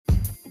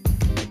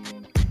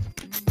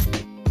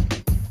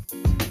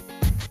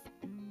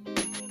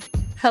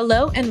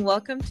Hello and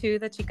welcome to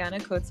the Chicana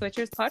Code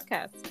Switchers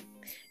podcast.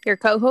 Your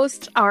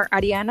co-hosts are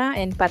Ariana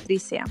and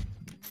Patricia.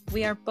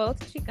 We are both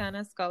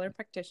Chicana scholar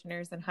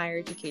practitioners in higher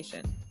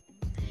education.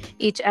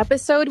 Each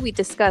episode, we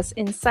discuss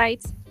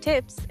insights,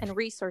 tips, and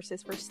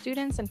resources for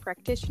students and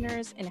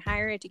practitioners in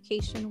higher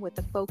education with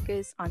a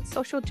focus on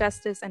social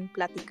justice and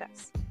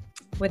pláticas.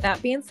 With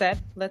that being said,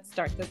 let's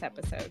start this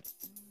episode.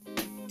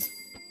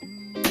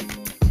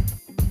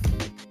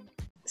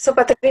 So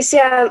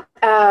Patricia,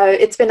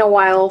 it's been a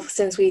while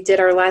since we did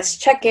our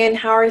last check-in.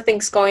 How are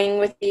things going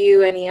with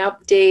you? Any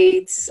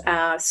updates,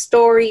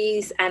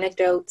 stories,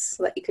 anecdotes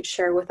that you could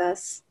share with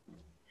us?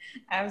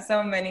 I have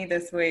so many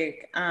this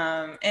week,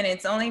 and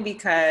it's only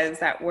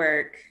because at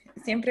work,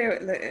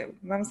 siempre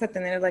vamos a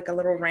tener like a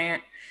little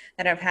rant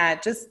that I've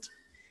had. Just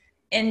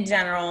in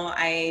general,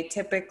 I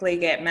typically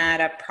get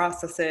mad at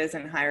processes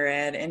in higher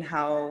ed and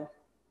how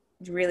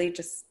really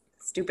just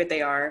stupid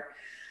they are.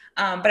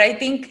 But I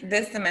think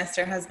this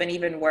semester has been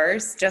even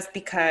worse just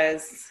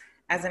because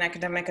as an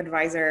academic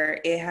advisor,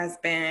 it has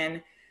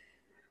been,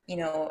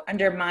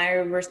 under my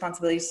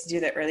responsibilities to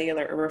do the early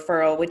alert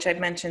referral, which I've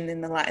mentioned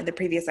in the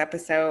previous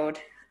episode.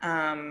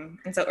 And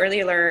so early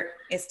alert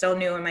is still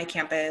new on my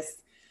campus.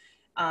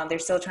 They're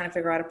still trying to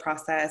figure out a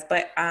process.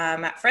 But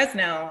at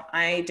Fresno,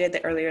 I did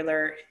the early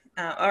alert,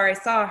 or I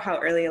saw how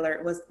early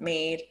alert was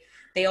made.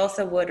 They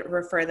also would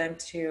refer them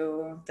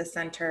to the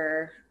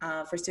center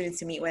for students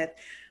to meet with.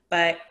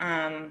 But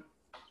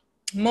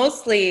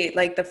mostly,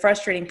 like, the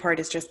frustrating part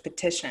is just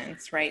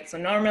petitions, right? So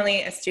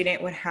normally a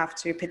student would have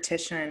to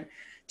petition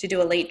to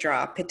do a late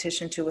drop,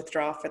 petition to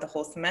withdraw for the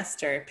whole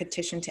semester,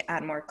 petition to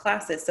add more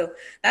classes. So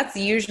that's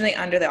usually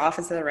under the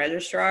office of the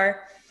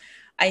registrar.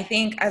 I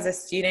think as a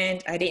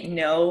student, I didn't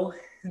know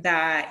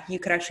that you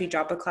could actually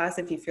drop a class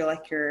if you feel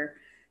like you're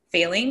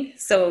failing.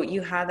 So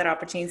you have that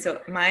opportunity.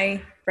 So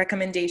my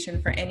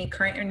recommendation for any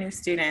current or new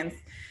students,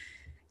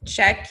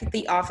 check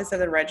the office of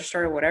the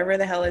registrar, or whatever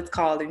the hell it's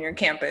called in your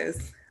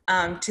campus,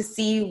 to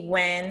see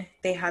when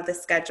they have the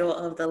schedule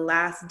of the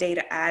last day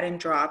to add and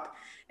drop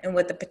and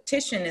what the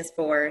petition is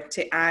for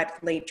to add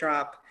late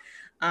drop.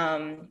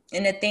 And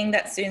the thing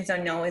that students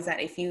don't know is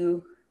that if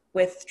you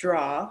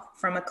withdraw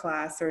from a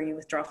class or you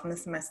withdraw from the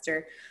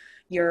semester,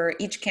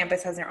 each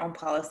campus has their own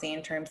policy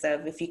in terms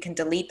of if you can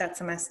delete that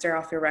semester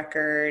off your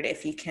record,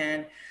 if you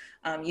can.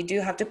 You do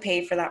have to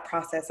pay for that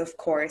process, of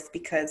course,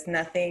 because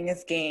nothing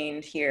is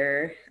gained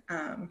here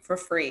for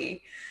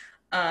free.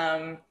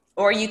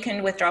 Or you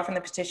can withdraw from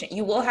the petition.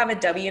 You will have a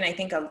W, and I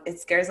think it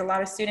scares a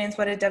lot of students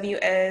what a W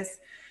is.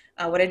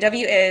 What a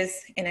W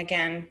is, and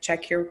again,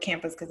 check your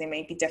campus because they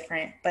may be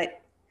different,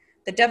 but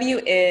the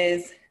W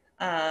is,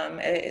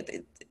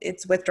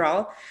 it's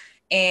withdrawal.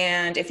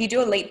 And if you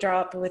do a late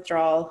drop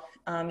withdrawal,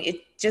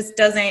 it just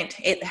doesn't,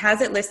 it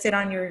has it listed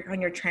on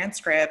your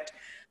transcript,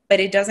 but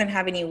it doesn't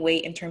have any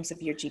weight in terms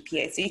of your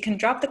GPA. So you can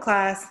drop the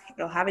class,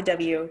 it'll have a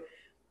W,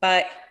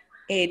 but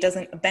it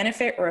doesn't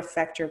benefit or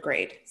affect your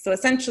grade. So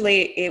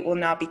essentially, it will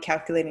not be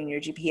calculating your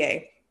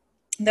GPA.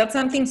 That's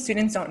something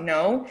students don't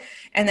know.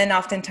 And then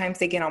oftentimes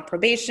they get on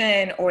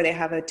probation or they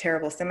have a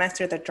terrible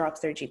semester that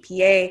drops their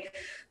GPA.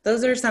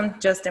 Those are some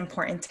just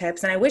important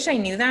tips. And I wish I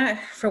knew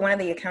that for one of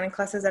the accounting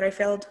classes that I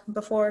failed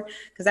before,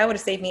 because that would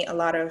have saved me a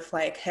lot of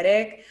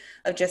headache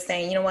of just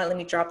saying, you know what, let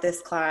me drop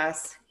this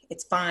class.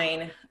 It's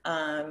fine.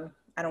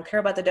 I don't care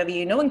about the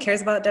W. No one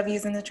cares about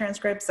W's in the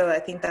transcript. So I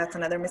think that's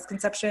another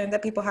misconception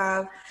that people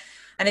have.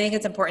 And I think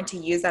it's important to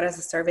use that as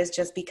a service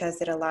just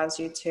because it allows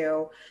you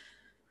to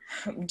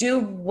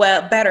do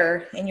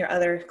better in your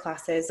other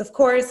classes. Of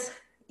course,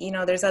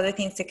 there's other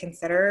things to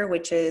consider,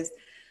 which is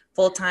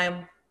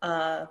full-time,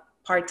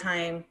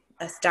 part-time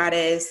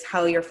status,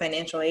 how your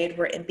financial aid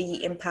will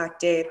be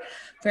impacted.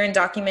 For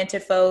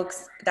undocumented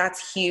folks,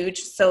 that's huge.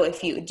 So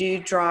if you do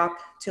drop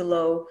to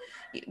low,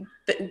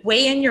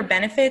 weigh in your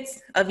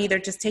benefits of either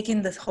just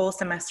taking this whole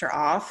semester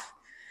off.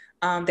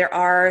 There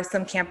are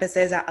some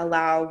campuses that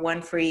allow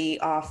one free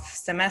off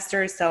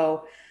semester,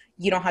 so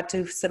you don't have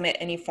to submit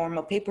any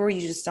formal paperwork.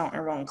 You just don't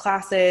enroll in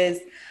classes.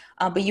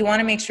 But you want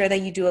to make sure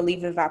that you do a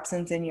leave of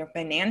absence in your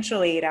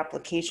financial aid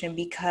application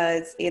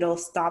because it'll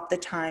stop the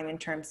time in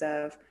terms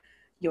of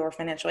your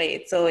financial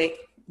aid. So it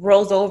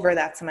rolls over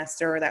that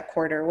semester or that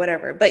quarter or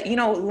whatever. But,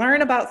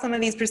 learn about some of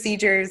these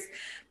procedures,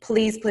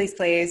 please,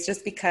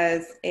 just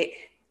because it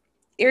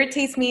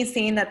irritates me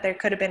seeing that there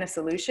could have been a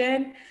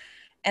solution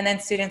and then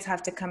students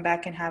have to come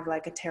back and have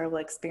a terrible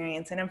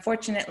experience. And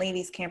unfortunately,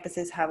 these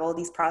campuses have all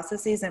these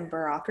processes and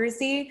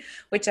bureaucracy,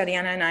 which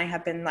Ariana and I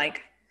have been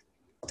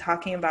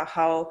talking about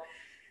how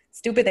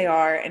stupid they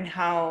are and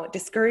how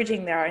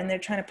discouraging they are. And they're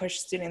trying to push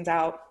students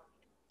out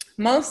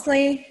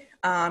mostly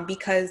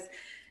because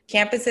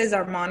campuses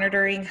are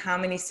monitoring how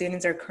many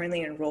students are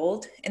currently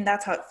enrolled. And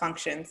that's how it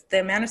functions.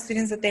 The amount of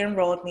students that they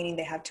enrolled, meaning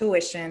they have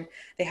tuition,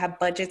 they have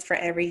budgets for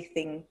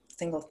everything,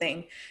 single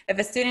thing. If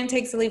a student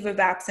takes a leave of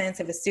absence,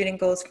 if a student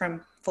goes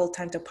from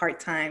full-time to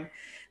part-time,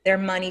 their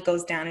money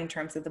goes down in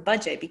terms of the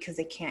budget because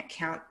they can't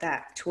count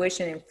that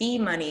tuition and fee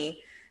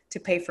money to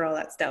pay for all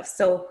that stuff.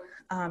 So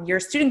your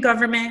student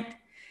government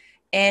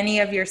any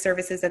of your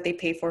services that they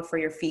pay for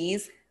your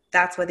fees.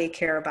 That's what they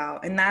care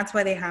about. And that's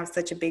why they have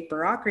such a big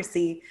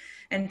bureaucracy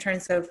in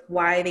terms of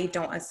why they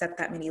don't accept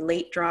that many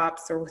late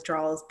drops or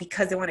withdrawals,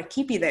 because they want to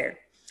keep you there,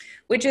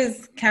 which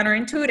is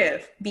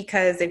counterintuitive.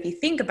 Because if you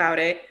think about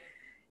it,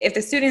 if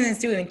the student is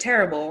doing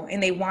terrible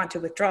and they want to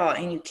withdraw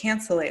and you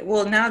cancel it,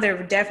 well, now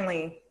they're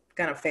definitely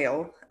going to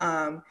fail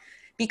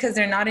because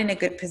they're not in a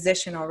good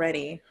position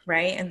already,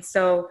 right? And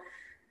so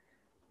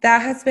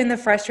that has been the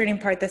frustrating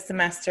part this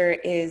semester,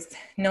 is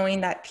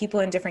knowing that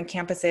people in different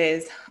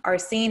campuses are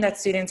seeing that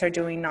students are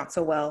doing not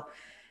so well.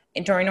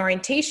 And during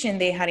orientation,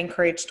 they had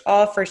encouraged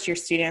all first-year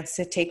students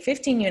to take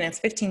 15 units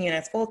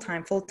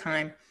full-time,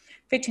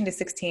 15 to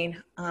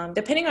 16,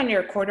 depending on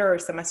your quarter or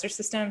semester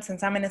system.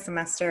 Since I'm in a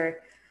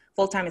semester,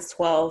 full-time is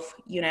 12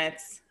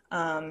 units,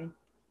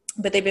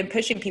 but they've been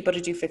pushing people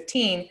to do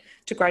 15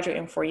 to graduate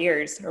in 4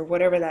 years, or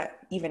whatever that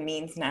even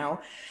means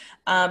now,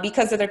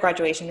 because of their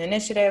graduation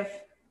initiative,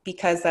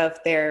 because of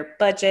their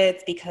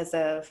budgets, because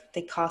of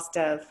the cost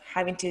of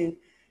having to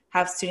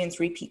have students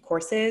repeat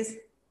courses.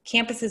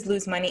 Campuses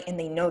lose money and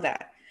they know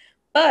that.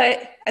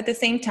 But at the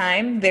same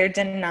time, they're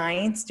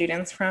denying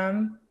students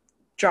from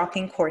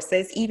dropping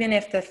courses, even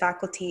if the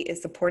faculty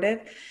is supportive.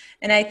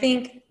 And I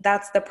think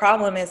that's the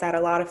problem, is that a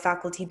lot of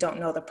faculty don't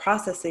know the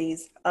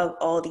processes of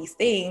all these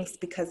things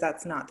because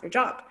that's not their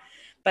job.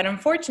 But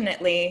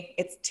unfortunately,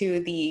 it's to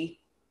the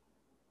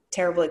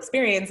terrible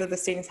experience of the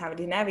students having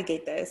to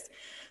navigate this.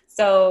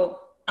 So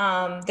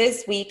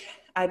this week,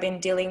 I've been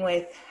dealing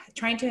with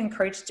trying to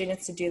encourage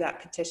students to do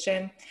that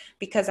petition,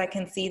 because I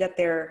can see that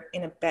they're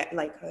in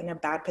a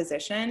bad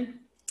position.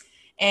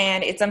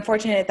 And it's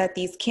unfortunate that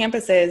these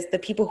campuses, the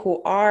people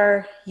who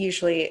are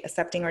usually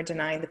accepting or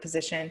denying the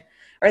position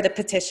or the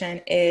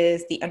petition,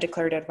 is the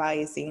undeclared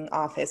advising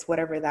office,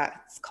 whatever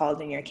that's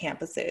called in your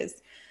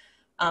campuses.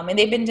 And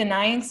they've been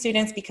denying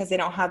students because they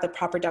don't have the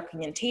proper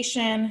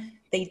documentation.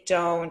 They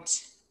don't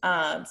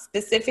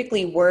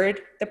specifically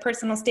word the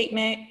personal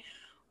statement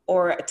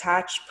or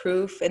attach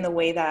proof in the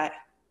way that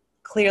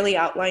clearly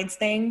outlines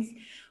things,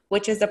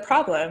 which is a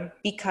problem,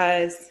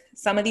 because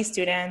some of these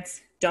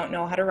students don't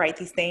know how to write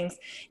these things,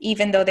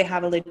 even though they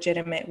have a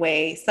legitimate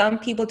way. Some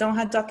people don't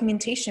have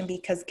documentation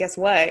because guess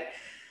what?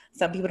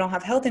 Some people don't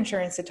have health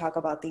insurance to talk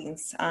about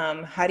these.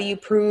 How do you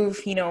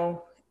prove,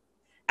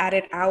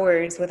 added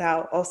hours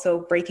without also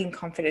breaking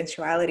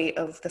confidentiality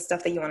of the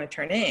stuff that you want to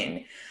turn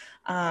in?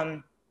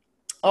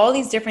 All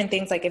these different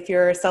things, like if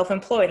you're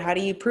self-employed, how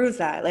do you prove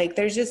that? Like,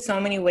 there's just so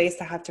many ways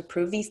to have to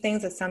prove these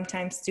things that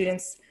sometimes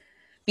students,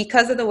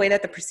 because of the way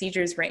that the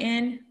procedure is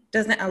written,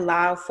 doesn't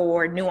allow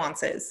for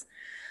nuances.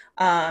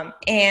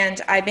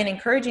 And I've been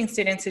encouraging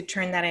students to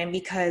turn that in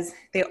because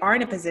they are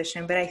in a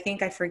position, but I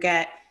think I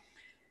forget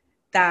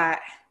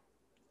that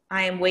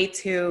I am way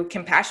too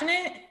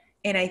compassionate.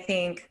 And I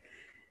think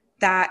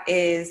that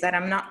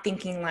I'm not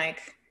thinking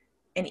like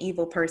an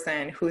evil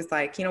person who's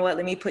like, you know what,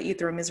 let me put you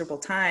through a miserable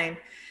time.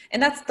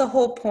 And that's the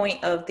whole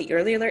point of the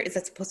early alert, is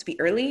it's supposed to be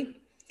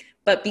early.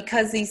 But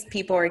because these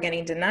people are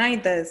getting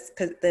denied this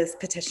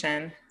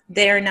petition,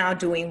 they're now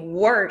doing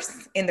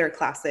worse in their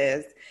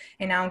classes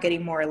and now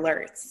getting more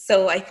alerts.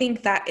 So I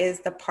think that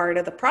is the part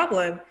of the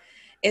problem,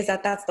 is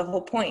that that's the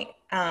whole point.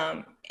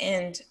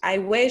 And I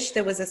wish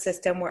there was a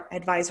system where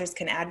advisors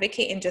can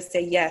advocate and just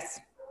say,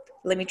 yes,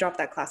 let me drop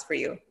that class for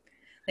you.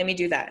 Let me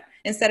do that.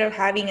 Instead of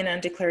having an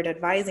undeclared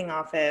advising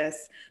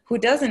office who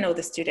doesn't know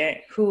the student,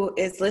 who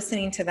is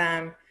listening to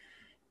them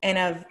in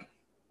a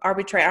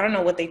arbitrary, I don't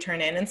know what they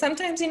turn in. And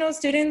sometimes,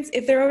 students,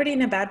 if they're already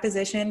in a bad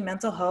position,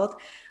 mental health,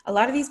 a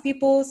lot of these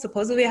people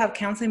supposedly have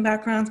counseling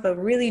backgrounds, but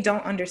really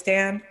don't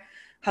understand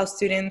how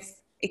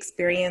students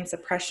experience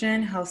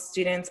oppression, how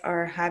students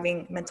are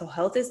having mental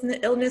health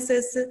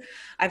illnesses.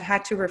 I've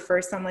had to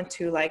refer someone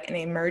to like an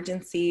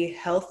emergency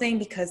health thing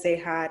because they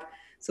had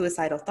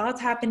suicidal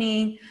thoughts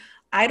happening.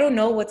 I don't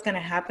know what's going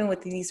to happen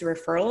with these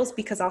referrals,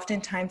 because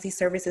oftentimes these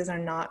services are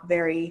not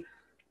very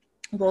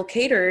well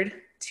catered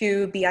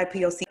to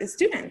BIPOC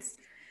students.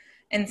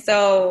 And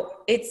so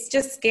it's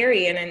just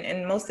scary.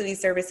 And most of these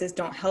services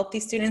don't help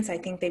these students. I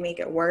think they make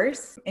it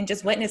worse. And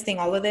just witnessing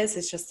all of this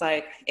is just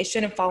like, it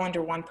shouldn't fall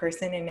under one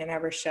person, and it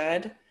never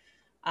should.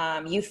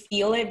 You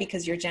feel it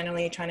because you're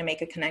generally trying to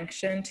make a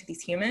connection to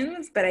these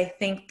humans. But I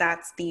think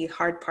that's the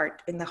hard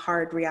part, and the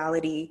hard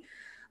reality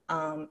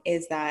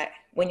is that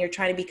when you're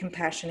trying to be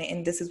compassionate,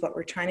 and this is what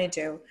we're trying to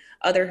do,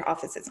 other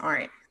offices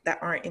aren't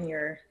in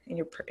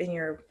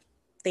your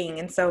thing.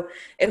 And so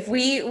if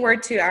we were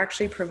to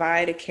actually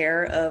provide a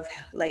care of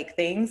like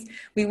things,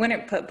 we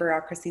wouldn't put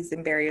bureaucracies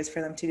and barriers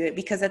for them to do it.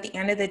 Because at the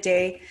end of the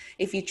day,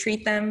 if you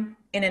treat them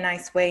in a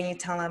nice way and you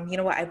tell them, you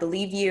know what, I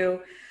believe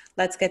you,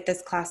 let's get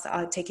this class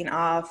taken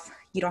off.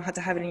 You don't have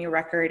to have it in your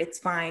record. It's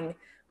fine.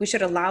 We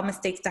should allow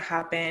mistakes to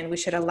happen. We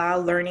should allow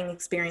learning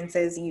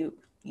experiences.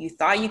 You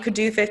thought you could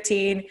do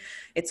 15.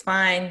 It's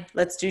fine.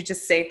 Let's do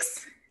just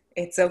 6.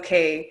 It's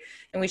okay.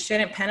 And we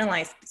shouldn't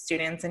penalize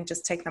students and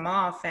just take them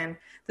off. And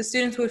the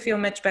students would feel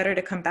much better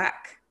to come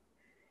back.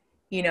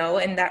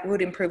 and that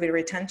would improve your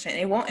retention.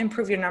 It won't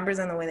improve your numbers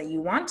in the way that you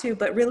want to,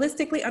 but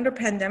realistically, under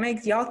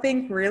pandemics, y'all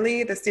think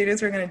really the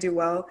students are going to do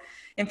well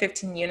in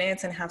 15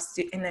 units and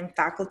and then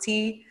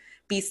faculty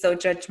be so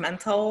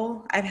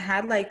judgmental? I've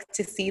had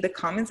to see the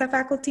comments that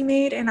faculty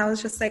made, and I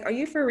was just like, are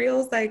you for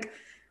reals? Like,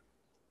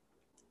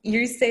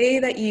 you say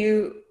that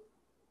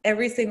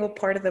every single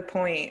part of the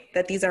point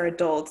that these are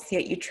adults,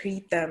 yet you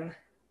treat them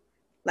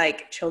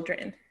like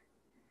children.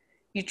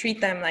 You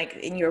treat them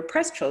and you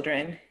oppress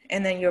children,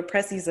 and then you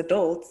oppress these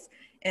adults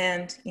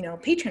and,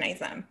 patronize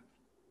them.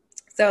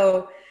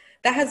 So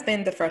that has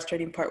been the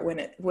frustrating part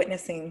when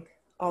witnessing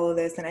all of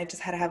this. And I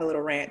just had to have a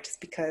little rant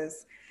just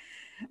because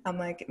I'm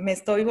like, me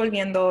estoy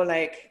volviendo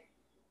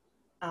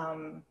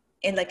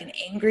in an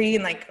angry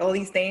and all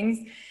these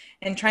things,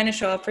 and trying to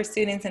show up for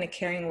students in a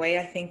caring way.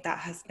 I think that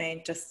has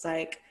been just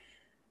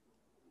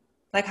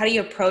how do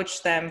you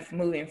approach them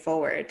moving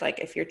forward?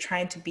 If you're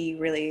trying to be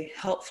really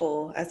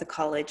helpful as a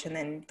college, and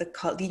then the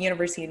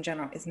university in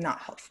general is not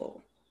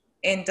helpful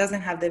and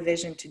doesn't have the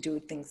vision to do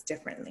things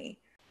differently.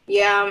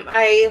 Yeah,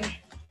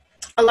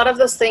 a lot of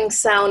those things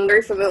sound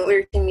very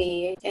familiar to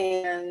me,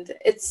 and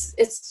it's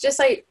just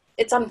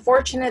it's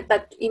unfortunate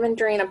that even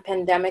during a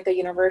pandemic, a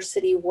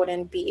university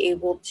wouldn't be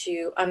able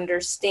to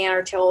understand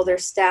or tell their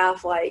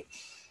staff,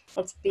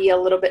 let's be a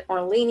little bit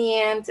more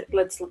lenient,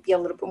 let's be a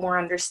little bit more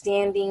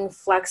understanding,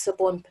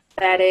 flexible,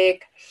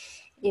 empathetic.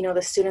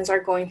 The students are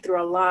going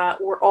through a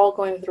lot. We're all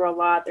going through a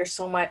lot. There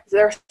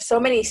are so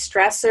many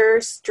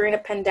stressors during a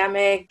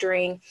pandemic,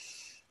 during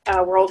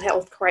a world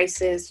health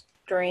crisis,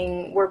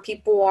 during where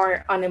people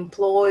are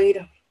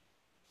unemployed,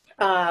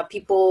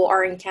 people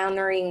are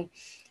encountering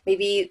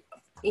maybe,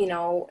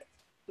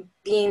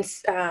 being,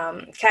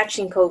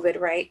 catching COVID,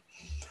 right?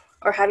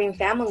 Or having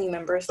family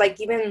members,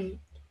 even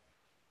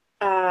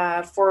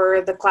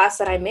for the class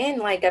that I'm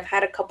in, I've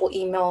had a couple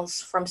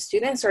emails from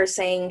students who are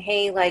saying,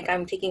 hey,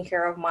 I'm taking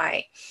care of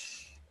my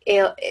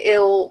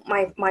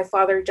my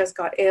father just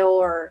got ill,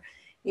 or,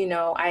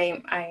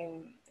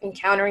 I'm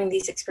encountering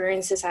these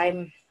experiences.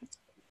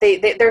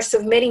 They're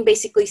submitting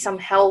basically some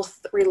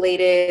health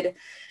related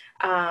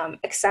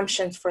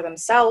exemptions for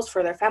themselves,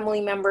 for their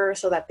family members,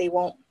 so that they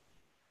won't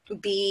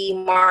be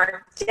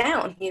marked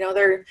down.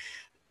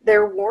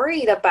 They're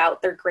worried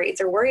about their grades.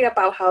 They're worried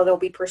about how they'll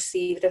be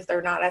perceived if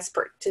they're not as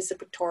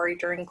participatory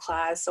during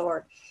class,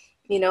 or,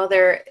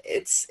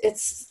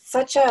 it's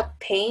such a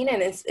pain,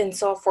 and it's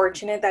so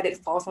fortunate that it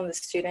falls on the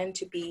student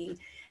to be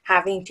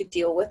having to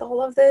deal with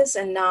all of this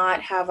and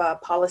not have a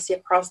policy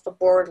across the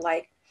board,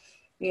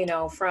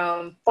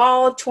 from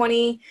fall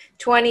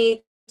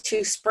 2020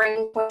 to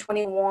spring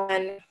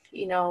 2021,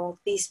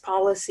 these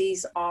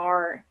policies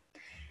are,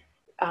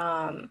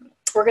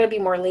 we're going to be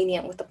more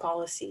lenient with the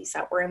policies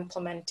that we're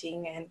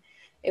implementing. And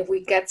if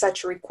we get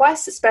such a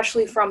request,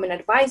 especially from an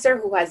advisor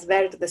who has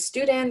vetted the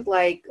student,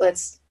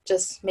 let's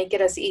just make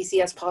it as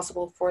easy as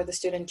possible for the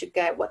student to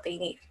get what they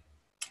need,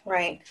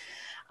 right?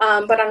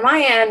 But on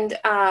my end,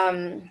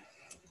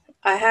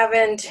 I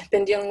haven't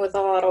been dealing with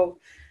a lot of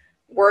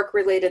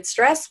work-related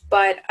stress,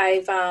 but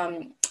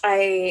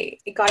I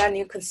got a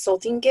new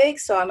consulting gig.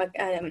 So I'm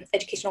an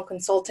educational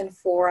consultant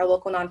for a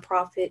local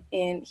nonprofit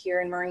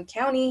here in Marin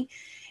County.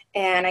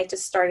 And I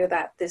just started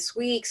that this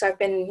week. So I've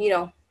been,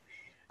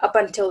 up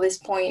until this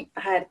point,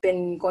 I had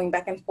been going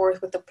back and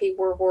forth with the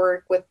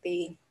paperwork, with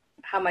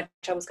how much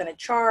I was going to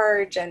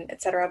charge, and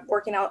et cetera,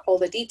 working out all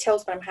the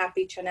details. But I'm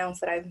happy to announce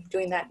that I'm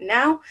doing that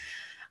now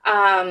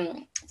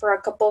for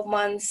a couple of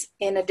months,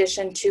 in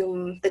addition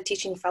to the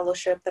teaching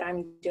fellowship that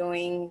I'm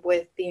doing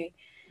with the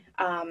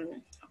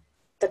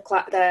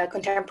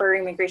contemporary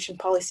immigration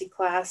policy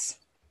class.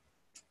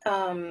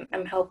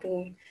 I'm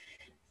helping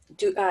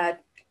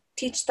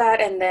teach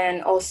that, and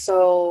then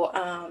also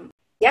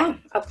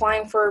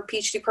applying for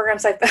PhD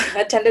programs. I've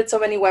attended so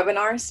many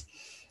webinars,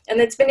 and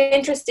it's been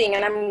interesting,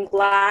 and I'm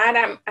glad.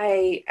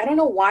 I don't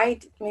know why,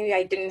 maybe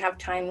I didn't have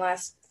time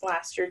last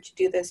year to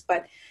do this,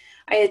 but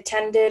I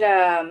attended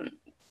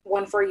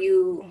one for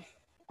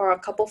a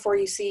couple for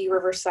UC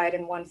Riverside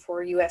and one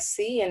for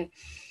USC, and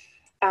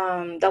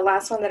the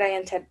last one that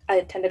I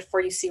attended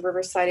for UC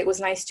Riverside, it was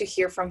nice to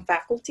hear from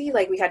faculty.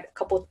 We had a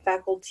couple of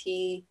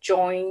faculty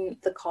join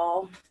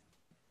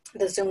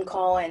the Zoom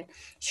call, and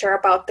share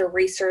about their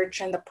research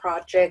and the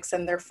projects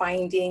and their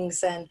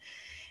findings, and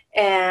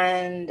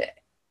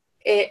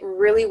it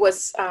really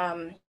was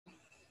a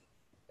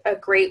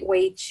great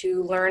way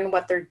to learn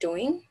what they're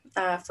doing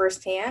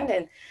firsthand.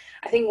 And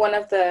I think one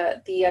of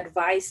the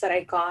advice that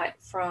I got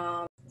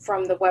from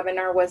the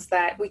webinar was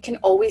that we can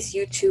always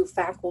YouTube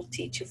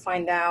faculty to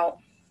find out,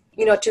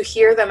 to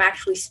hear them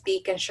actually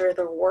speak and share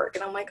their work.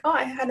 And I'm like, oh,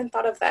 I hadn't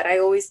thought of that. I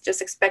always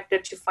just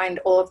expected to find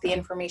all of the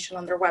information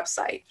on their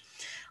website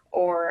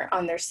or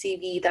on their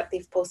CV that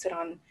they've posted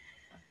on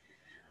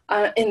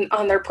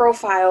their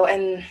profile.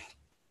 And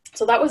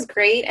so that was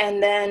great.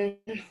 And then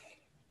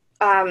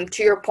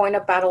to your point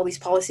about all these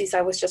policies,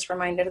 I was just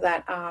reminded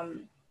that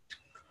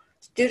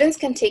students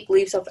can take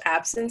leaves of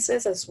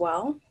absences as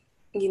well.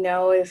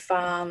 If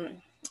I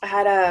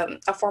had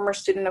a former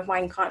student of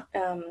mine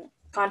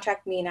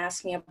contact me and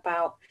ask me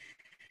about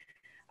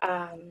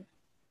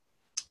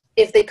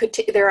if they could,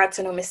 they're at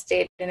Sonoma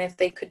State, and if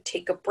they could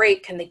take a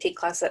break, can they take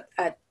class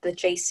at the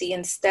JC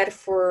instead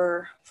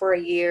for a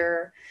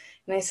year?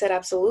 And I said,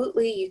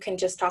 absolutely. You can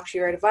just talk to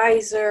your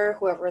advisor,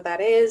 whoever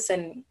that is,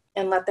 and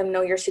let them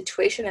know your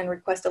situation and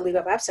request a leave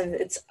of absence.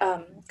 It's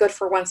good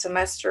for 1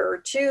 semester or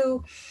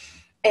 2.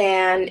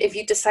 And if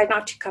you decide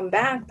not to come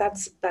back,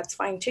 that's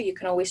fine too. You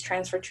can always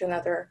transfer to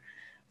another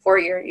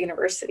 4-year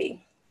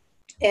university.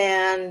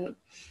 And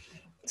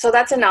so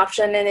that's an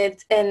option.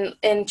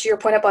 And to your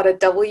point about a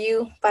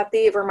W,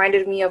 Pati, it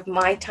reminded me of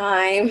my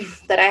time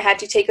that I had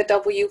to take a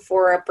W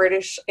for a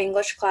British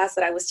English class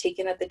that I was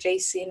taking at the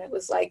JC, and it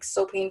was like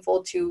so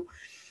painful to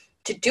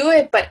do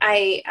it. But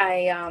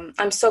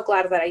I'm so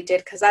glad that I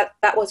did, because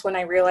that was when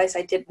I realized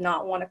I did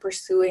not want to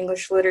pursue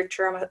English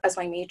literature as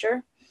my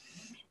major.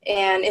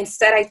 And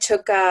instead I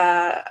took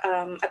at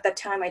that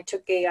time I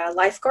took a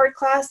lifeguard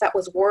class that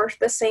was worth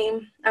the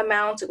same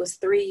amount. It was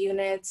 3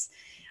 units.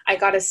 I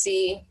got a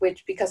C,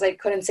 which because I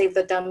couldn't save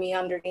the dummy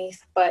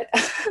underneath, but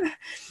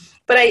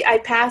but I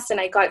passed and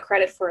I got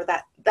credit for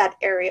that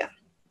area.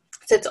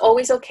 So it's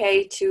always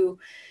okay to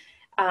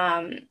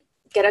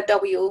get a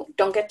W.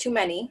 Don't get too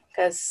many,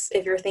 because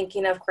if you're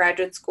thinking of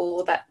graduate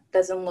school, that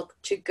doesn't look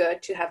too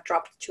good to have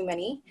dropped too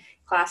many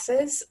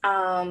classes.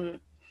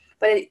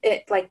 But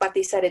it like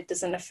Pati said, it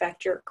doesn't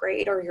affect your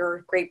grade or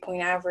your grade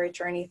point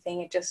average or anything.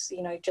 It just,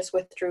 it just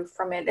withdrew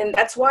from it. And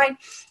that's why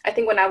I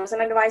think when I was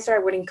an advisor, I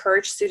would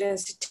encourage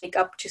students to take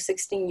up to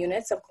 16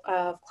 units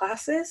of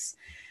classes,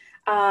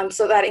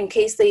 so that in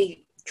case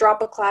they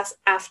drop a class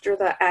after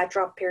the add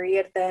drop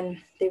period,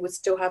 then they would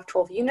still have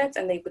 12 units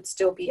and they would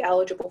still be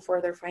eligible for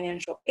their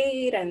financial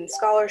aid and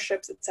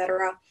scholarships,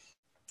 etc.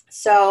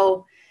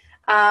 So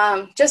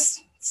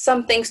just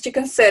some things to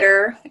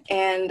consider.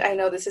 And I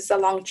know this is a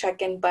long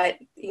check-in, but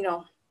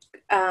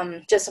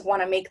just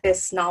want to make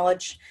this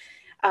knowledge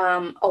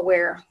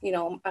aware,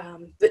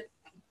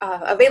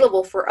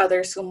 available for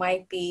others who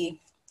might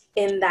be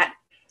in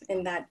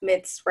that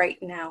midst right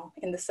now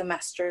in the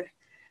semester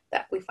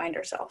that we find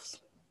ourselves.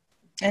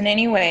 And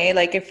anyway,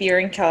 like if you're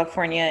in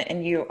California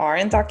and you are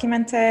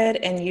undocumented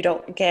and you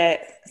don't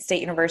get state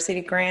university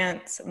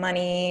grants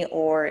money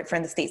or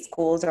from the state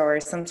schools or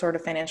some sort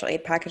of financial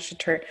aid package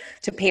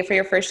to pay for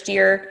your first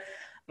year,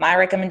 my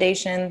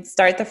recommendation,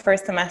 start the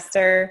first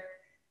semester,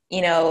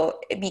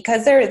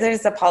 because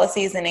there's the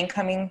policies in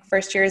incoming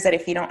first years that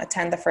if you don't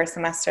attend the first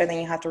semester,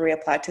 then you have to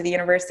reapply to the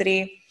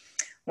university.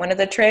 One of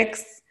the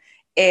tricks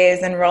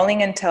is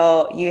enrolling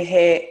until you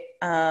hit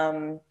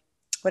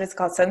what is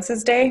called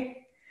Census Day.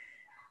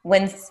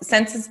 When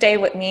Census Day,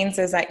 what means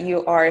is that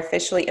you are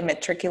officially a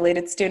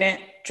matriculated student,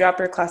 drop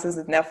your classes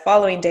the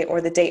following day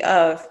or the day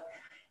of,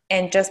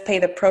 and just pay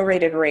the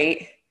prorated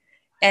rate,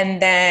 and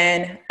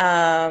then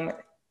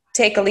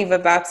take a leave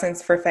of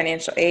absence for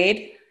financial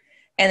aid.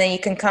 And then you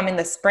can come in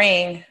the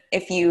spring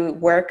if you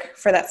work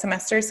for that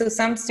semester. So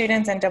some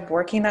students end up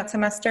working that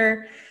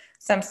semester.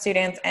 Some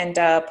students end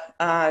up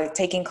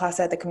taking classes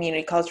at the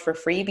community college for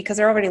free because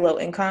they're already low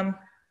income.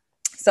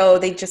 So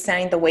they just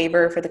signed the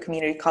waiver for the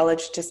community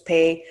college, just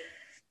pay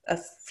a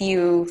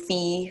few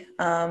fee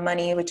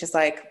money, which is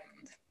like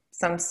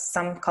some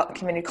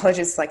community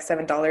colleges like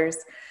 $7.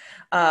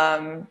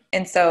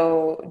 And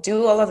so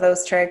do all of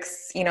those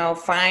tricks,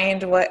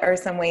 find what are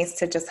some ways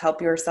to just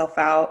help yourself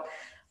out.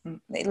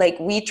 Like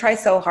we try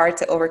so hard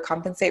to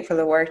overcompensate for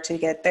the work to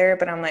get there,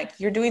 but I'm like,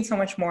 you're doing so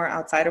much more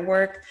outside of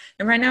work.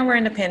 And right now we're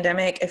in a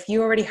pandemic. If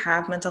you already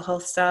have mental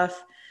health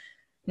stuff,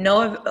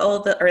 know of all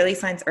the early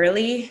signs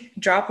early,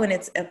 drop when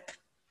it's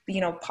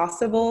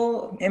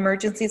possible.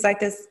 Emergencies like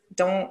this,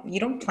 you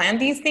don't plan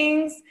these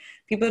things.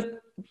 People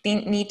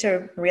need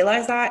to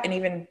realize that, and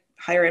even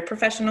higher ed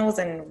professionals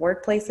and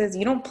workplaces,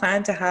 you don't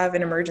plan to have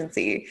an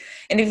emergency.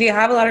 And if you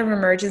have a lot of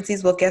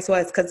emergencies, well, guess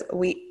what? It's because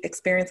we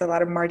experience a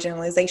lot of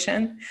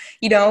marginalization.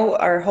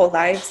 Our whole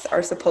lives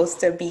are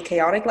supposed to be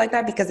chaotic like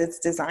that because it's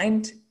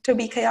designed to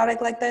be chaotic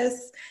like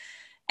this.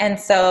 And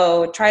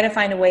so try to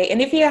find a way.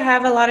 And if you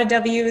have a lot of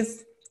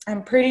W's,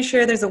 I'm pretty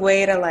sure there's a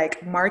way to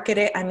market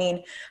it. I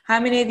mean, how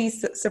many of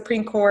these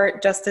Supreme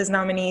Court justice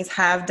nominees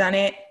have done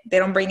it? They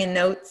don't bring in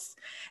notes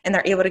and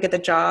they're able to get the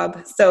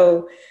job.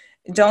 So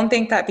don't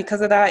think that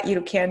because of that, you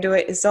can't do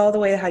it. It's all the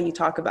way how you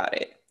talk about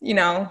it,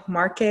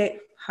 market,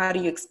 how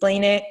do you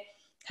explain it,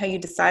 how you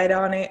decide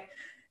on it,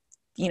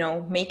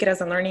 make it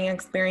as a learning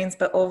experience.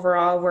 But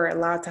overall, we're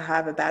allowed to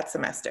have a bad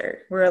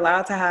semester. We're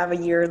allowed to have a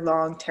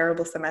year-long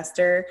terrible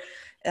semester.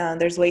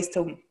 There's ways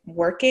to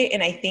work it.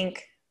 And I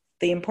think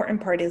the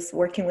important part is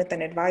working with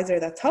an advisor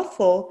that's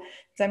helpful.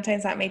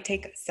 Sometimes that may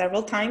take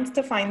several times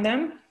to find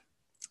them,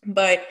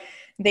 but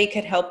they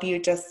could help you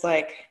just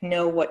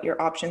know what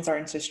your options are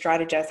and to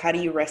strategize. How do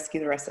you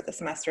rescue the rest of the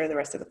semester, the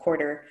rest of the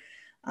quarter,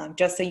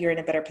 just so you're in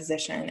a better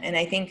position. And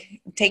I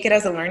think take it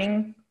as a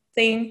learning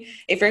thing.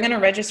 If you're going to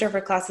register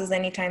for classes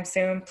anytime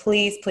soon,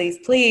 please, please,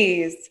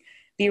 please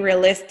be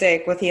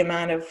realistic with the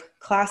amount of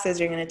classes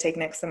you're going to take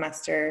next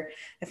semester.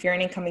 If you're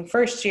an incoming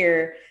first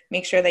year,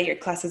 make sure that your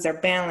classes are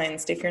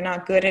balanced. If you're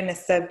not good in a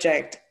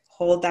subject,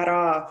 hold that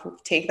off,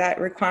 take that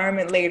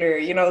requirement later.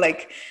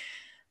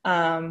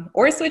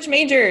 or switch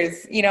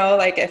majors.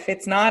 Like if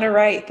it's not a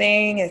right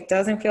thing, it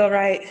doesn't feel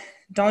right,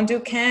 don't do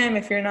chem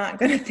if you're not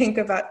going to think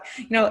about,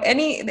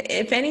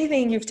 if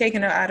anything you've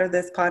taken out of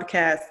this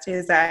podcast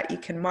is that you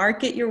can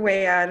market your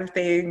way out of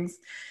things.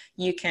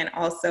 You can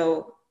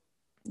also,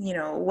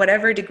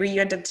 whatever degree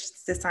you end up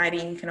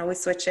deciding, you can always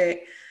switch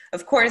it.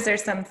 Of course,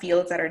 there's some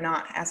fields that are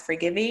not as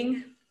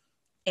forgiving,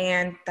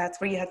 and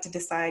that's where you have to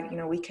decide,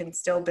 we can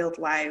still build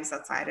lives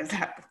outside of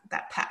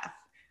that path.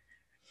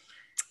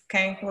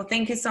 Okay, well,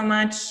 thank you so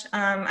much,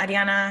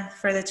 Ariana,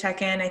 for the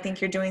check-in. I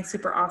think you're doing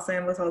super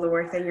awesome with all the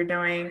work that you're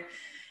doing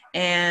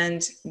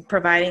and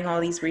providing all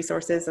these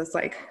resources. As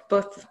like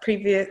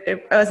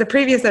as a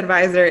previous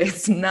advisor,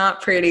 it's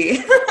not pretty,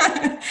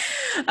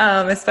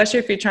 especially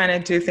if you're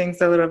trying to do things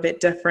a little bit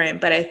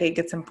different. But I think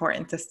it's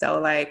important to still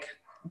like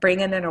bring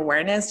in an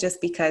awareness, just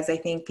because I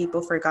think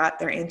people forgot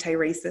their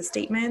anti-racist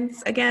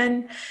statements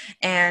again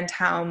and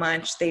how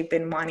much they've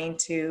been wanting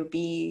to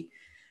be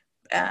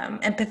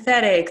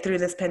empathetic through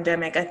this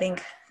pandemic. I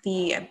think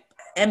the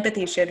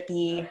empathy should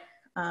be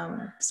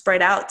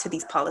spread out to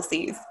these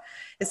policies,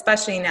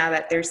 especially now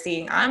that they're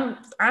seeing,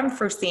 I'm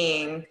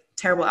foreseeing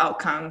terrible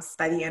outcomes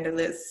by the end of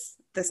this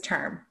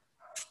term.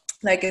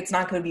 Like, it's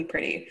not going to be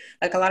pretty.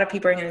 Like, a lot of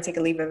people are going to take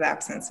a leave of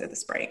absence for the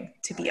spring,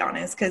 to be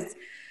honest, because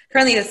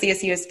currently the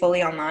CSU is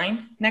fully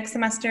online next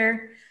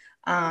semester.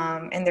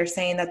 And they're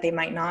saying that they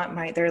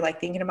they're like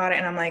thinking about it.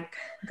 And I'm like,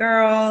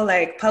 girl,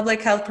 like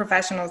public health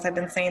professionals have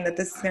been saying that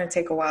this is going to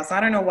take a while. So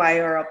I don't know why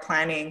you're all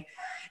planning.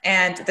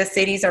 And the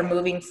cities are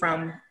moving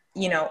from,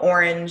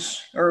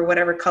 orange or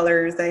whatever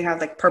colors they have,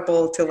 like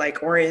purple to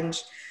like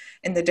orange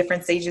in the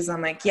different stages.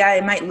 I'm like, yeah,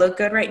 it might look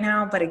good right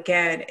now, but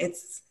again,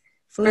 it's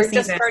flu season.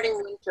 Just starting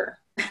winter.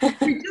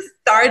 We just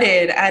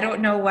started. I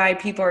don't know why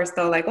people are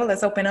still like, oh,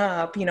 let's open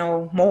up,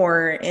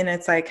 more. And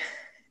it's like,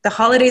 the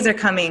holidays are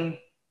coming.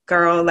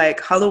 Girl,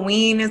 like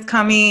Halloween is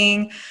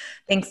coming,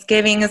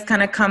 Thanksgiving is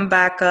kind of come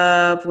back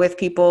up with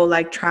people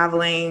like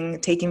traveling,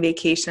 taking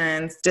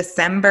vacations.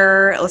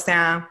 December, o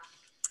sea,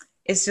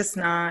 it's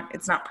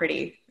not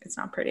pretty. It's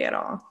not pretty at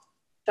all.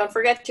 Don't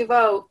forget to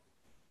vote.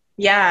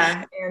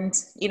 Yeah. And,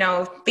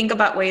 think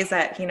about ways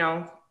that,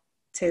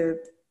 to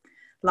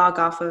log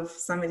off of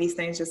some of these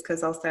things, just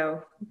because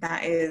also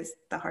that is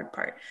the hard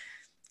part.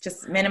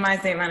 Just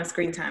minimize the amount of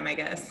screen time, I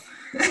guess.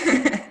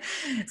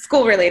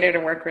 School related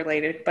or work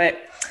related. But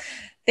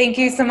thank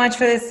you so much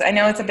for this. I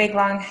know it's a big,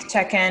 long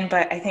check-in,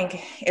 but I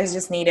think it was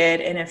just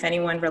needed. And if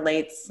anyone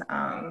relates,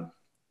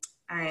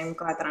 I'm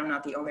glad that I'm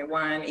not the only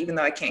one, even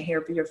though I can't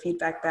hear your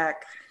feedback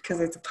back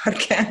because it's a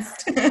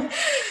podcast.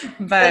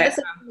 But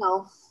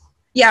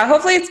yeah,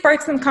 hopefully it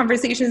sparks some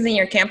conversations in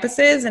your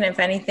campuses. And if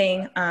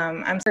anything,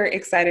 I'm super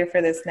excited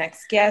for this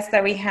next guest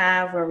that we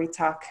have, where we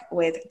talk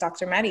with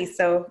Dr. Maddie.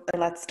 So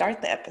let's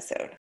start the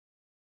episode.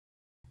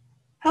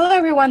 Hello,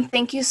 everyone.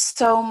 Thank you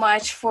so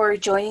much for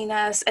joining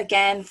us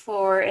again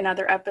for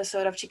another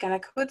episode of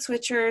Chicana Code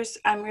Switchers.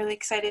 I'm really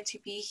excited to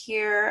be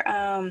here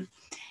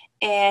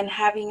and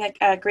having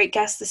a great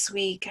guest this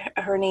week.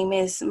 Her name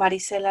is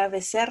Marisela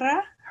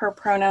Becerra. Her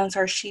pronouns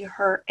are she,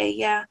 her,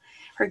 ella.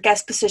 Her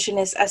guest position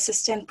is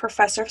Assistant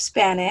Professor of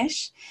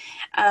Spanish.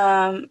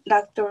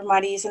 Dr.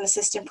 Mari is an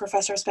Assistant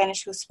Professor of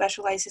Spanish who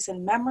specializes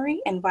in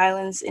memory and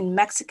violence in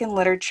Mexican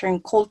literature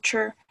and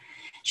culture.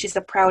 She's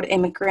a proud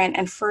immigrant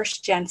and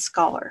first-gen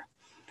scholar.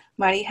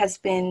 Mari has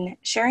been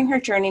sharing her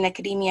journey in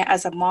academia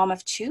as a mom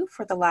of two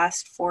for the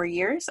last 4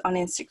 years on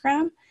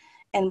Instagram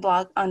and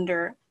blog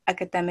under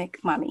Academic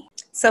Mommy.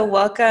 So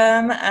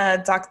welcome,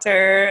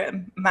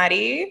 Dr.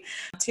 Mari,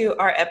 to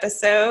our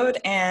episode.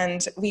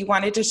 And we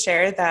wanted to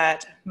share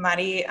that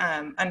Mari,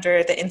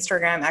 under the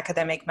Instagram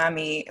Academic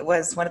Mommy,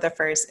 was one of the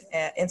first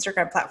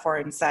Instagram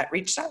platforms that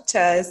reached out to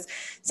us,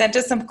 sent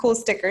us some cool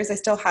stickers. I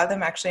still have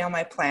them actually on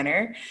my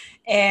planner.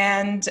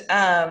 And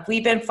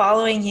we've been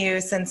following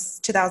you since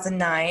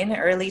 2009,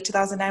 early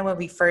 2009, when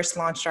we first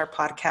launched our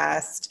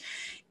podcast.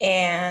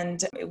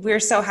 And we're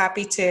so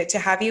happy to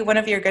have you. One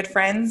of your good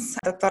friends,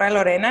 Doctora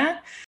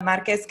Lorena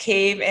Marquez,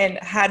 came and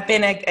had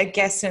been a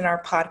guest in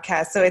our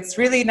podcast. So it's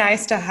really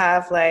nice to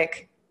have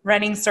like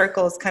running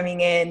circles coming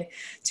in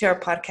to our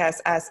podcast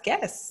as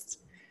guests.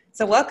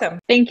 So welcome.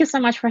 Thank you so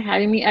much for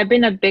having me. I've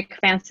been a big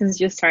fan since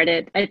you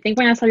started. I think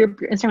when I saw your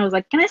Instagram, I was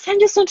like, can I send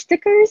you some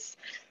stickers?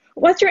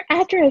 What's your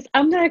address?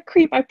 I'm not a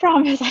creep, I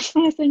promise. I just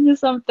want to send you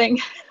something.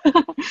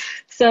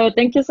 So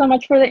thank you so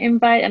much for the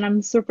invite, and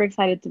I'm super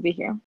excited to be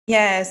here.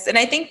 Yes, and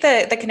I think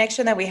the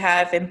connection that we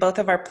have in both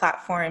of our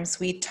platforms,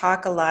 we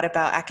talk a lot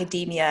about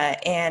academia,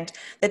 and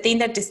the thing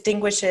that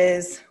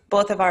distinguishes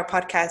both of our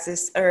podcasts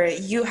is, or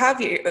you have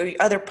your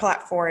other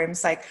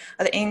platforms like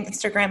other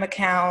Instagram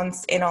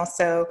accounts and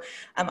also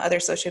other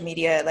social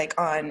media, like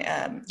on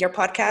your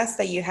podcast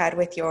that you had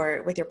with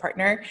your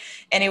partner.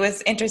 And it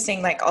was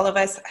interesting, like all of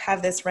us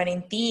have this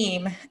running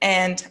theme,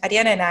 and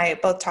Ariana and I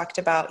both talked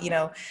about,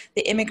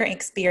 the immigrant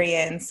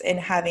experience and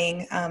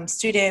having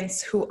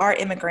students who are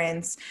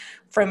immigrants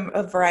from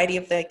a variety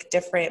of like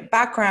different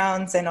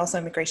backgrounds and also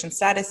immigration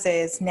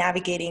statuses,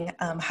 navigating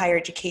higher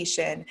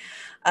education.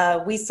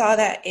 We saw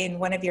that in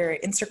one of your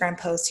Instagram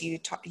posts,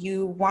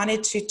 you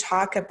wanted to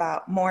talk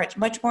about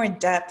much more in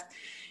depth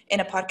in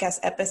a podcast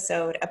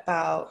episode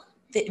about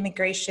the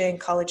immigration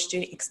college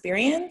student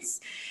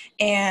experience.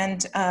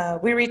 And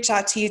we reached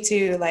out to you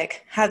to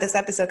like have this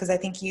episode because I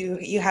think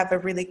you have a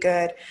really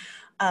good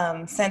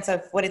sense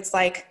of what it's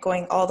like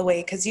going all the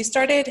way, because you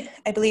started,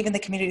 I believe, in the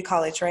community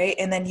college, right?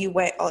 And then you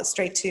went all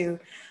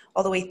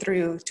the way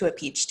through to a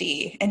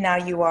PhD, and now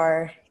you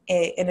are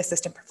an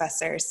assistant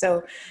professor.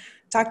 So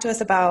talk to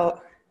us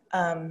about,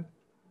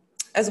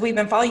 as we've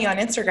been following you on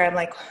Instagram,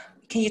 like,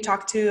 can you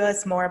talk to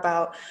us more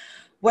about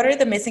what are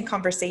the missing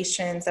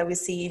conversations that we've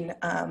seen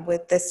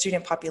with the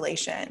student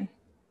population?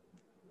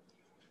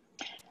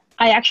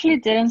 I actually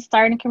didn't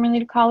start in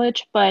community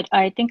college, but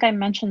I think I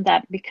mentioned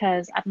that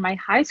because at my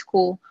high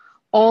school,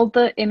 all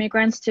the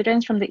immigrant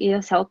students from the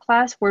ESL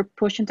class were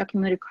pushed into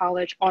community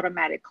college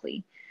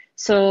automatically.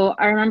 So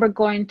I remember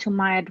going to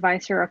my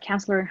advisor or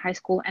counselor in high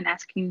school and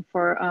asking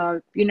for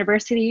a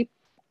university,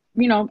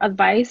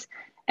 advice.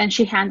 And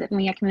she handed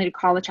me a community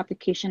college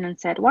application and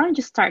said, why don't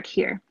you start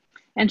here?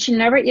 And she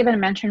never even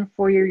mentioned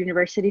four-year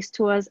universities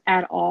to us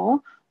at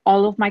all.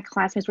 All of my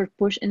classmates were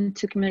pushed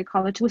into community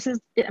college, which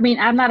is,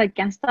 I'm not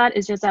against that.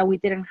 It's just that we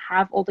didn't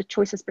have all the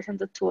choices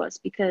presented to us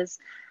because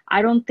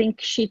I don't think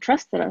she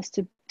trusted us,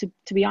 to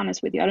be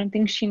honest with you. I don't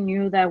think she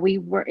knew that we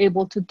were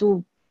able to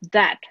do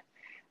that,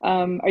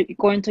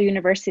 going to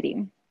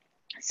university.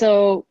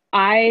 So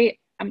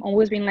I'm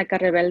always being like a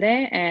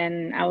rebelde,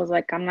 and I was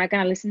like, I'm not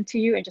going to listen to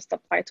you and just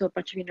apply to a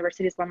bunch of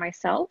universities by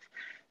myself.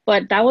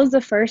 But that was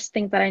the first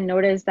thing that I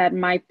noticed, that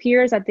my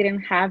peers that didn't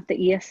have the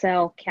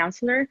ESL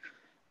counselor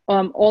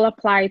all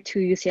applied to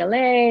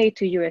UCLA,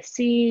 to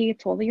USC,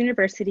 to all the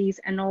universities,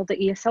 and all the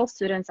ESL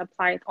students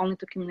applied only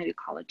to community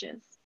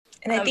colleges.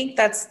 And I think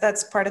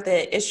that's part of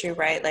the issue,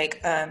 right?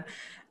 Like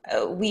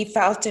we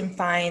often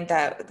find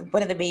that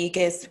one of the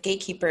biggest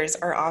gatekeepers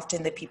are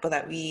often the people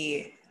that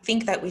we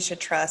think that we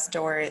should trust,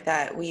 or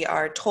that we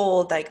are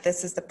told like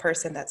this is the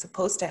person that's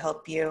supposed to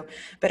help you,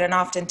 but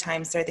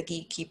oftentimes they're the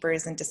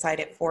gatekeepers and decide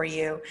it for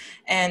you.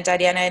 And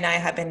Ariana and I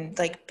have been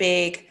like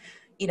big,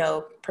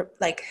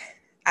 like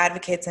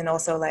advocates and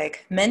also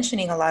like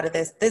mentioning a lot of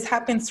this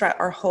happens throughout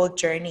our whole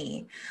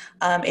journey.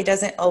 It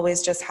doesn't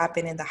always just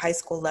happen in the high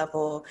school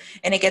level,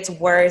 and it gets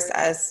worse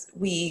as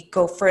we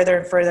go further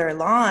and further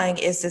along,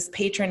 is this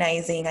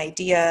patronizing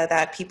idea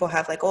that people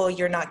have like, oh,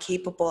 you're not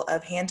capable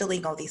of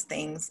handling all these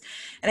things.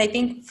 And I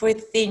think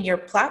within your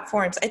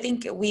platforms, I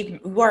think we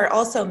are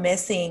also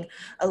missing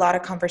a lot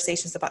of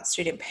conversations about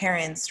student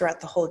parents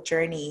throughout the whole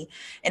journey.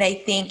 And I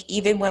think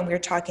even when we're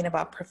talking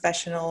about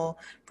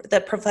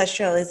the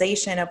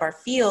professionalization of our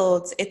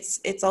fields,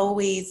 it's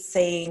always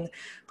saying,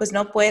 pues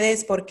no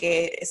puedes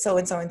porque so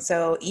and so and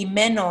so, y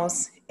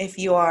menos if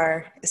you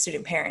are a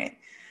student parent.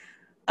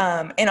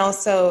 And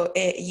also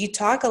you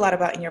talk a lot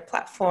about in your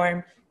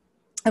platform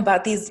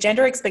about these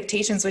gender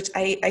expectations, which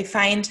I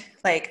find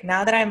like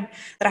now that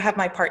I have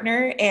my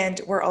partner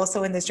and we're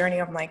also in this journey,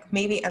 I'm like,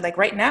 maybe like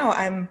right now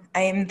I'm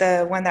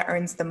the one that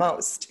earns the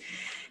most.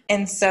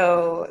 And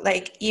so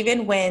like,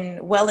 even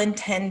when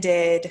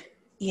well-intended,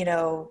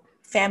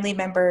 family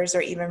members or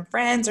even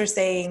friends are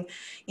saying,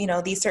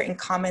 these certain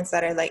comments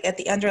that are like at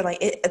the underline,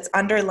 it's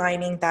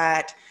underlining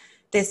that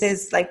this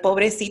is like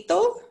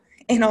pobrecito,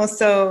 and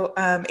also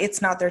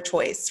it's not their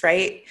choice,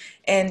 right?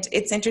 And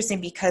it's interesting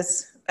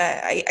because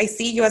I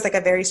see you as like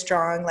a very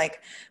strong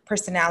like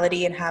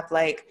personality and have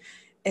like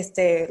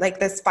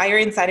this fire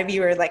inside of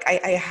you, or like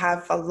I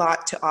have a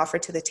lot to offer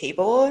to the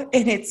table,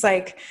 and it's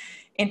like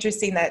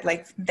interesting that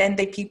like then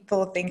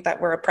people think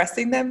that we're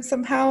oppressing them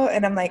somehow.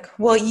 And I'm like,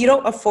 well, you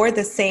don't afford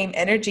the same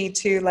energy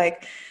to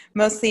like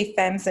mostly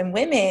femmes and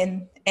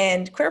women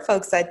and queer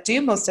folks that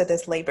do most of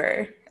this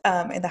labor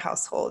in the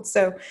household.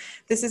 So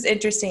this is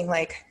interesting.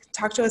 Like,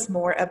 talk to us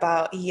more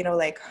about,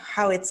 like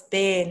how it's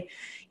been,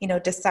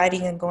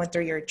 deciding and going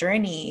through your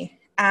journey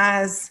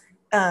as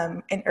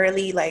an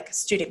early like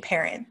student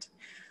parent.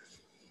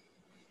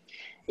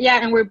 Yeah,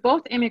 and we're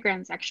both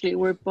immigrants, actually.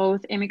 We're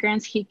both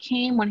immigrants. He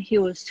came when he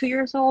was 2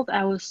 years old.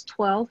 I was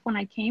 12 when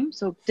I came.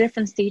 So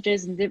different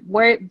stages and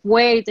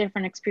way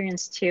different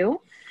experience too.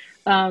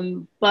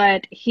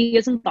 But he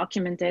isn't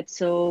documented.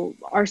 So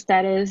our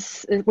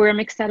status, we're a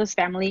mixed status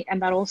family,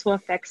 and that also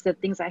affects the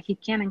things that he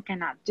can and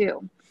cannot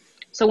do.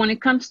 So when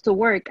it comes to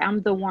work,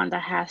 I'm the one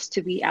that has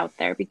to be out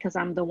there because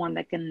I'm the one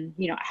that can,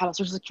 have a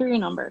social security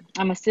number.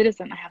 I'm a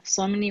citizen. I have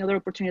so many other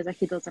opportunities that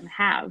he doesn't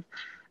have.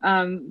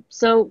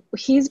 So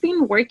he's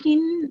been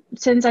working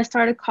since I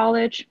started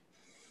college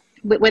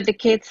with the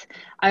kids.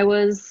 I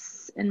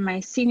was in my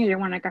senior year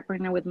when I got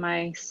pregnant with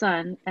my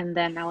son, and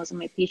then I was in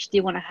my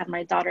PhD when I had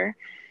my daughter.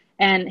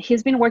 And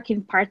he's been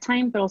working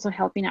part-time, but also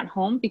helping at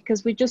home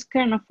because we just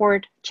couldn't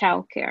afford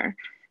childcare.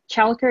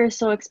 Childcare is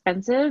so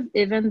expensive.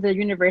 Even the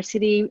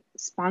university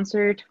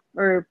sponsored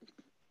or,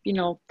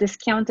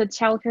 discounted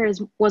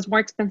childcare was more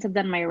expensive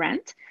than my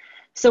rent.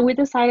 So we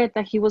decided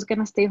that he was going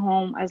to stay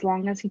home as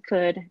long as he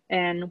could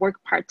and work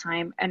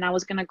part-time, and I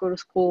was going to go to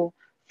school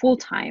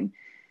full-time.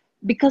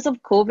 Because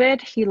of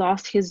COVID, he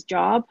lost his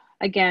job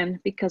again,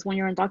 because when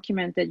you're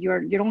undocumented,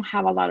 you don't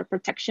have a lot of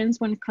protections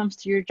when it comes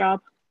to your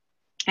job.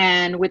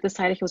 And we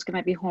decided he was going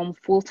to be home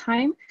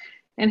full-time,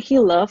 and he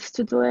loves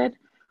to do it.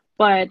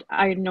 But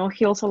I know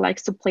he also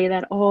likes to play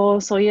that, oh,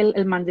 soy el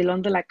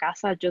mandilón de la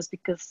casa, just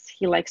because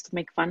he likes to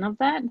make fun of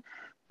that.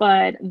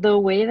 But the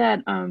way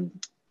that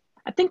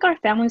I think our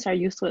families are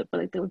used to it,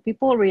 but like the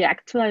people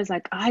react to that is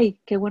like, ay,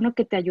 qué bueno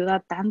que te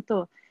ayuda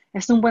tanto.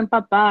 Es un buen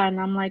papá. And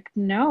I'm like,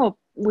 no,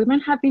 women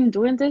have been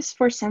doing this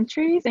for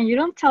centuries, and you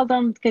don't tell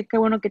them que qué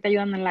bueno que te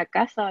ayudan en la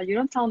casa. You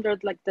don't tell them they're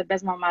like the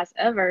best mamas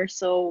ever.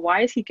 So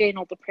why is he getting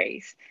all the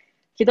praise?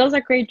 He does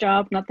a great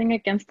job, nothing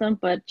against him,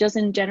 but just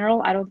in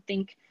general, I don't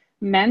think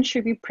men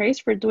should be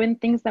praised for doing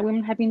things that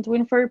women have been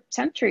doing for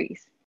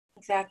centuries.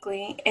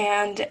 Exactly.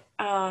 And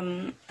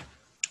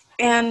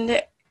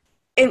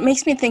it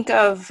makes me think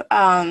of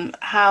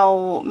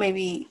how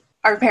maybe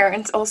our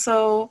parents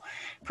also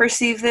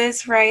perceive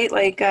this, right?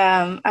 Like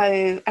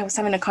I was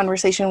having a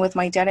conversation with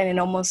my dad, and it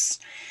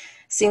almost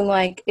seemed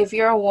like if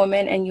you're a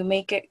woman and you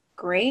make it,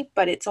 great,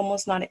 but it's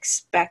almost not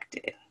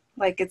expected.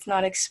 Like it's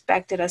not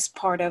expected as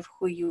part of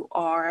who you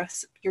are,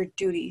 as your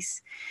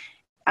duties.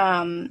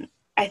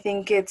 I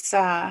think it's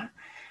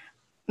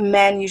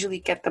men usually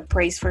get the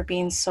praise for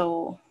being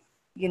so,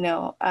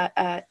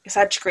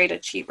 such great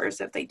achievers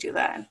if they do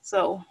that.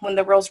 So when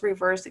the roles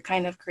reverse, it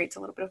kind of creates a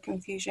little bit of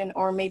confusion,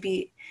 or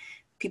maybe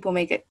people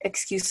make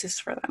excuses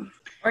for them.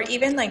 Or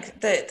even like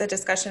the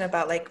discussion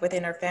about like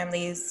within our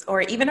families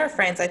or even our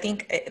friends. I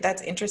think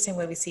that's interesting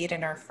when we see it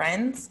in our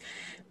friends,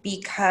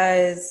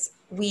 because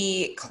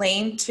we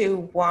claim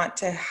to want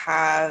to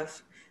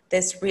have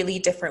this really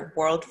different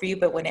worldview,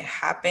 but when it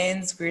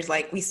happens, we're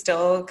like, we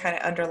still kind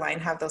of underline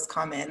have those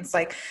comments.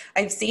 Like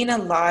I've seen a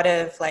lot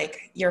of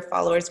like your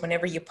followers,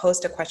 whenever you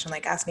post a question,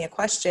 like ask me a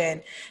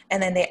question,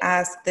 and then they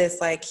ask this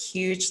like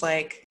huge,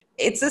 like,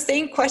 it's the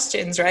same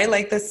questions, right?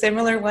 Like the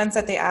similar ones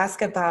that they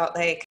ask about,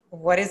 like,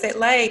 what is it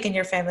like in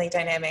your family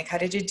dynamic? How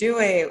did you do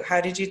it?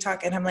 How did you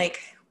talk? And I'm like,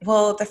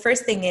 well, the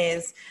first thing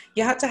is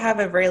you have to have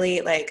a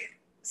really like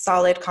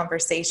solid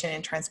conversation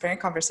and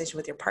transparent conversation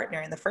with your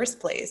partner in the first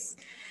place.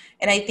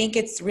 And I think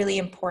it's really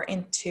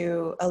important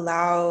to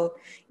allow,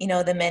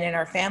 the men in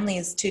our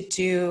families to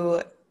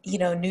do,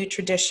 new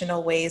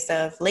traditional ways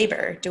of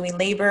doing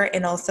labor,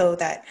 and also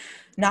that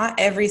not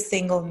every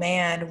single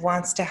man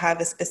wants to have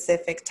a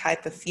specific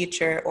type of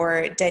future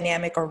or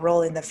dynamic or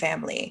role in the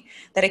family,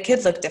 that it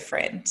could look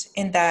different,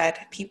 and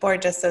that people are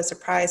just so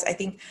surprised. I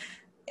think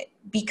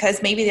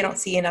because maybe they don't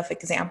see enough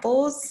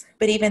examples,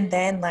 but even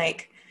then,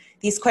 like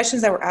these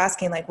questions that we're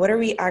asking, like, what are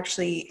we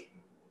actually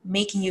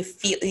making you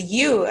feel,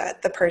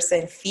 the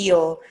person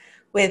feel,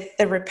 with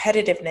the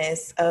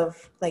repetitiveness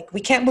of like, we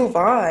can't move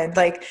on.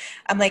 Like,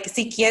 I'm like,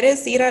 si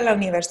quieres ir a la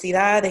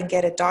universidad and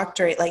get a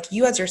doctorate, like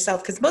you as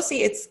yourself, because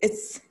mostly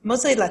it's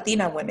mostly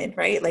Latina women,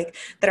 right? Like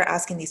that are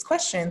asking these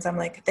questions. I'm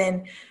like,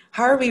 then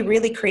how are we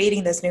really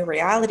creating this new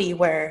reality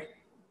where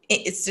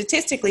it's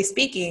statistically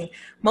speaking,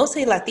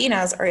 mostly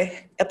Latinas are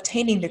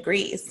obtaining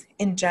degrees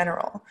in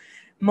general,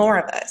 more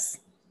of us.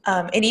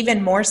 And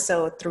even more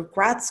so through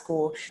grad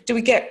school. Do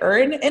we get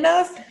earned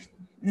enough?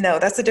 No,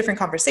 that's a different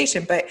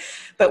conversation. But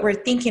we're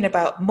thinking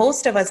about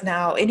most of us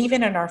now, and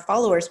even in our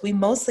followers, we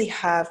mostly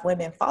have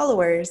women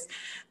followers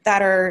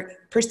that are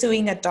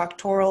pursuing a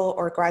doctoral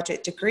or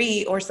graduate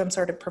degree or some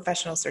sort of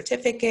professional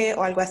certificate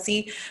or algo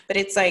así. But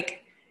it's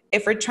like,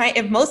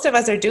 if most of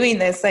us are doing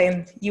this,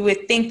 then you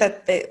would think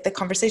that the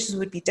conversations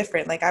would be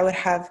different. Like I would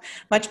have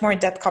much more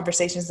in-depth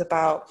conversations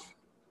about,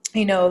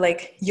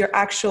 like your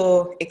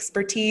actual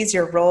expertise,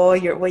 your role,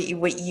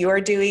 what you're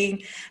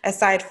doing,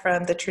 aside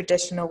from the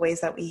traditional ways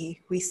that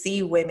we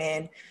see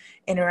women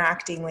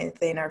interacting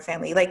within our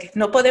family. Like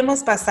no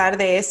podemos pasar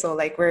de eso.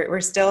 Like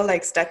we're still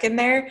like stuck in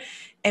there,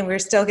 and we're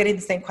still getting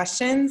the same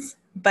questions.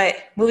 But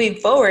moving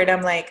forward,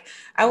 I'm like,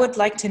 I would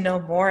like to know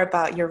more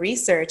about your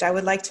research. I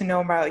would like to know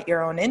about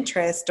your own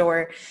interest,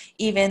 or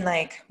even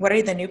like, what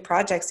are the new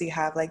projects you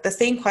have? Like the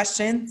same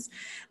questions.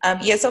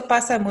 Y eso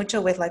pasa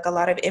mucho with like a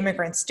lot of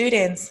immigrant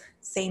students.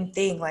 Same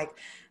thing. Like,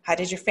 how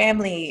did your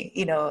family,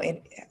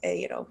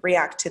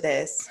 react to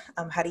this?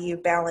 How do you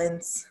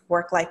balance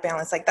work-life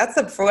balance? Like that's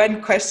the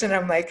one question.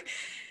 I'm like,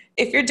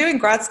 if you're doing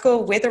grad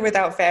school with or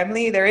without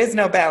family, there is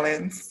no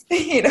balance.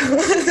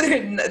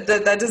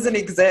 That doesn't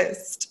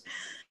exist.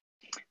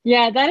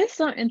 Yeah, that is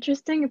so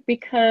interesting,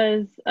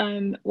 because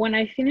when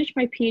I finished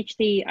my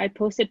PhD, I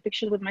posted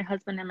pictures with my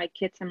husband and my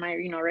kids and my,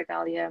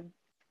 regalia.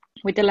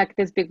 We did like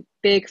this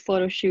big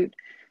photo shoot.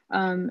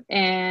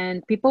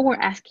 And people were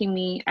asking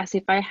me as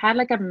if I had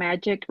like a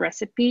magic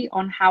recipe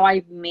on how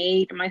I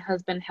made my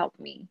husband help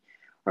me,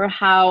 or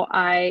how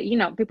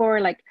people were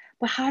like,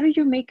 but how do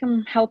you make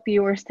him help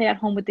you or stay at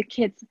home with the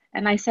kids?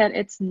 And I said,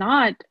 it's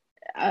not,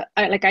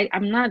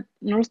 I'm not,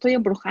 no estoy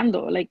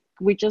embrujando. Like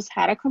we just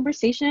had a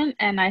conversation,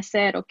 and I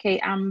said, okay,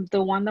 I'm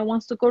the one that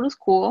wants to go to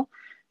school.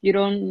 You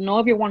don't know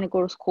if you want to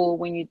go to school.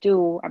 When you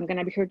do, I'm going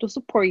to be here to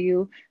support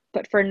you.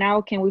 but for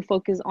now, can we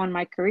focus on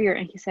my career?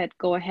 And he said,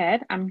 go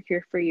ahead, I'm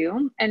here for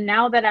you. And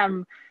now that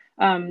I'm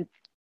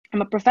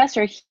a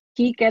professor,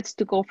 he gets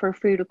to go for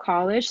free to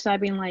college. So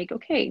I've been like,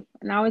 okay,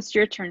 now it's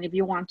your turn. If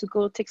you want to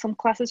go take some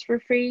classes for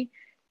free,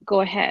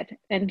 go ahead.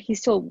 And he's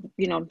still,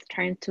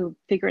 trying to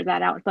figure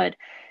that out. But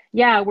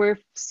yeah, we're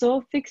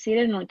so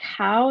fixated on like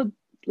how,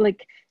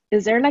 like,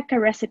 is there like a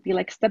recipe,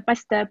 like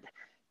step-by-step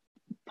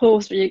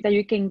post that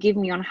you can give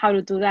me on how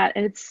to do that?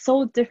 And it's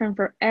so different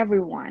for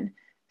everyone.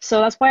 So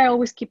that's why I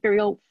always keep it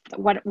real,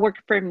 what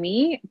worked for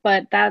me,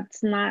 but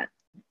that's not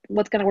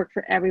what's going to work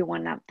for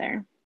everyone out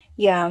there.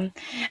 Yeah.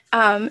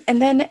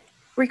 And then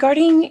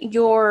regarding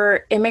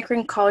your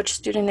immigrant college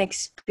student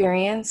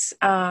experience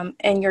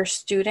and your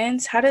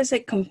students, how does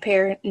it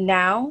compare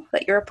now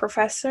that you're a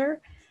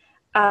professor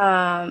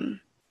and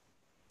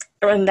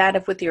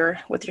that with your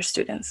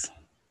students?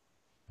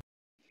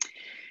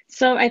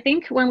 So I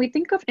think when we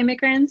think of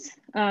immigrants,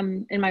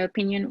 in my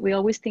opinion, we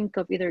always think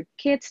of either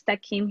kids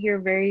that came here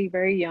very,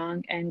 very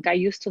young and got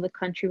used to the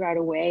country right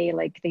away,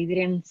 like they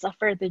didn't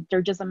suffer,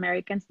 they're just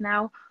Americans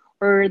now,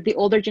 or the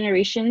older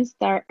generations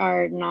that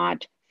are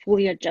not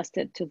fully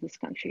adjusted to this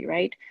country,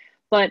 right?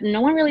 But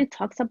no one really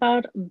talks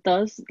about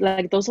those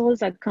of us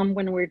that come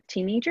when we're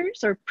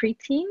teenagers or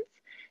preteens,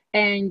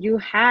 and you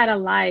had a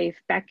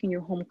life back in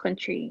your home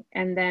country,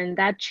 and then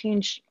that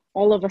changed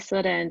all of a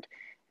sudden.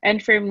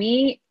 And for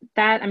me,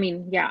 I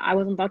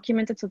was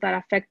undocumented, so that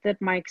affected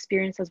my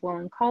experience as well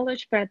in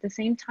college. But at the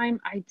same time,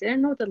 I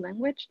didn't know the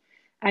language.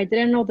 I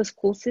didn't know the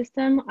school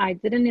system. I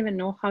didn't even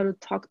know how to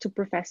talk to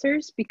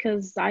professors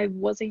because I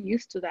wasn't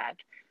used to that.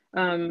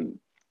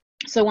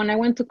 So when I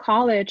went to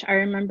college, I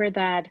remember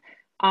that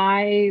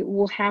I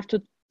will have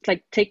to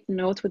take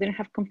notes. We didn't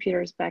have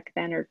computers back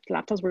then, or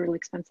laptops were really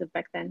expensive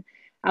back then.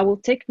 I will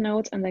take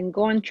notes and then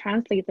go and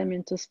translate them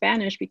into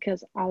Spanish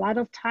because a lot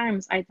of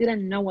times I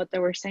didn't know what they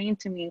were saying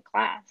to me in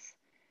class.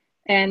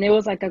 And it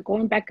was like a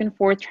going back and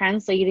forth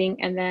translating.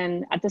 And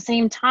then at the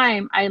same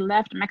time, I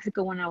left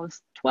Mexico when I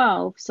was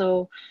 12.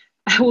 So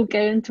I will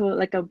get into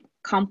like a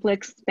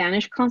complex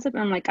Spanish concept.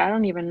 And I'm like, I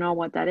don't even know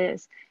what that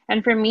is.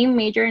 And for me,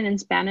 majoring in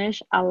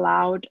Spanish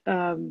allowed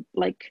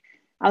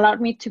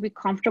me to be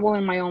comfortable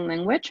in my own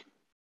language.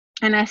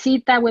 And I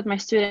see that with my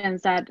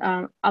students that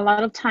a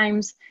lot of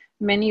times,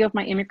 many of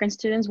my immigrant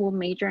students will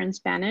major in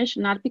Spanish,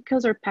 not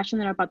because they're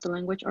passionate about the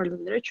language or the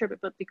literature,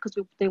 but because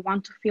they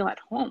want to feel at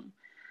home.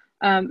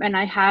 And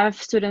I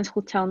have students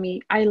who tell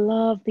me, I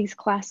love these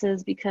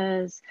classes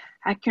because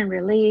I can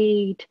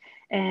relate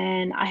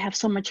and I have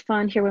so much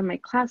fun here with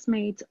my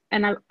classmates.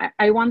 And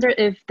I wonder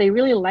if they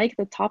really like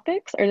the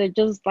topics or they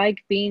just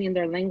like being in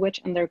their language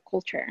and their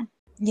culture.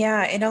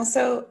 Yeah, and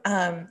also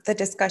the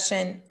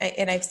discussion,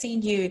 and I've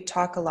seen you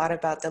talk a lot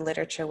about the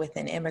literature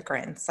within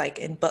immigrants, like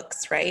in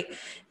books, right?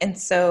 And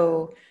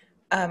so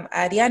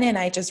Ariane and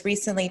I just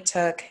recently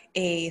took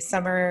a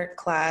summer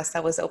class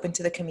that was open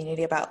to the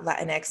community about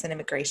Latinx and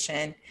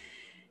immigration.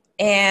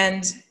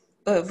 And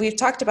we've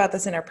talked about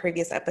this in our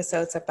previous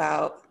episodes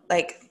about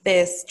like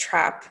this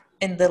trap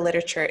in the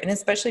literature, and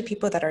especially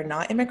people that are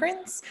not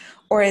immigrants,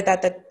 or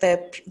that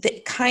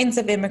the kinds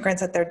of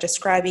immigrants that they're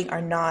describing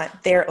are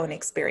not their own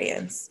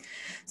experience.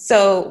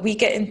 So we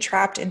get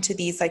entrapped into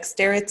these like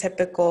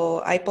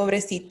stereotypical, ay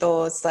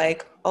pobrecitos,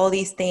 like all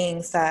these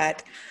things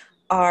that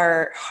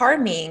are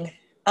harming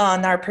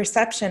on our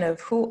perception of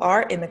who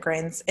are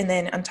immigrants. And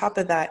then on top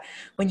of that,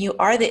 when you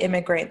are the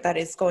immigrant that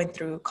is going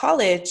through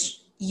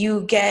college,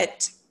 you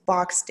get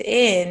boxed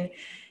in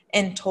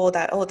and told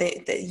that,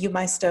 you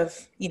must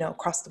have,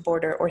 crossed the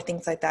border or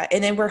things like that.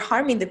 And then we're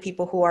harming the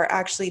people who are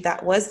actually,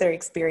 that was their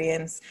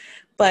experience.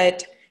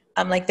 But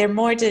they're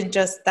more than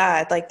just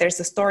that. Like there's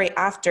a story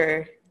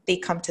after they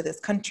come to this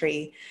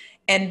country.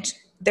 And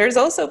there's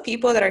also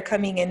people that are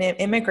coming in and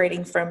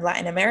immigrating from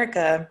Latin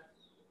America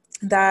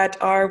that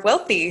are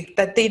wealthy,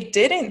 that they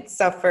didn't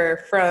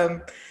suffer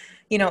from,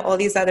 all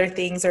these other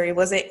things, or it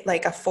wasn't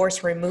like a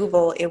forced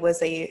removal. It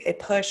was a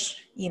push,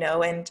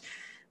 and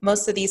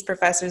most of these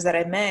professors that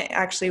I met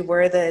actually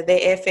were the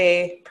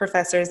FA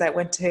professors that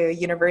went to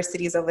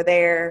universities over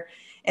there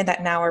and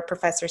that now are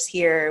professors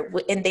here.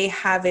 And they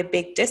have a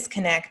big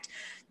disconnect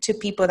to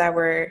people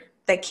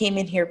that came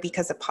in here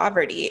because of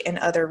poverty and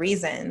other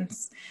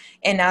reasons.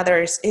 And now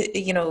there's,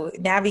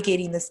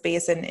 navigating the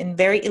space in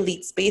very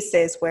elite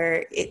spaces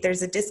where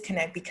there's a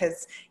disconnect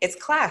because it's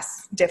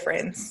class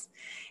difference.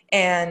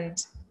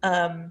 And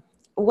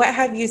what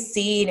have you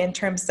seen in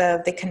terms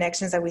of the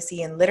connections that we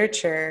see in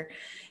literature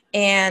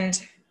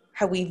and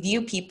how we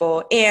view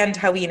people and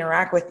how we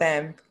interact with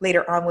them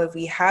later on when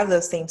we have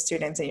those same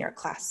students in your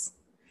class?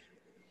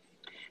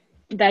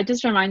 That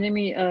just reminded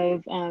me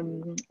of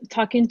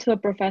talking to a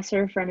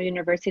professor from a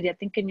university, I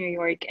think in New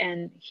York,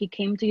 and he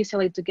came to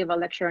UCLA to give a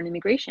lecture on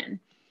immigration.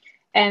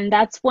 And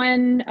that's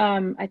when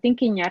I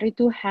think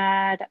Iñárritu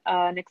had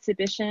an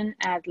exhibition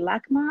at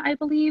LACMA, I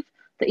believe,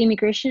 the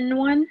immigration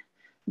one,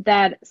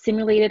 that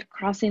simulated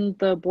crossing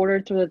the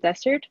border through the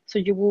desert. So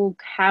you will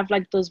have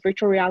like those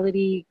virtual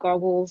reality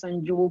goggles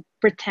and you will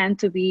pretend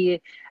to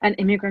be an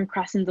immigrant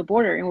crossing the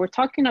border. And we're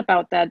talking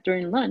about that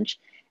during lunch.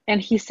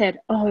 And he said,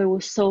 oh, it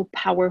was so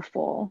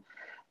powerful.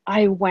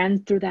 I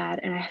went through that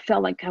and I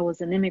felt like I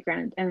was an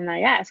immigrant. And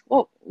I asked,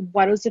 well,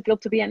 what does it feel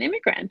to be an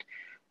immigrant?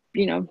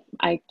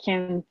 I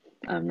can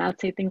not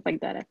say things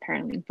like that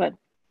apparently, but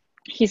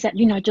he said,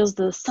 just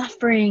the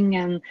suffering,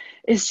 and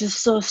it's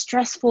just so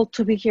stressful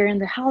to be here in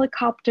the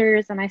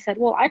helicopters. And I said,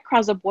 well, I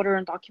crossed the border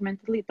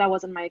undocumentedly. That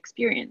wasn't my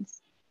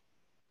experience.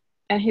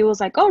 And he was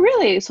like, oh,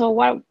 really?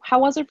 So how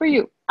was it for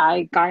you?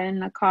 I got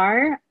in a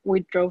car,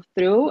 we drove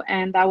through,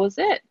 and that was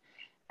it.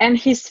 And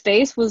his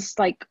face was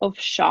like of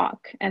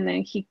shock. And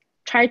then he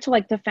tried to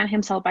like defend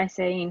himself by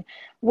saying,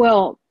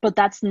 well, but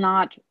that's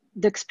not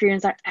the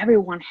experience that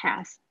everyone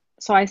has.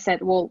 So I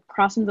said, well,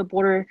 crossing the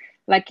border,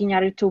 like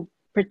Iñárritu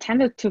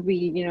pretended to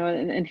be,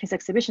 in his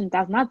exhibition,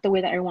 that's not the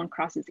way that everyone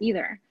crosses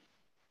either.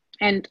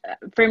 And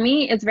for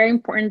me, it's very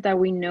important that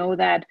we know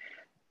that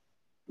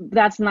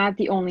that's not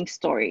the only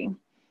story.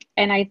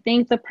 And I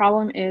think the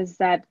problem is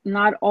that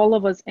not all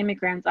of us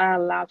immigrants are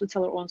allowed to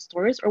tell our own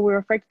stories, or we're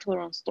afraid to tell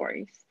our own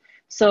stories.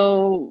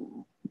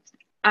 So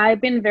I've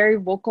been very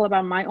vocal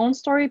about my own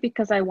story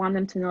because I want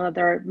them to know that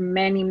there are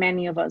many,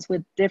 many of us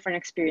with different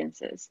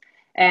experiences.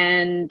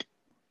 And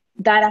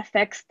that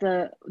affects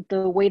the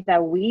way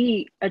that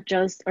we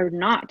adjust or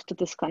not to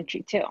this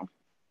country too.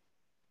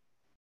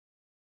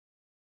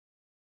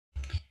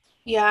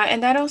 Yeah,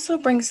 and that also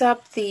brings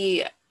up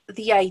the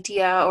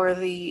idea or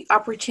the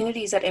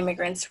opportunities that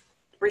immigrants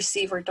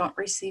receive or don't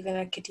receive in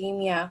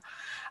academia.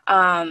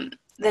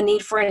 The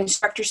need for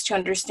instructors to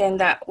understand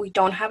that we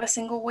don't have a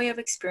single way of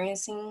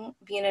experiencing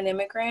being an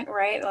immigrant,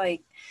 right?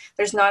 Like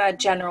there's not a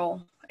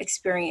general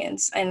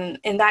experience. And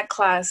in that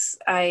class,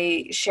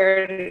 I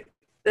shared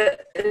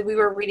that we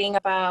were reading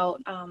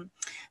about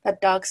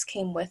that dogs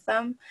came with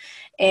them.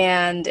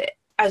 And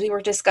as we were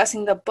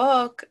discussing the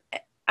book,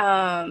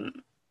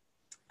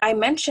 I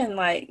mentioned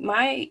like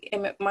my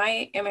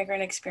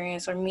immigrant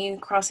experience, or me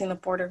crossing the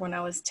border when I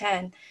was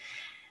 10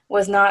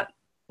 was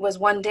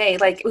one day.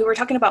 Like we were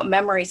talking about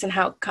memories and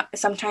how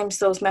sometimes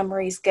those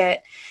memories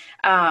get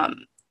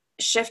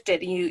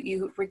shifted.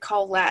 You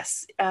recall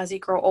less as you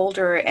grow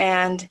older.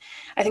 And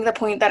I think the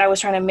point that I was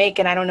trying to make,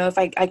 and I don't know if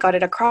I got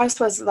it across,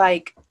 was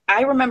like,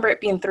 I remember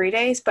it being 3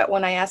 days, but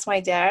when I asked my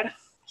dad,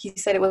 he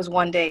said it was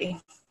one day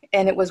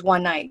and it was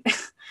one night.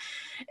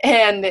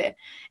 And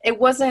it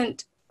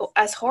wasn't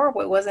as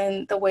horrible. It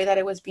wasn't the way that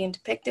it was being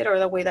depicted or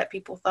the way that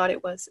people thought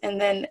it was. And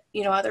then,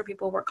 other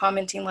people were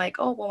commenting like,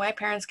 oh, well, my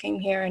parents came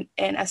here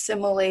and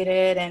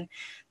assimilated and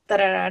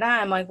da-da-da-da.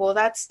 I'm like, well,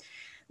 that's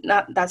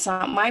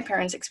not my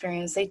parents'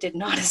 experience. They did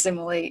not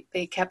assimilate.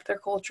 They kept their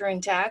culture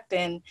intact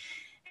and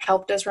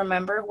helped us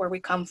remember where we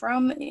come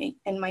from,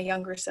 and my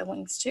younger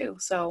siblings too.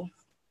 So,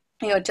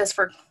 just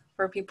for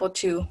people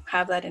to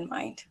have that in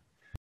mind.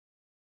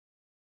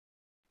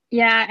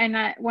 Yeah,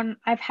 and when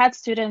I've had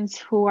students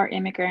who are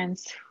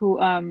immigrants who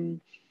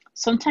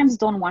sometimes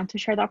don't want to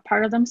share that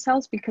part of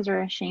themselves because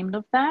they're ashamed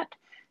of that.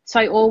 So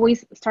I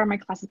always start my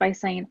classes by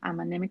saying, I'm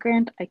an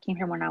immigrant. I came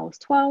here when I was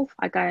 12.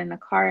 I got in a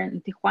car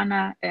in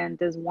Tijuana, and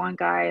there's one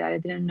guy that I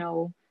didn't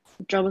know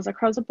drove us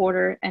across the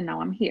border, and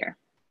now I'm here.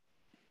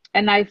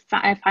 And I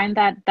find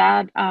that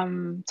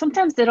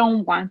sometimes they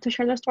don't want to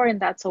share their story, and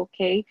that's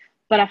okay.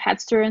 But I've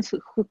had students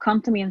who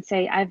come to me and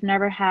say, I've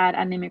never had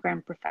an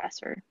immigrant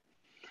professor,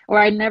 or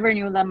I never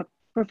knew that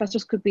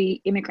professors could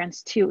be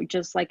immigrants too,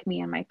 just like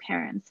me and my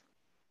parents.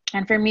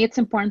 And for me, it's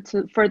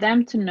important for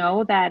them to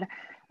know that,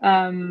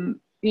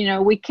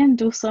 we can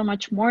do so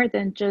much more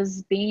than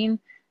just being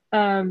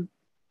a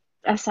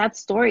sad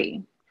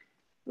story.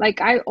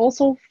 Like I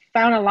also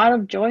found a lot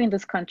of joy in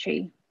this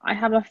country. I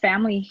have a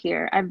family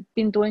here. I've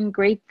been doing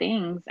great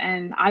things,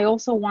 and I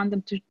also want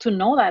them to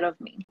know that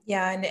of me.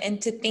 Yeah, and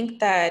to think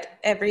that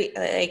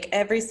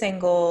every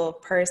single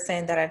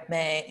person that I've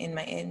met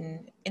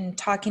in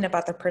talking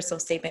about their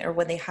personal statement, or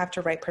when they have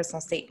to write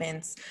personal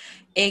statements,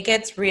 it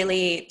gets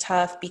really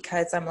tough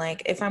because I'm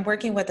like, if I'm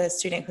working with a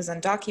student who's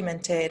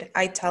undocumented,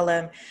 I tell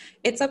them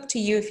it's up to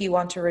you if you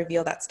want to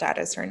reveal that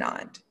status or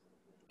not.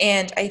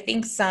 And I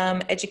think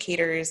some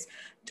educators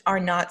are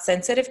not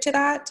sensitive to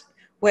that,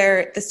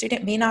 where the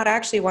student may not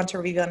actually want to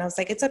reveal. And I was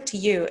like, it's up to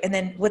you. And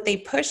then what they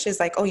push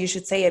is like, oh, you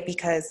should say it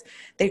because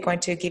they're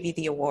going to give you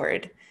the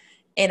award.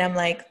 And I'm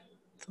like,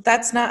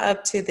 that's not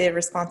up to the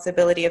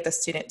responsibility of the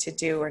student to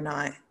do or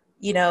not.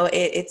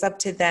 It's up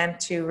to them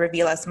to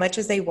reveal as much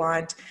as they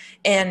want.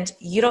 And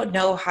you don't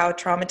know how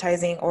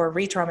traumatizing or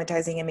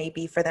re-traumatizing it may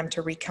be for them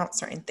to recount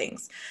certain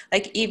things.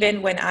 Like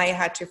even when I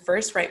had to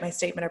first write my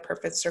statement of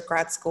purpose for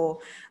grad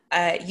school,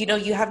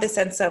 you have the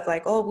sense of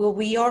like, oh, well,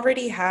 we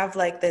already have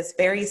like this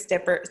very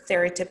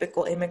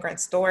stereotypical immigrant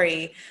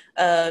story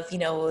of,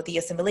 the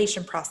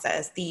assimilation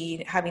process,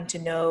 the having to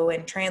know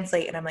and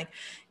translate. And I'm like,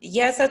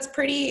 yes, that's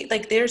pretty,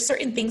 like there's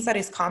certain things that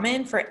is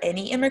common for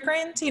any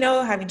immigrant,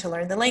 having to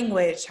learn the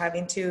language,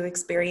 having to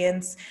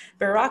experience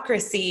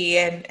bureaucracy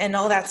and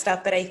all that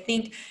stuff. But I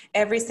think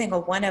every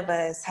single one of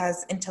us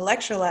has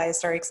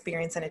intellectualized our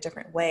experience in a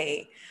different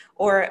way,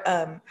 or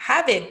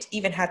haven't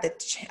even had the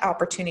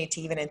opportunity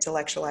to even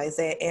intellectualize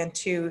it and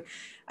to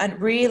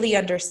really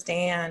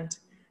understand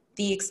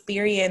the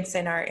experience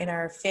in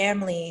our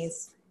families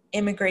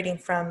immigrating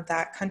from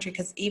that country,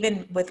 because even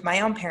with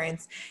my own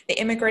parents, they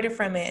immigrated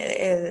from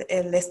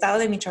el estado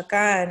de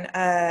Michoacán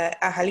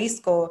a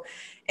Jalisco,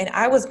 and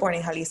I was born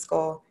in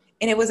Jalisco.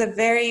 And it was a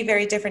very,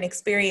 very different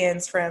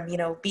experience from,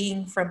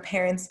 being from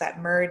parents that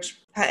merge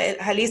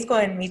Jalisco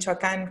and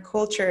Michoacan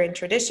culture and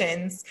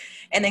traditions,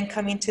 and then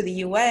coming to the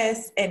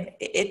US. And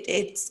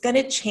it's going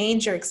to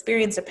change your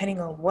experience depending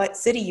on what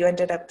city you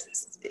ended up,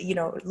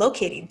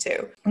 locating to.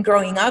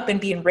 Growing up and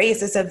being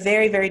raised is a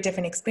very, very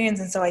different experience.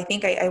 And so I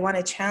think I want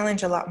to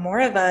challenge a lot more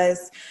of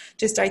us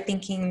to start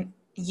thinking,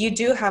 you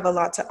do have a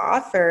lot to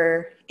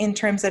offer in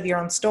terms of your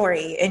own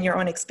story and your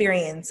own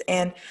experience,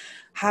 and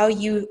how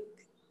you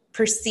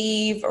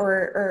perceive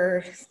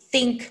or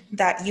think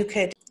that you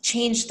could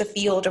change the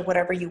field or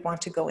whatever you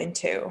want to go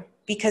into,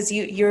 because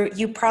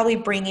you probably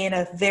bring in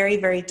a very,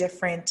 very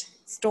different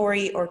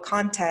story or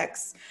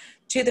context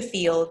to the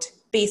field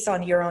based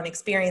on your own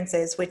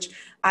experiences, which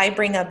I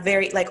bring up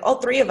all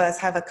three of us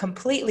have a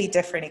completely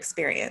different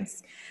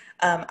experience.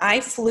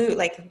 I flew,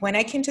 when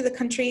I came to the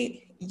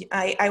country,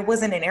 I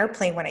was in an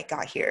airplane when I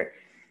got here,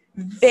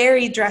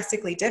 very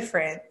drastically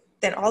different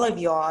than all of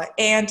y'all.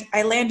 And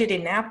I landed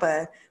in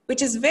Napa,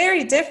 which is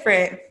very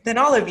different than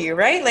all of you,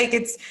 right?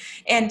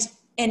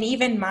 And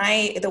even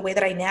the way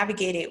that I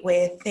navigate it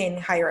within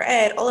higher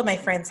ed, all of my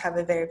friends have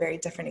a very, very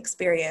different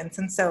experience.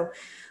 And so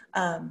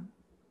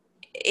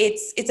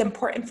it's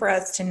important for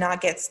us to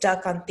not get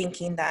stuck on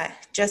thinking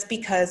that just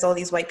because all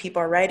these white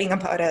people are writing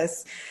about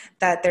us,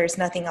 that there's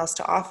nothing else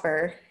to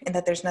offer and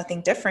that there's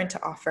nothing different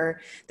to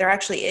offer. There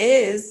actually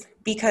is,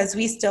 because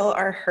we still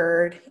are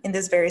heard in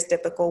this very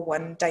typical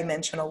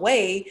one-dimensional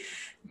way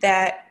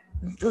that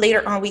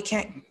later on we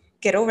can't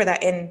get over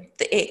that. And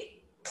it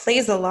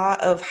plays a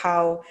lot of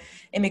how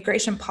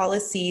immigration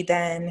policy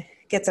then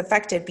gets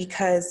affected,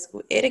 because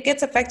it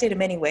gets affected in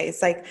many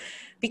ways,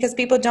 because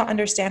people don't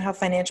understand how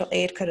financial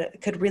aid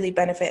could really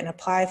benefit and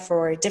apply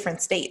for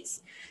different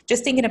states.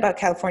 Just thinking about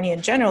California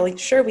in general,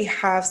 sure, we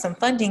have some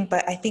funding,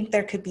 but I think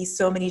there could be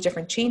so many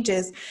different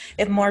changes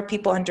if more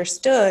people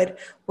understood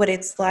what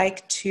it's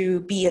like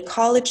to be a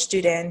college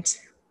student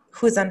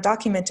who's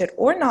undocumented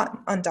or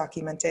not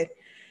undocumented,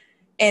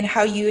 and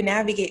how you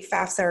navigate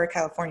FAFSA or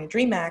California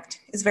DREAM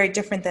Act is very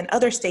different than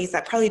other states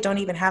that probably don't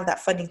even have that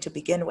funding to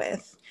begin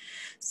with.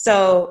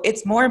 So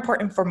it's more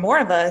important for more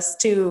of us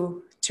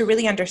to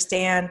really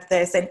understand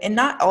this, and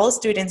not all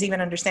students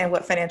even understand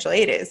what financial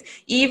aid is.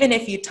 Even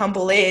if you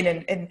tumble in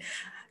and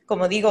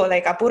como digo,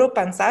 a puro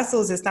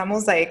panzazos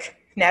estamos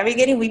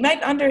navigating, we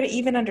might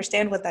even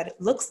understand what that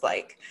looks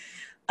like.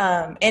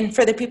 And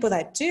for the people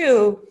that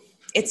do,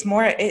 it's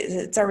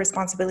our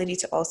responsibility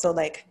to also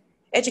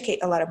educate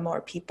a lot of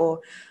more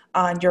people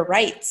on your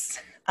rights,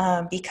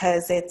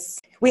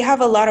 because we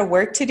have a lot of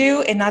work to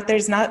do, and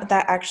there's not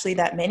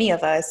that many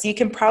of us. You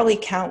can probably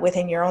count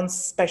within your own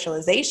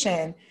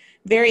specialization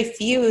very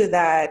few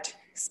that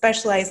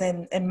specialize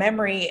in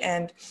memory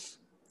and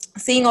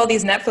seeing all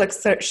these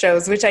Netflix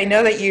shows, which I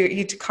know that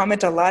you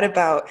comment a lot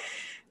about.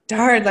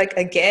 Darn,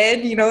 again,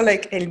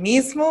 el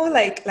mismo,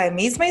 la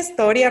misma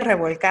historia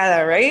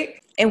revolcada,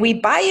 right? And we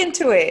buy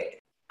into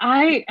it.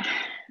 I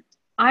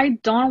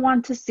don't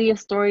want to see a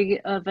story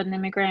of an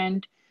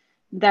immigrant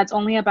that's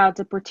only about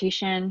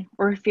deportation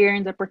or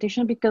fearing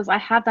deportation, because I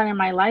have that in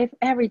my life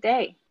every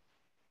day.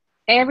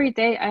 Every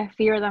day I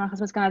fear that my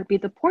husband's going to be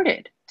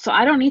deported. So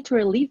I don't need to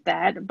relieve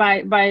that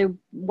by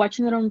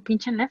watching it on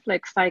pinche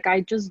Netflix.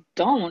 I just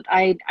don't.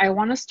 I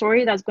want a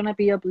story that's going to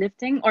be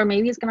uplifting, or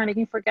maybe it's going to make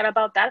me forget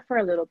about that for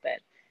a little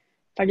bit.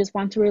 If I just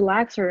want to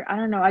relax, or I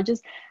don't know.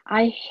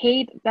 I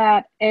hate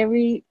that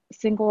every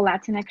single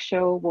Latinx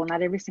show, well,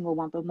 not every single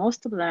one, but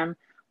most of them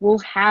will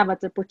have a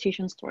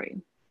deportation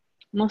story.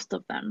 Most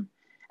of them.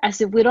 As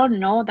if we don't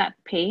know that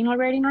pain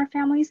already in our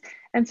families.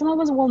 And some of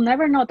us will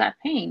never know that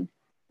pain,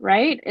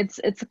 right? It's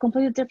a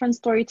completely different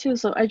story too.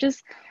 So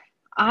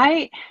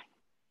I'm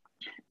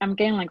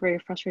getting very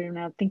frustrated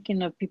now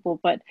thinking of people,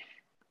 but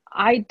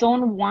I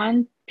don't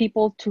want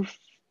people to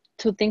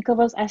think of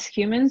us as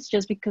humans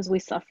just because we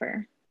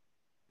suffer.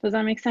 Does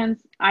that make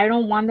sense? I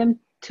don't want them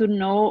to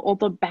know all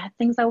the bad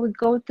things that we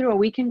go through or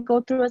we can go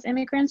through as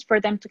immigrants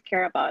for them to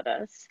care about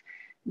us.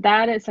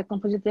 That is a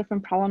completely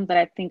different problem that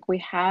I think we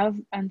have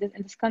in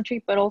this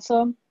country, but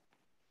also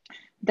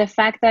the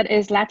fact that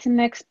it's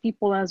Latinx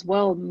people as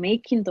well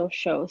making those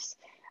shows.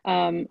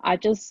 I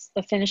just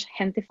finished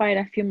Gentified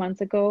a few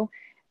months ago,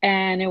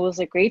 and it was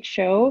a great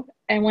show.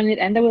 And when it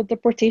ended with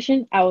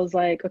deportation, I was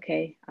like,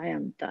 okay, I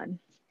am done.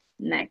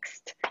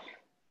 Next.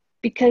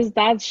 Because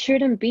that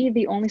shouldn't be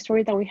the only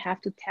story that we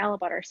have to tell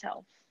about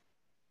ourselves.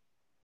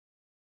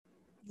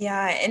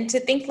 Yeah, and to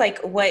think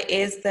what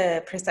is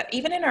the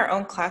even in our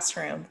own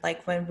classroom,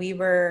 when we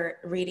were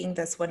reading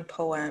this one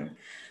poem,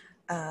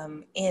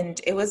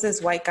 and it was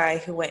this white guy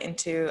who went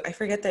into, I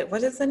forget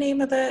what is the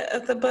name of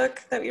the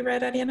book that we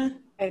read, Ariana?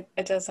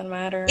 It doesn't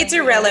matter. It's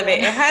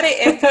irrelevant.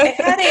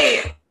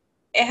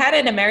 It had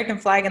an American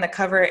flag in the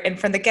cover, and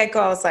from the get-go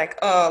I was like,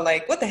 oh,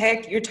 what the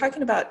heck? You're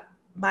talking about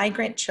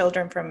migrant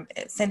children from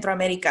Centro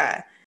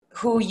America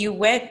who you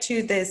went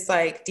to this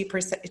like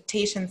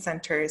deportation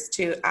centers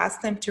to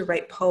ask them to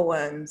write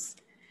poems.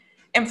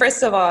 And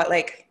first of all,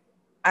 like,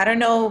 I don't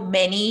know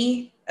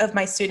many of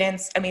my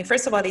students. I mean,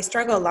 first of all, they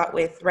struggle a lot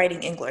with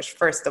writing English,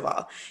 first of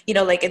all. You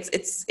know, like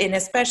it's in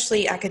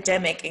especially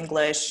academic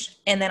English.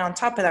 And then on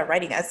top of that,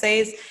 writing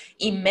essays,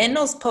 y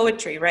menos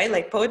poetry, right?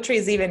 Like poetry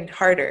is even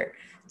harder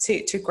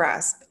to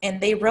grasp. And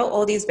they wrote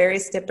all these very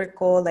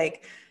typical,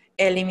 like,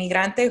 el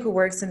inmigrante who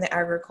works in the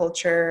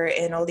agriculture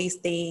and all these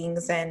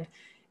things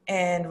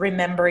and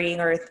remembering,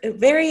 or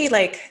very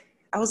like,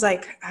 I was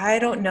like, I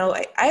don't know.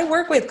 I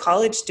work with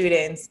college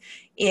students,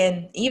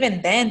 and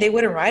even then they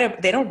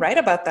don't write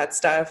about that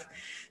stuff.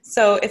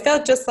 So it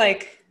felt just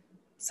like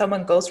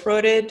someone ghost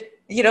wrote it,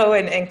 you know,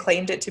 and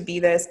claimed it to be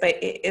this.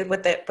 But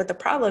what the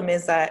problem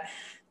is that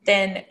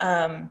then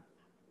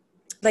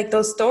like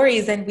those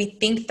stories, and we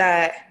think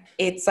that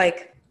it's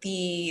like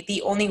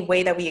the only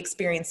way that we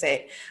experience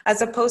it,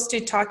 as opposed to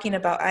talking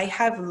about, I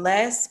have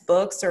less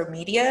books or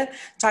media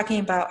talking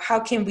about how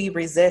can we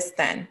resist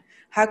then?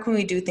 How can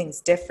we do things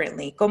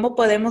differently? ¿Cómo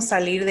podemos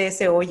salir de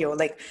ese hoyo?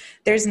 Like,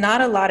 there's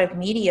not a lot of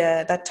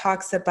media that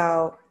talks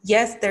about,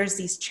 yes, there's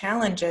these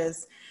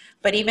challenges,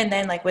 but even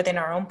then, like within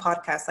our own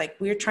podcast, like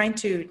we're trying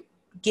to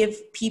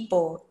give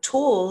people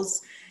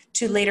tools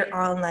to later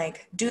on,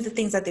 like, do the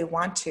things that they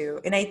want to.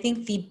 And I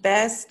think the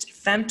best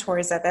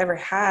femtours I've ever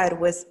had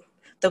was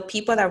the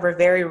people that were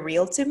very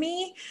real to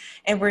me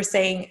and were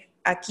saying,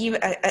 aquí,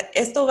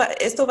 esto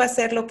va a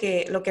ser lo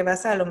que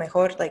vas a lo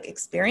mejor like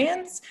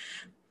experience,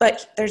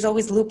 but there's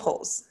always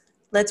loopholes.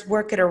 Let's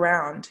work it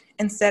around,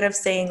 instead of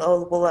saying,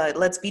 oh, well,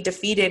 let's be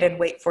defeated and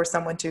wait for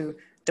someone to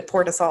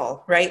deport us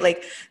all, right?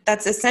 Like,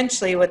 that's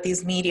essentially what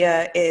these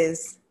media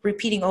is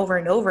repeating over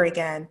and over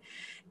again.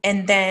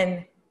 And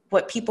then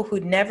what people who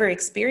never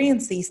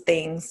experience these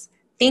things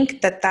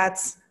think that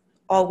that's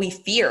all we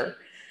fear.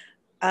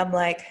 I'm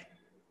like,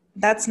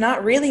 that's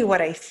not really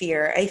what I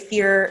fear. I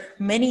fear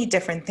many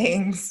different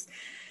things,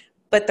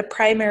 but the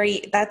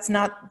primary, that's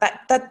not,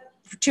 that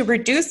to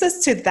reduce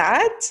us to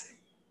that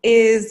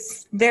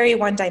is very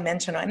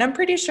one-dimensional. And I'm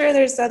pretty sure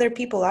there's other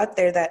people out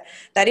there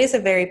that is a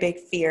very big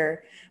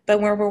fear.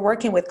 But when we're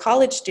working with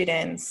college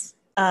students,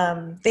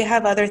 they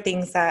have other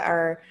things that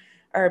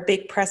are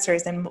big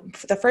pressers. And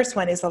the first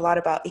one is a lot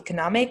about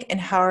economic,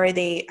 and how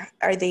they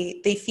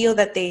feel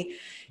that they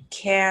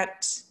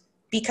can't,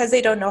 because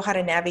they don't know how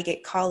to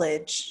navigate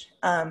college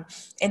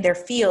in their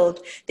field,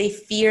 they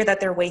fear that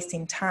they're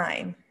wasting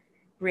time,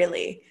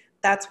 really.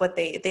 That's what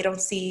they don't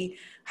see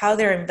how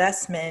their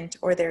investment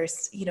or their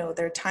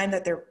time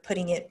that they're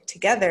putting it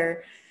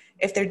together,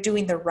 if they're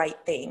doing the right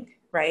thing,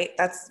 right?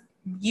 That's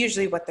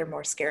usually what they're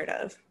more scared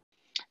of.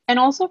 And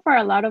also for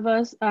a lot of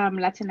us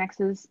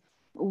Latinxes,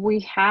 we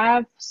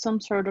have some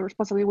sort of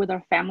responsibility with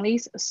our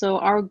families. So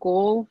our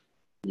goal,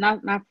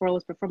 not for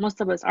us, but for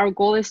most of us, our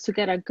goal is to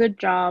get a good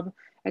job,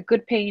 a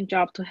good paying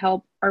job to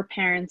help our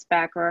parents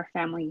back or our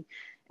family.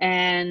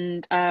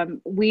 And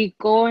we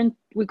go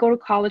to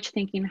college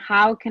thinking,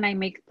 how can I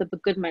make the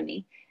good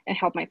money and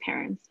help my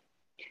parents?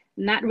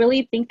 Not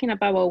really thinking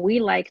about what we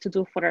like to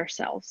do for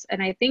ourselves.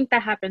 And I think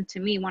that happened to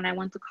me when I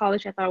went to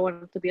college. I thought I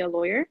wanted to be a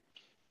lawyer.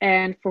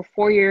 And for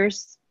 4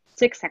 years,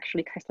 6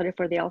 actually, I studied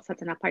for the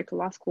LSAT and applied to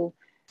law school.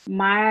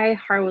 My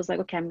heart was like,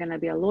 okay, I'm going to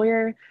be a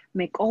lawyer,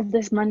 make all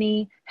this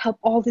money, help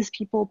all these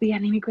people, be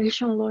an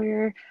immigration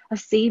lawyer, a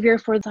savior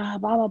for the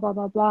blah, blah, blah,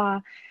 blah,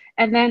 blah.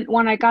 And then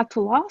when I got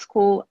to law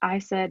school, I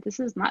said, this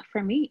is not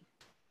for me.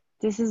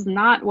 This is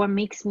not what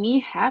makes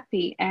me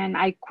happy. And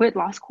I quit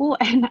law school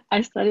and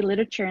I studied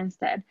literature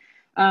instead.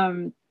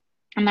 And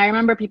I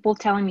remember people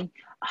telling me,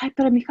 ay,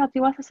 pero mija, te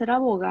vas a ser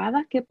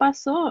abogada? ¿Qué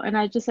pasó? And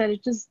I just said,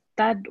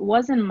 that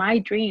wasn't my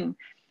dream.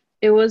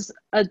 It was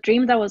a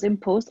dream that was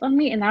imposed on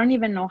me. And I don't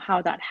even know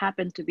how that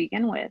happened to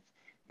begin with,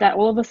 that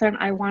all of a sudden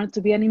I wanted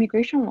to be an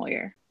immigration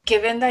lawyer.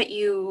 Given that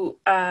you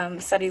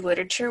study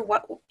literature,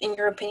 what, in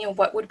your opinion,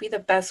 what would be the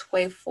best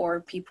way for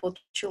people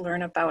to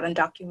learn about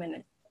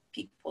undocumented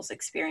people's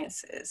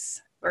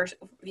experiences, or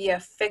via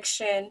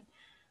fiction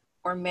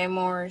or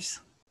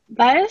memoirs?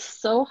 That is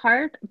so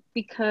hard,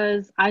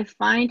 because I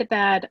find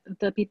that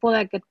the people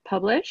that get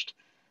published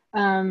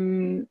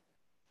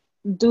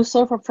do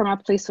so from a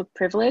place of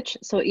privilege.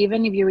 So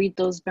even if you read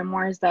those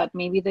memoirs that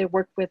maybe they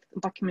work with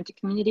documented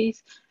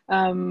communities,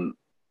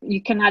 you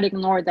cannot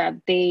ignore that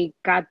they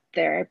got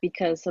there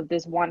because of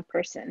this one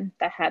person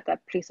that had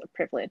that place of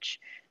privilege.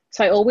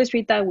 So I always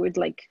read that with,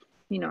 like,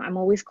 I'm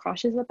always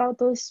cautious about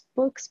those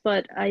books.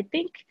 But I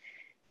think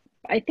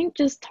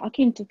just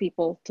talking to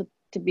people,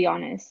 to be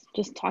honest,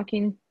 just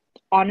talking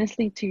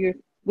honestly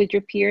with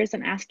your peers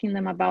and asking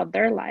them about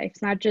their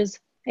lives, not just,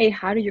 hey,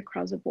 how did you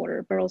cross the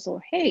border, but also,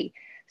 hey,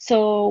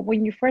 so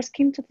when you first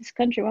came to this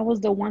country, what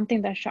was the one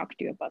thing that shocked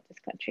you about this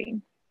country?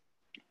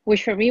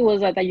 Which for me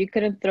was that you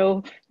couldn't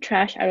throw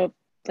trash out of,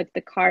 like,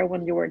 the car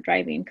when you were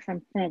driving, because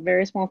I'm from a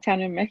very small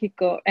town in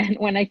Mexico. And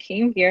when I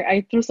came here,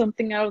 I threw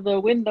something out of the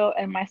window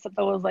and my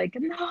sister was like,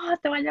 no,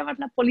 te va a llevar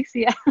la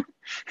policía.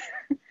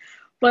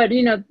 But,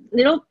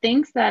 little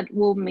things that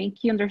will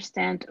make you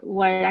understand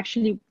what it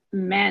actually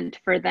meant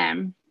for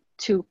them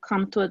to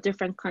come to a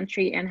different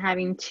country and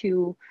having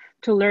to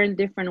learn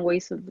different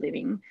ways of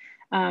living.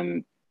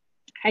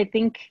 I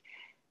think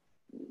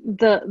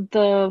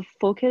the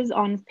focus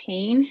on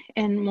pain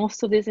in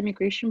most of these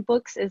immigration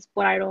books is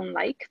what I don't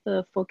like,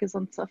 the focus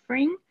on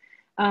suffering.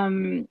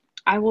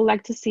 I would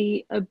like to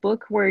see a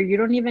book where you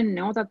don't even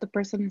know that the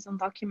person is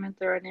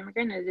undocumented or an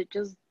immigrant, and they're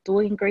just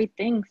doing great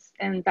things,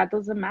 and that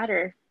doesn't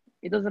matter.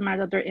 It doesn't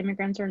matter that they're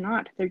immigrants or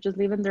not. They're just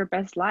living their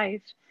best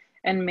life.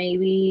 And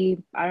maybe,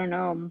 I don't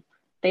know,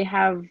 they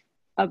have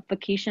a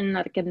vacation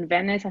like in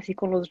Venice, así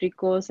con los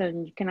ricos,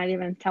 and you cannot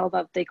even tell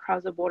that they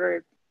crossed the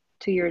border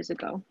 2 years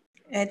ago.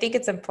 I think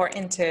it's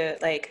important to,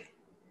 like,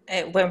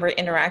 when we're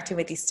interacting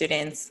with these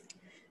students,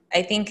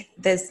 I think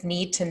this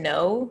need to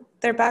know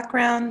their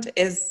background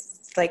is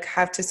like,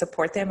 have to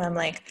support them. I'm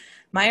like,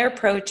 my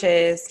approach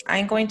is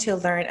I'm going to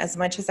learn as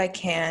much as I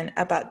can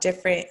about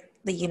different,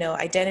 you know,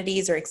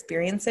 identities or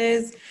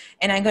experiences.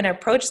 And I'm going to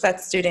approach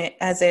that student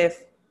as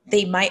if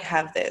they might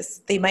have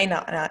this, they might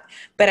not,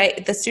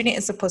 but the student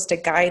is supposed to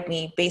guide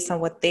me based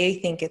on what they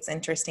think it's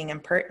interesting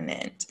and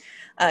pertinent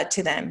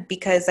to them.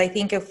 Because I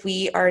think if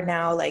we are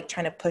now like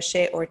trying to push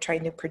it or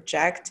trying to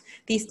project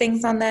these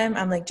things on them,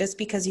 I'm like, just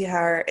because you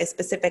have a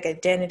specific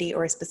identity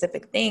or a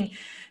specific thing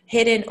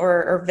hidden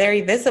or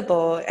very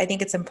visible, I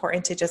think it's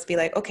important to just be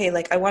like, okay,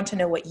 like I want to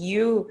know what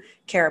you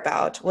care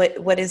about,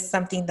 what is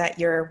something that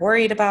you're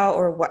worried about,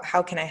 or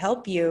how can I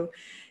help you,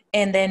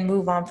 and then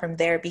move on from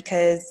there.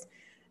 Because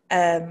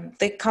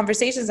the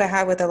conversations I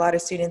have with a lot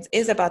of students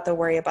is about the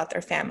worry about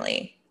their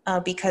family,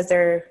 because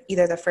they're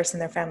either the first in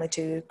their family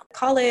to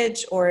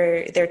college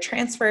or they're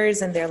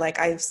transfers, and they're like,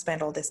 I've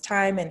spent all this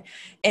time, and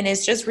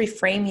it's just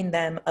reframing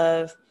them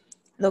of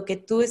lo que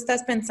tú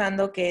estás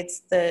pensando que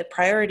it's the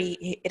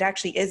priority, it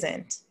actually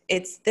isn't.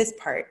 It's this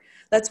part.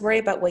 Let's worry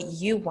about what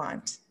you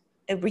want,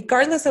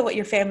 regardless of what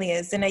your family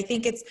is. And I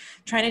think it's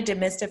trying to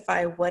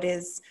demystify what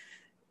is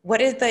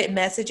the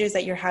messages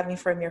that you're having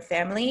from your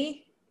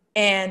family,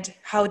 and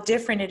how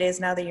different it is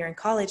now that you're in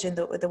college, and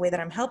the way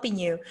that I'm helping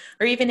you,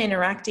 or even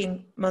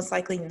interacting most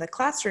likely in the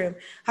classroom.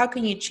 How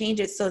can you change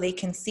it so they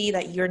can see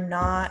that you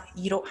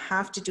don't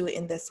have to do it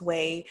in this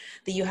way,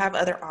 that you have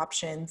other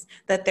options,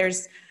 that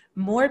there's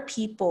more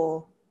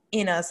people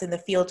in us in the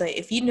field. That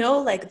if you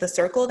know, like the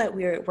circle that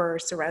we're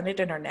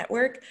surrounded in our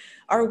network,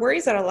 our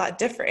worries are a lot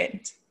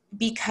different,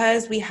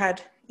 because we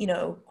had, you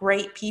know,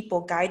 great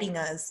people guiding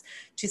us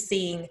to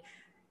seeing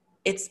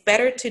it's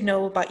better to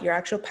know about your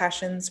actual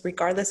passions,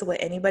 regardless of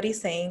what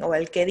anybody's saying, or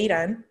el que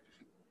dirán,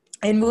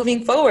 and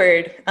moving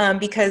forward.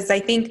 Because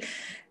I think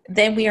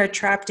then we are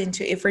trapped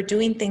into, if we're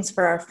doing things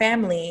for our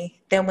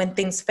family, then when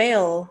things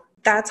fail,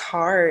 that's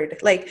hard.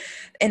 Like,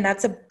 and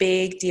that's a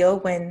big deal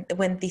when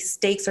the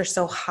stakes are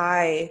so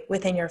high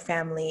within your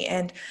family.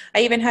 And I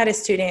even had a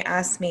student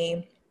ask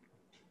me,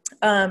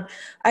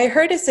 I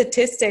heard a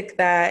statistic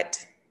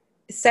that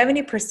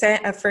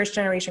 70% of first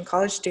generation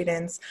college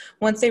students,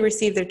 once they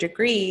receive their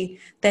degree,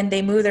 then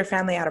they move their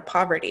family out of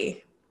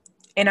poverty.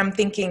 And I'm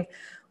thinking,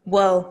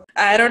 well,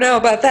 I don't know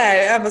about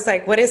that. I was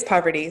like, what is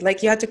poverty?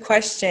 Like, you have to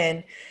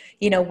question,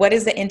 you know, what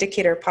is the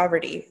indicator of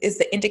poverty? Is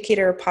the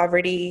indicator of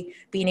poverty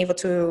being able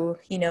to,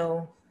 you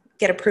know,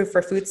 get approved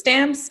for food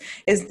stamps?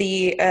 Is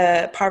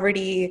the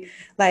poverty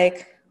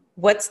like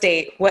what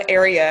state, what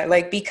area?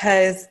 Like,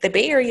 because the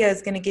Bay Area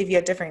is going to give you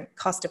a different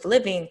cost of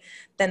living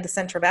than the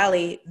Central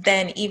Valley,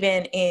 than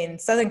even in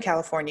Southern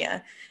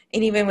California,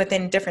 and even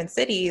within different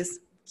cities,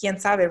 quién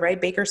sabe,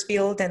 right?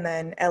 Bakersfield, and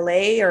then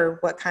LA, or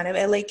what kind of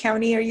LA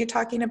county are you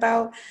talking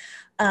about?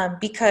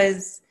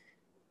 Because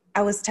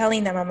I was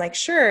telling them, I'm like,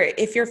 sure,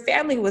 if your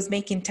family was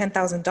making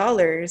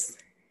 $10,000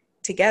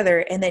 together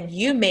and then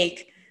you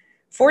make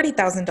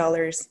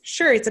 $40,000,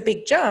 sure, it's a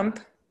big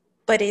jump,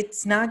 but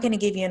it's not going to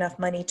give you enough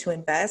money to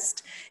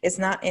invest. It's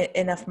not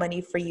enough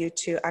money for you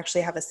to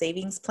actually have a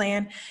savings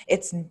plan.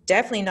 It's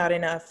definitely not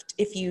enough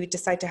if you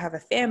decide to have a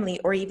family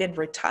or even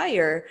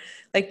retire,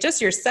 like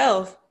just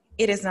yourself.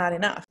 It is not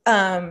enough.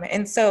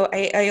 And so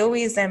I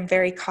always am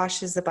very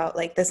cautious about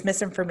like this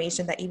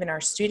misinformation that even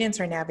our students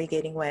are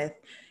navigating with,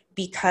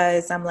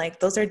 because I'm like,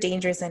 those are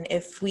dangerous. And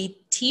if we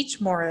teach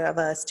more of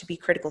us to be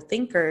critical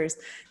thinkers,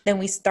 then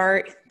we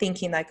start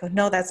thinking like, oh,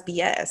 no, that's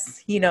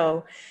BS, you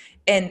know.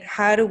 And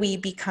how do we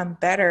become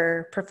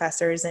better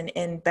professors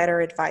and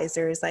better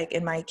advisors? Like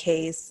in my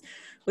case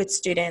with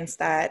students,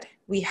 that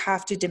we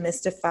have to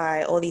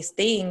demystify all these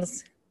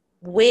things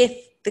with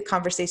the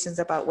conversations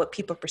about what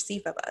people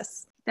perceive of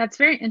us. That's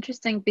very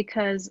interesting,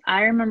 because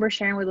I remember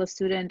sharing with a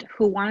student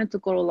who wanted to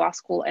go to law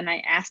school, and I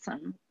asked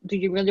him, do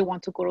you really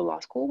want to go to law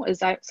school? Is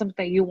that something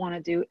that you want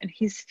to do? And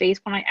his face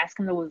when I asked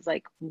him, it was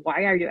like,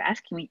 why are you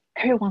asking me?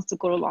 Everyone wants to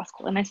go to law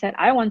school. And I said,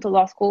 I went to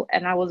law school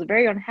and I was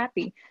very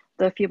unhappy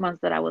the few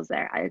months that I was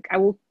there. I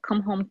will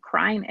come home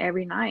crying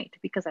every night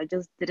because I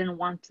just didn't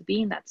want to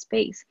be in that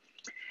space.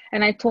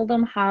 And I told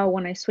them how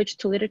when I switched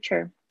to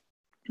literature,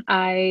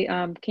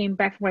 I came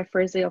back from my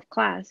first day of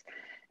class,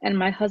 and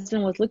my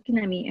husband was looking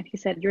at me and he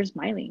said, you're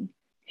smiling.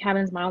 You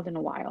haven't smiled in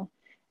a while.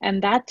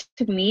 And that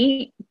to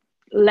me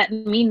let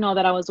me know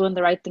that I was doing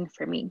the right thing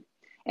for me.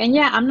 And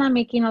yeah, I'm not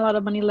making a lot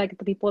of money like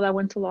the people that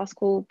went to law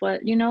school,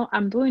 but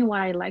I'm doing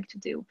what I like to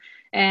do.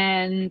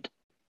 And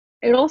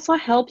it also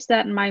helps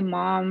that my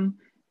mom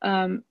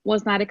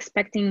was not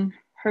expecting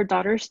her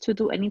daughters to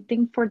do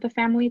anything for the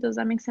family. Does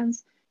that make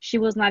sense? She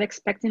was not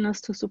expecting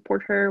us to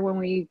support her when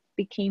we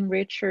became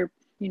rich or,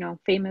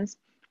 famous.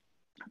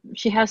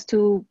 She has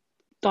two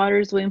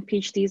daughters doing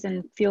PhDs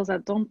and fields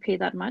that don't pay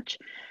that much.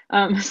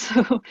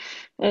 So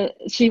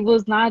she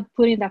was not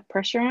putting that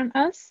pressure on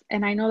us.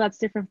 And I know that's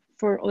different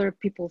for other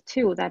people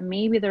too, that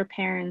maybe their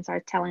parents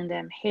are telling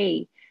them,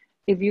 hey,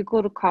 if you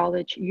go to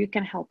college, you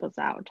can help us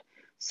out.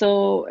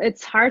 So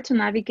it's hard to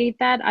navigate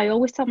that. I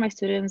always tell my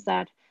students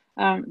that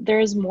there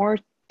is more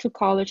to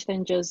college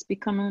than just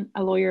becoming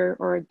a lawyer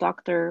or a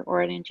doctor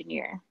or an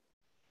engineer.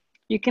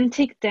 You can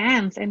take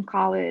dance in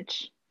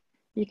college.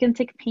 You can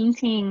take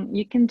painting.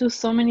 You can do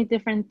so many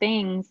different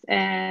things.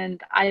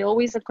 And I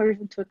always encourage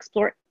them to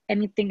explore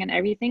anything and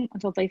everything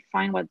until they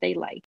find what they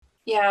like.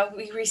 Yeah,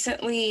 we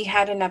recently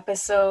had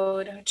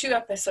two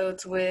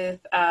episodes with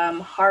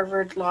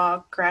Harvard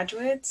Law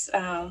graduates.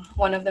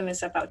 One of them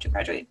is about to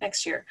graduate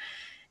next year.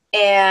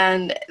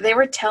 And they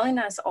were telling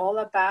us all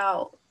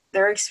about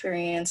their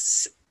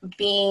experience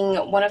being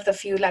one of the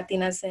few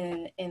Latinas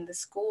in the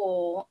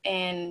school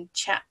and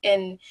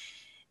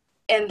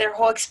their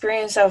whole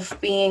experience of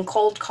being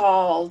cold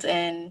called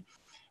and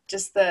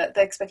just the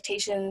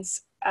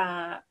expectations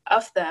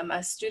of them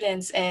as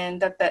students,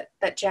 and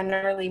that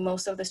generally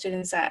most of the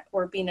students that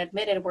were being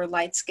admitted were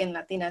light-skinned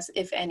Latinas,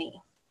 if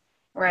any,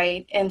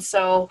 right? And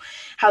so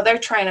how they're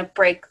trying to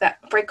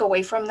break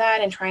away from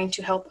that and trying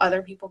to help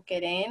other people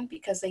get in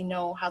because they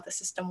know how the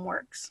system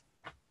works.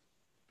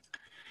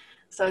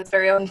 So it's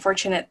very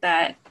unfortunate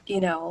that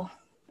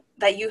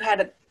that you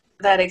had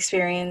that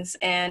experience,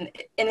 and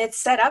it's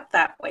set up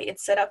that way.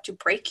 It's set up to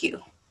break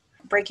you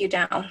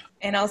down.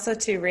 And also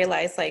to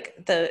realize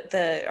like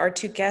our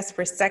two guests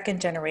were second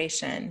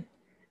generation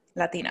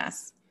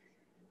Latinas.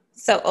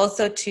 So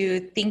also to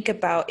think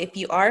about, if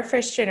you are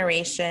first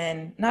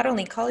generation, not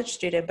only college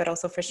student, but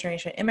also first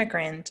generation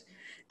immigrant,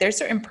 there's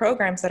certain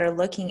programs that are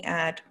looking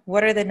at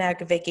what are the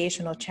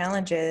navigational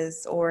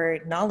challenges or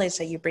knowledge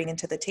that you bring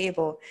into the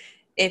table.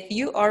 If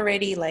you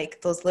already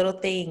like those little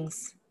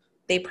things,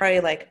 they probably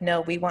like,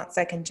 no, we want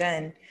second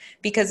gen.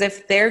 Because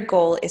if their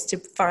goal is to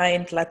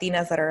find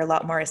Latinas that are a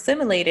lot more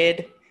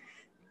assimilated,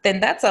 then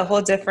that's a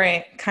whole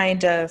different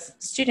kind of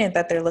student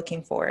that they're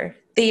looking for.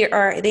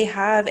 They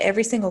have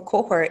every single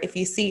cohort, if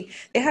you see,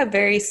 they have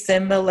very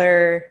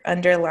similar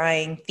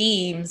underlying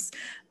themes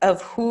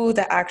of who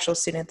the actual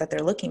student that they're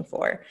looking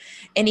for.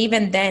 And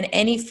even then,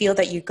 any field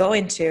that you go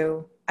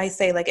into, I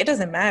say like, it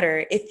doesn't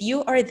matter. If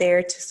you are there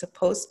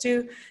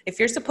if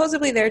you're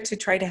supposedly there to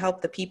try to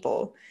help the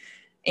people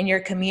in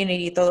your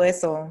community, todo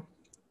eso,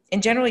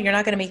 in general, you're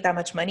not going to make that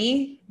much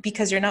money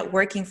because you're not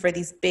working for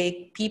these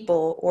big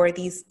people or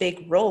these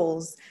big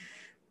roles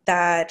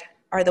that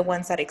are the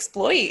ones that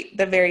exploit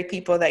the very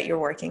people that you're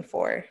working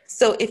for.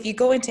 So if you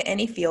go into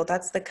any field,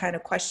 that's the kind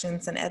of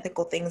questions and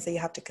ethical things that you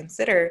have to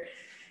consider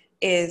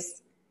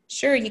is,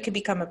 sure, you could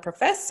become a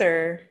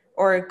professor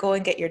or go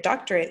and get your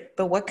doctorate,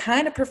 but what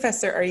kind of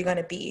professor are you going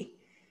to be?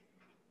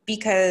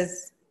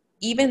 Because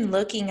even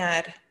looking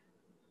at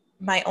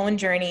my own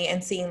journey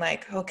and seeing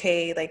like,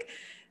 okay, like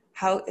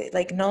how,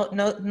 like, no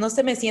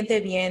se me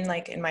siente bien,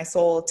 like in my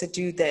soul to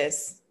do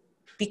this,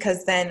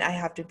 because then I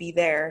have to be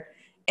there.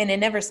 And it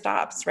never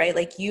stops, right?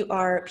 Like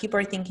people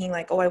are thinking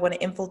like, oh, I want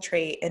to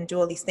infiltrate and do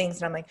all these things.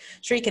 And I'm like,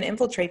 sure, you can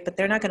infiltrate, but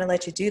they're not going to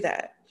let you do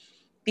that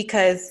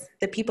because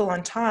the people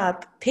on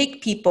top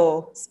pick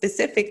people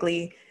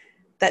specifically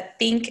that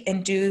think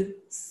and do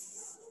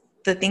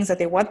the things that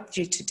they want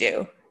you to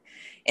do.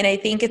 And I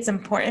think it's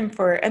important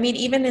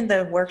even in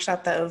the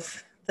workshop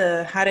of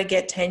the how to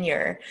get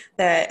tenure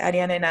that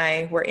Ariana and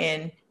I were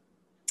in,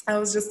 I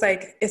was just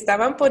like,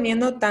 estaban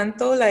poniendo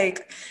tanto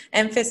like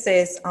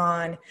emphasis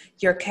on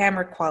your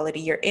camera quality,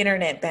 your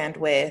internet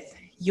bandwidth,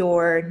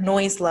 your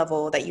noise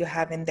level that you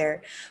have in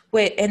there.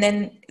 And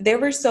then they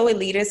were so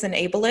elitist and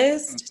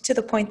ableist to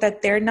the point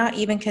that they're not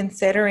even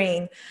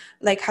considering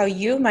like how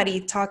you,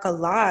 Mari, talk a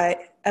lot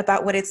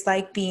about what it's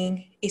like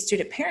being a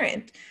student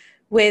parent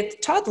with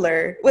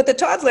a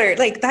toddler,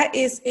 like that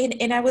is,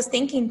 and I was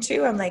thinking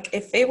too, I'm like,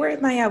 if it were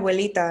my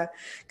abuelita,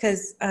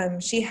 because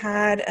she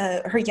had,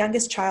 her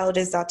youngest child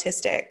is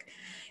autistic.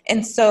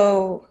 And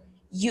so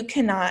you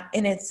cannot,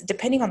 and it's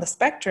depending on the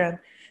spectrum,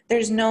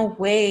 there's no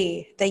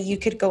way that you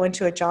could go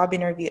into a job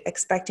interview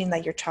expecting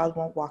that your child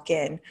won't walk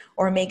in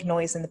or make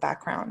noise in the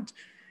background.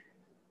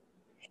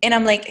 And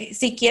I'm like,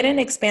 si quieren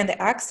expand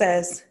the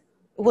access,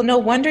 well, no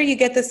wonder you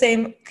get the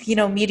same,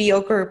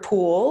 mediocre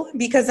pool,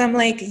 because I'm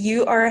like,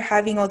 you are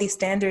having all these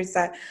standards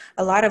that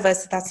a lot of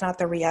us, that's not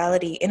the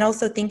reality. And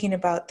also thinking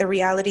about the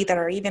reality that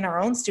even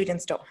our own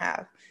students don't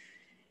have.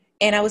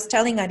 And I was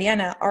telling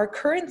Ariana, our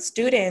current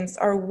students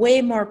are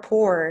way more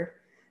poor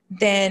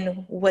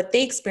than what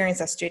they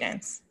experience as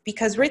students,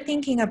 because we're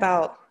thinking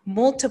about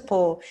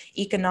multiple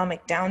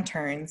economic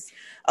downturns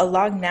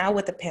along now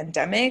with the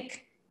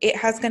pandemic. It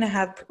has going to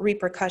have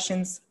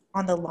repercussions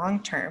on the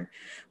long term,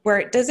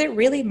 where does it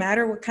really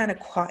matter what kind of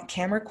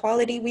camera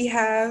quality we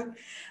have?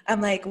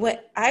 I'm like,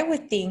 what I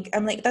would think,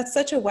 I'm like, that's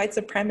such a white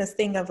supremacist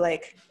thing of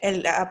like,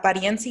 el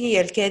apariencia y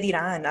el qué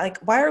dirán. Like,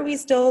 why are we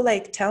still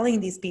like telling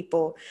these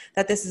people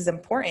that this is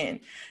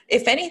important?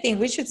 If anything,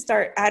 we should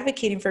start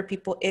advocating for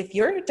people. If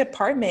your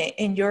department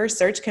and your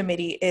search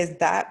committee is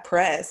that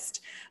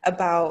pressed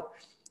about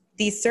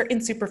these certain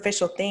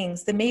superficial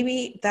things, then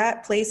maybe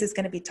that place is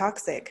going to be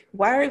toxic.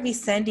 Why are we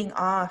sending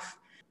off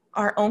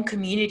our own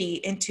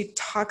community into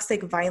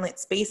toxic, violent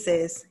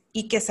spaces?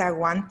 Y que se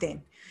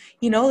aguanten.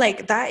 You know,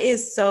 like that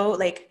is so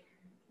like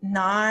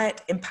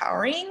not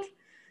empowering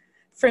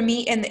for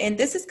me. And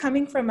this is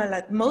coming from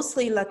a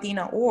mostly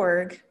Latina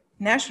org,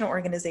 national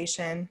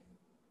organization,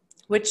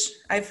 which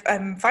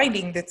I'm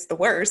finding that's the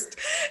worst.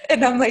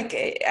 And I'm like,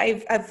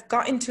 I've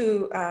gotten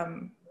to,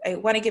 I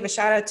want to give a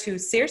shout out to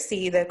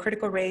CIRCE, the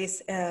Critical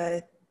Race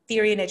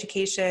Theory and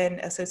Education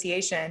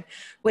Association,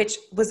 which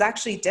was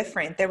actually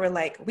different. They were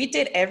like, we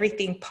did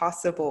everything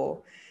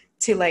possible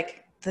to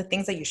like the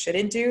things that you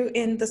shouldn't do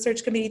in the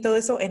search committee, todo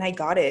eso, and I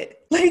got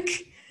it.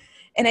 Like,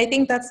 and I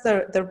think that's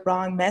the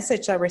wrong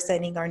message that we're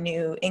sending our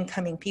new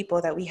incoming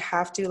people, that we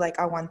have to like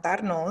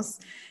aguantarnos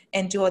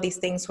and do all these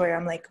things, where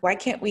I'm like, why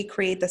can't we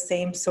create the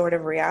same sort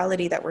of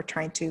reality that we're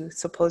trying to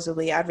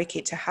supposedly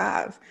advocate to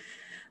have?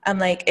 I'm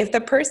like, if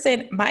the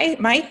person,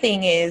 my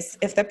thing is,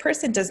 if the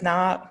person does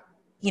not,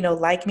 you know,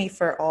 like me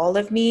for all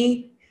of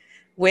me,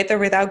 with or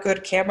without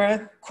good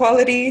camera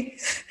quality,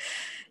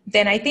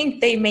 then I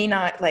think they may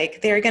not,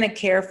 like, they're going to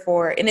care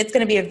for, and it's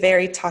going to be a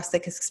very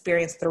toxic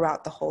experience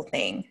throughout the whole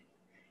thing.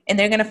 And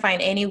they're going to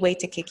find any way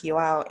to kick you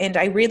out. And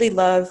I really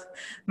love,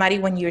 Mari,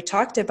 when you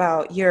talked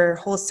about your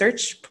whole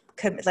search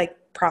like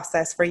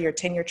process for your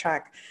tenure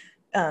track,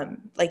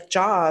 like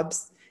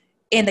jobs,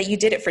 and that you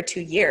did it for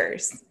 2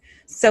 years.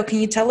 So can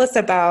you tell us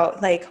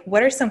about like,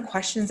 what are some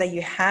questions that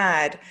you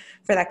had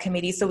for that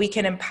committee, so we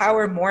can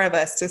empower more of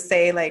us to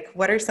say like,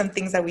 what are some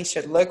things that we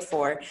should look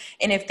for?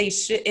 And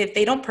if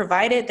they don't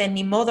provide it, then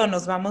ni modo,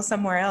 nos vamos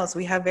somewhere else.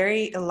 We have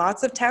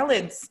lots of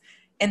talents,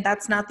 and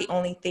that's not the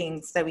only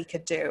things that we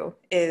could do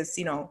is,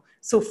 you know,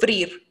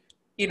 sufrir,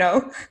 you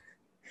know?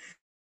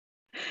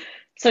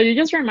 So you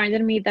just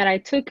reminded me that I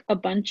took a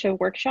bunch of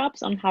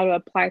workshops on how to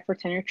apply for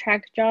tenure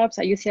track jobs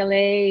at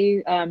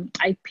UCLA.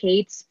 I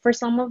paid for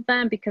some of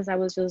them because I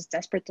was just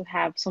desperate to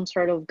have some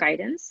sort of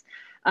guidance.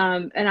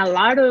 And a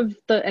lot of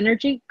the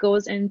energy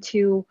goes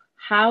into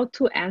how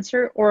to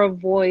answer or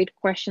avoid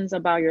questions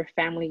about your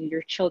family,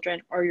 your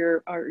children, or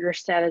your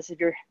status, if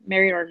you're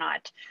married or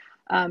not.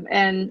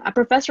 And a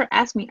professor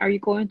asked me, "Are you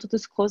going to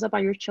disclose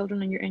about your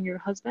children and your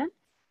husband?"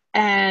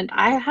 And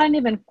I hadn't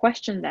even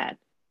questioned that.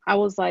 I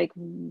was like,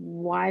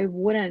 why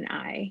wouldn't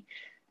I?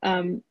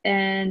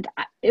 And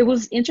it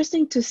was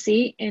interesting to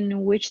see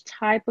in which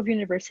type of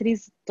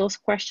universities those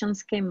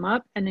questions came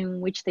up and in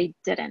which they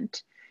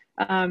didn't.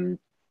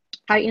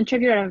 I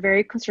interviewed at a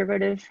very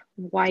conservative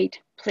white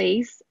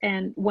place,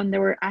 and when they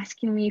were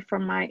asking me for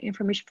my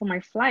information for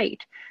my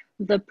flight,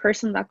 the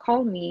person that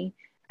called me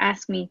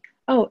asked me,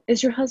 "Oh,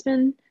 is your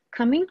husband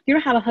coming? You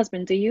don't have a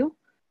husband, do you?"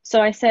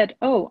 So I said,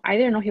 "Oh, I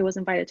didn't know he was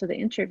invited to the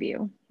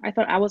interview. I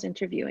thought I was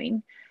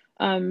interviewing."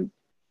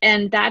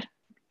 And that,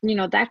 you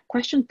know, that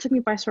question took me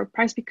by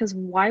surprise, because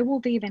why will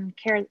they even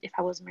care if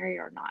I was married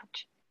or not?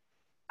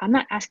 I'm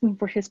not asking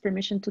for his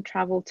permission to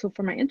travel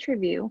for my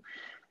interview.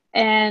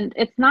 And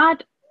it's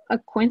not a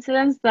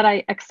coincidence that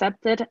I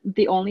accepted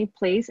the only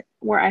place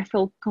where I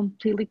feel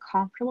completely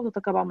comfortable to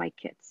talk about my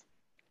kids.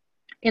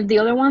 In the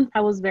other ones,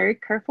 I was very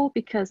careful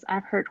because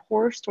I've heard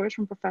horror stories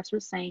from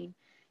professors saying,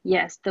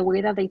 yes, the way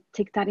that they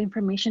take that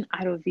information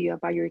out of you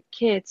about your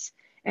kids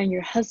and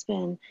your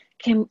husband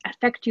can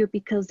affect you,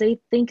 because they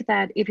think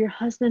that if your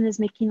husband is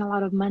making a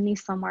lot of money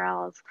somewhere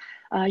else,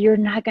 you're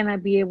not gonna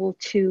be able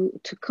to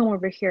come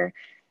over here.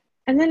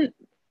 And then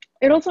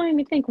it also made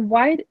me think,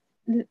 why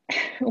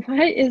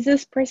is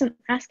this person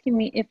asking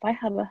me if I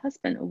have a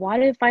husband?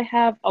 What if I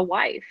have a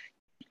wife?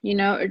 You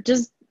know,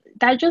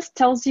 that just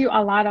tells you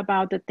a lot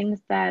about the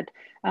things that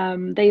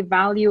they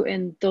value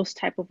in those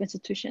type of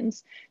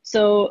institutions.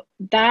 So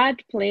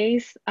that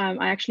place,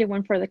 I actually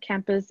went for the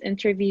campus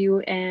interview,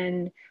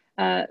 and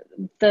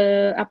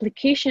the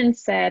application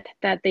said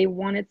that they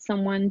wanted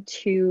someone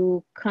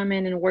to come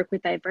in and work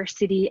with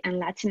diversity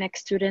and Latinx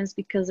students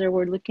because they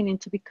were looking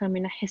into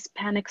becoming a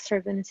Hispanic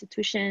servant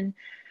institution.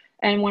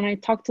 And when I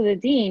talked to the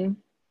dean,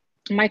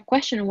 my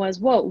question was,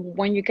 well,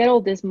 when you get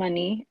all this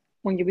money,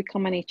 when you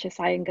become an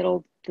HSI and get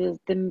all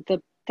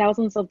the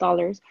thousands of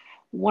dollars,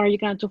 what are you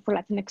going to do for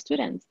Latinx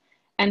students?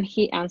 And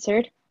he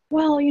answered,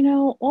 well, you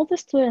know, all the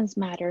students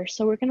matter,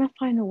 so we're going to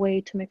find a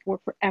way to make it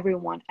work for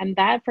everyone. And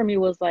that for me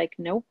was like,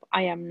 nope,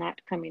 I am not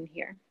coming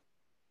here.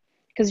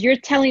 Because you're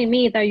telling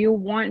me that you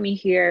want me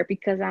here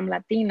because I'm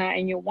Latina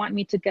and you want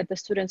me to get the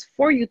students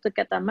for you to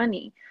get that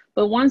money.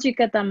 But once you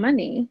get that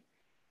money,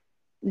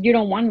 you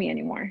don't want me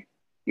anymore.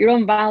 You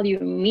don't value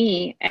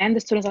me and the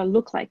students that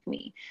look like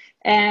me.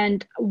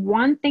 And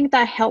one thing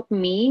that helped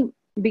me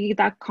be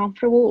that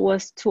comfortable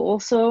was to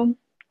also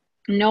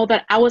know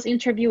that I was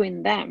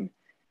interviewing them.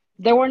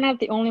 they were not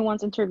the only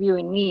ones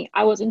interviewing me.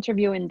 I was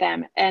interviewing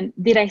them. And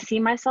did I see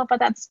myself at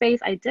that space?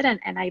 I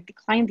didn't. And I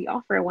declined the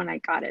offer when I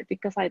got it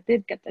because I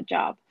did get the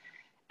job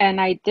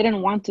and I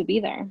didn't want to be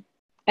there.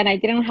 And I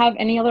didn't have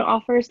any other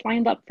offers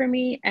lined up for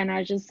me. And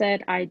I just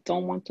said, I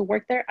don't want to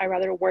work there. I'd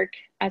rather work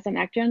as an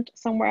agent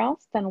somewhere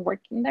else than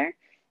working there.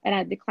 And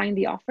I declined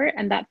the offer.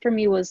 And that for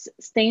me was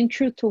staying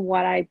true to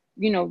what I,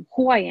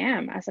 who I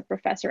am as a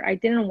professor. I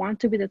didn't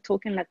want to be the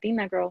token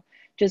Latina girl,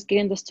 just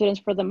getting the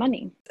students for the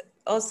money.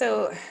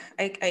 Also,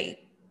 I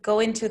go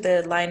into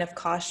the line of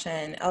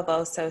caution of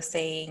also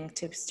saying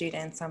to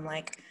students, I'm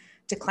like,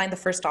 decline the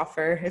first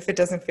offer if it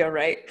doesn't feel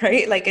right?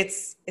 Like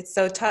it's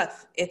so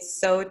tough. It's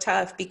so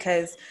tough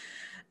because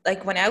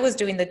like when I was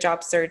doing the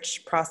job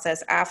search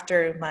process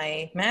after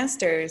my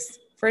master's,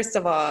 first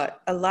of all,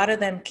 a lot of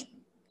them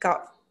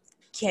got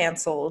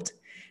canceled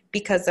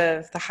because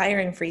of the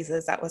hiring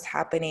freezes that was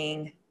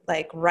happening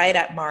like right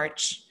at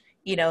March,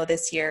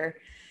 this year.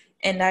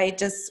 And I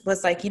just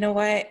was like, you know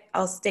what,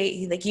 I'll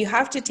stay. Like, you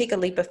have to take a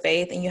leap of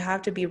faith and you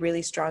have to be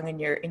really strong in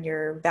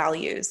your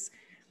values.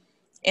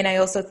 And I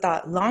also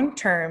thought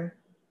long-term,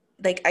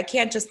 like I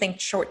can't just think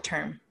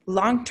short-term.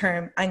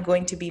 Long-term, I'm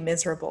going to be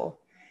miserable.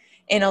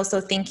 And also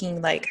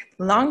thinking like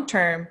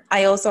long-term,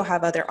 I also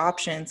have other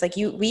options. Like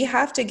we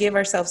have to give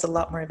ourselves a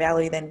lot more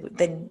value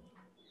than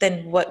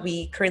what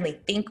we currently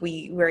think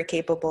we're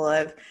capable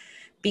of.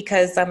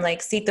 Because I'm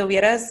like, si te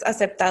hubieras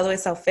aceptado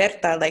esa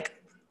oferta, like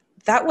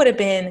that would have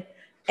been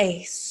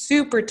a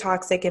super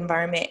toxic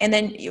environment. And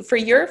then for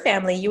your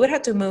family, you would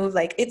have to move.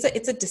 Like it's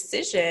a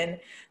decision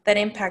that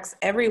impacts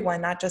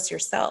everyone, not just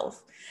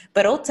yourself.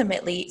 But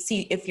ultimately,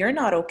 see, if you're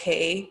not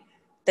okay,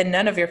 then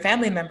none of your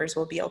family members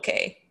will be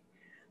okay.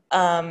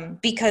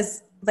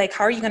 Because like,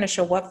 how are you going to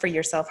show up for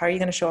yourself? How are you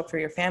going to show up for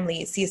your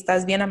family? Si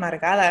estás bien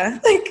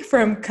amargada, like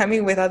from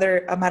coming with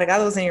other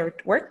amargados in your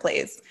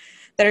workplace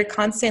that are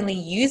constantly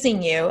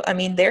using you. I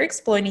mean, they're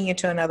exploiting you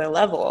to another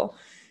level.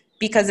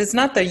 Because it's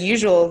not the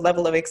usual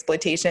level of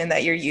exploitation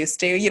that you're used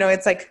to.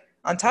 It's like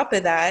on top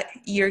of that,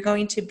 you're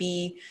going to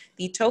be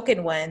the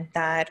token one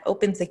that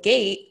opens the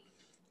gate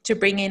to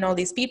bring in all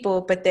these people,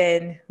 but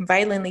then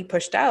violently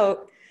pushed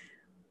out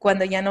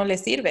cuando ya no le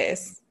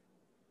sirves.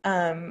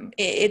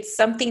 It's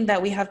something that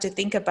we have to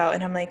think about.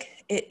 And I'm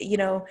like,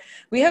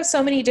 we have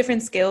so many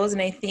different skills.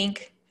 And I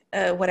think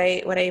what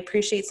I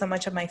appreciate so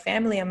much of my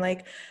family, I'm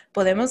like,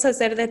 podemos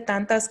hacer de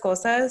tantas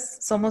cosas.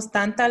 Somos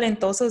tan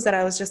talentosos that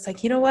I was just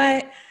like, you know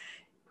what?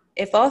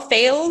 If all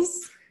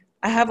fails,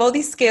 I have all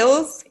these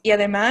skills y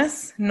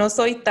además no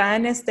soy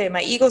tan,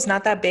 my ego's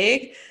not that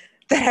big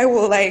that I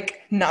will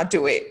like not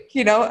do it.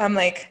 I'm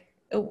like,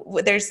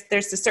 there's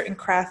a certain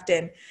craft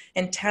and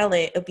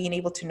talent of being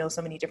able to know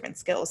so many different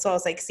skills. So I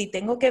was like, si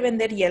tengo que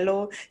vender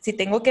hielo, si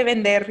tengo que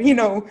vender,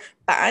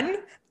 pan,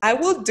 I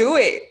will do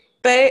it.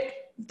 But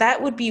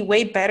that would be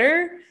way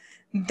better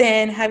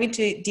than having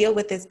to deal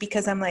with this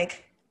because I'm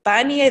like,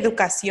 pan y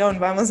educación,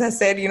 vamos a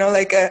hacer,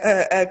 like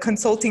a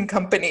consulting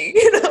company,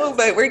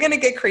 but we're going to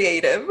get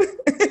creative.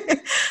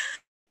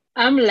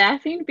 I'm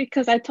laughing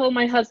because I told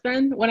my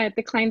husband when I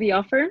declined the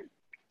offer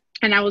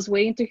and I was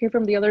waiting to hear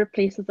from the other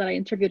places that I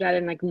interviewed at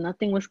and like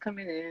nothing was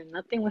coming in.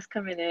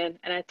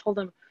 And I told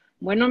him,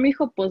 bueno,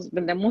 mijo, pues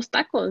vendemos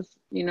tacos.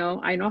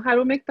 I know how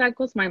to make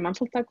tacos. My mom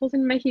sold tacos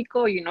in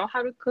Mexico. You know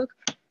how to cook.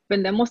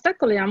 Vendemos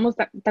tacos. Le llamamos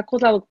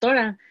tacos la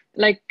doctora.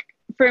 Like,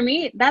 for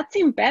me, that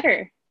seemed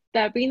better.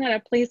 That being at a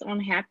place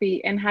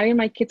unhappy and having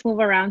my kids move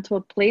around to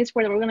a place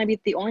where we're going to be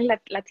the only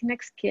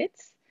Latinx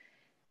kids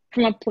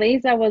from a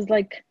place that was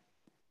like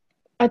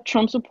a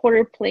Trump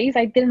supporter place.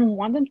 I didn't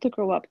want them to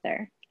grow up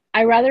there.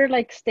 I rather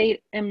like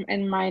stay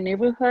in my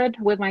neighborhood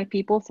with my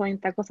people throwing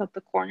tacos at the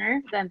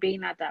corner than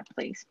being at that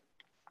place.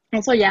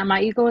 Also, yeah,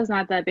 my ego is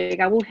not that big.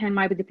 I will hand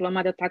my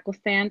diploma at the taco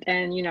stand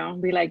and,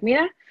 be like,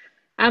 mira,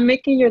 I'm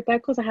making your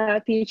tacos. I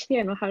have a PhD.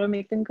 I know how to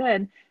make them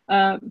good.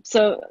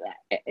 So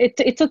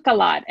it took a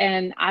lot,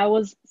 and I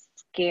was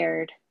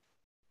scared.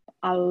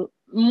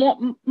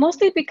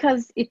 Mostly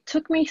because it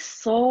took me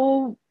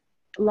so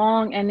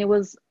long, and it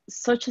was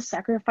such a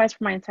sacrifice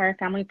for my entire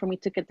family for me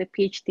to get the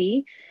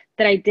PhD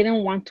that I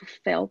didn't want to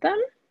fail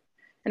them,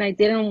 and I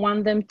didn't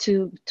want them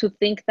to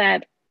think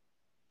that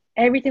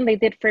everything they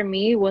did for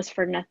me was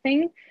for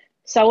nothing.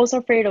 So I was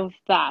afraid of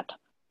that.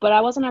 But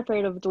I wasn't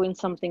afraid of doing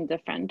something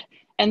different.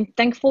 And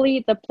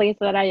thankfully, the place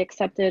that I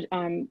accepted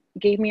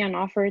gave me an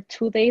offer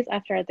 2 days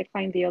after I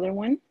declined the other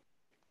one.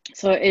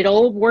 So it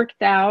all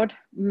worked out.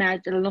 No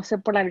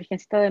sé por la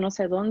virgencita de no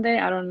sé dónde.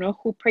 I don't know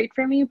who prayed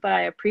for me, but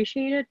I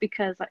appreciate it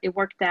because it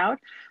worked out.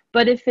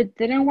 But if it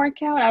didn't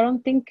work out, I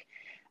don't think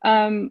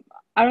I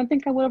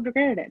would have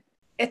regretted it.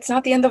 It's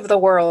not the end of the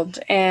world.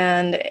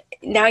 And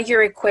now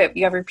you're equipped.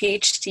 You have your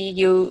PhD.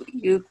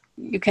 You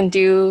you can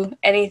do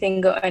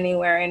anything, go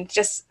anywhere, and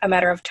just a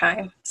matter of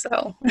time.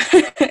 So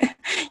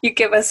you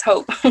give us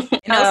hope.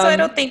 And also, I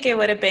don't think it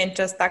would have been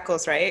just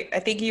tacos, right? I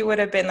think you would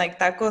have been like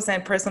tacos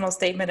and personal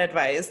statement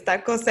advice,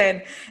 tacos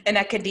and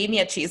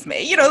academia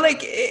chisme. You know, like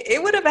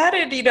it would have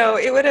added. You know,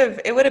 it would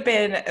have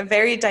been a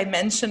very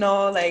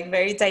dimensional, like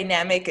very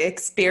dynamic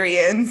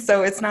experience.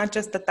 So it's not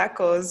just the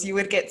tacos. You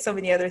would get so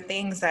many other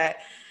things that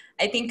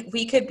I think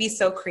we could be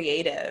so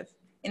creative.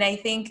 And I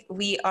think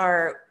we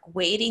are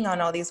waiting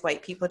on all these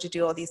white people to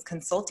do all these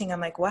consulting.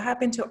 I'm like, what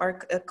happened to our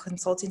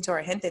consulting to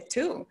our gente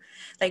too?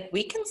 Like,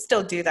 we can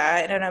still do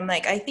that. And I'm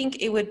like, I think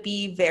it would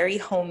be very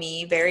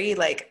homey, very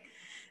like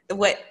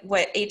what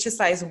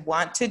HSIs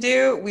want to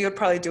do, we would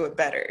probably do it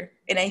better.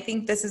 And I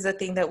think this is a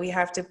thing that we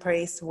have to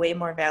place way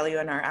more value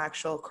in our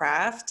actual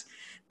craft,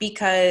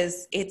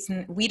 because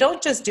we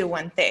don't just do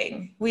one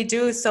thing. We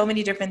do so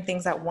many different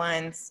things at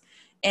once.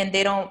 And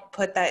they don't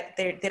put that,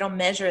 they don't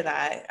measure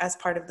that as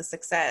part of the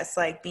success,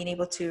 like being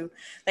able to,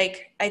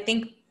 like, I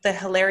think the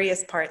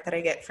hilarious part that I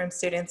get from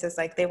students is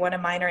like, they want a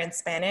minor in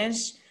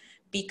Spanish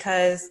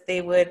because they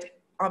would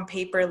on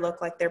paper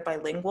look like they're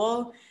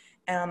bilingual.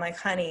 And I'm like,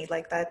 honey,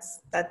 like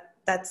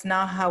that's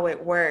not how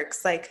it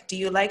works. Like, do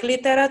you like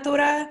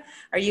literatura?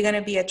 Are you going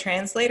to be a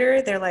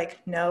translator? They're like,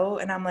 no.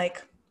 And I'm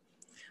like,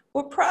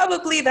 well,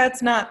 probably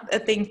that's not a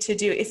thing to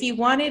do. If you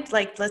wanted,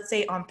 like, let's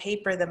say on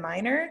paper, the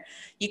minor,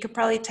 you could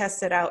probably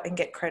test it out and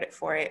get credit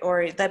for it,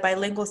 or the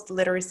bilingual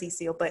literacy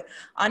seal. But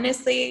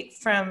honestly,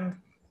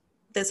 from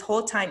this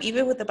whole time,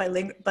 even with the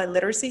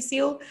biliteracy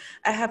seal,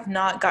 I have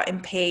not gotten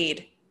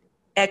paid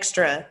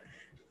extra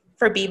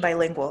for being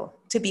bilingual,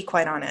 to be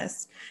quite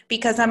honest,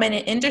 because I'm in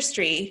an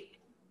industry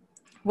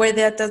where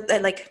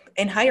that like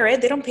in higher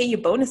ed, they don't pay you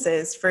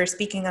bonuses for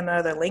speaking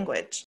another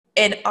language.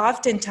 And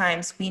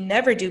oftentimes we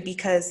never do,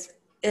 because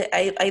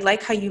I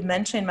like how you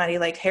mentioned, Mari,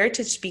 like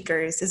heritage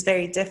speakers is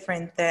very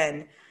different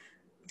than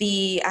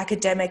the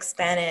academic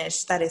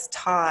Spanish that is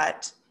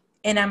taught.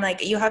 And I'm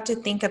like, you have to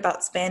think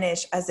about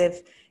Spanish as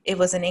if it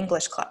was an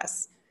English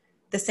class.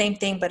 The same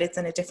thing, but it's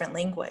in a different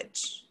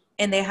language.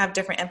 And they have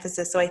different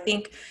emphasis. So I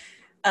think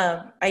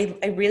I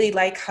really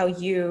like how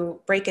you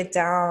break it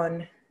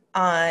down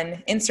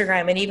on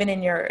Instagram and even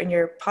in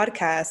your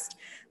podcast,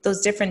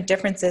 those different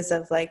differences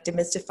of like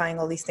demystifying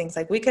all these things.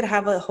 Like, we could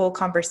have a whole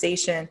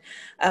conversation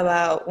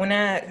about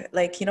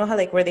like, you know how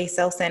like where they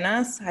sell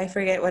cenas, I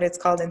forget what it's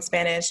called in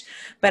Spanish,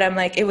 but I'm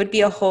like, it would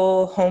be a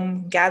whole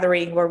home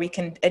gathering where we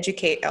can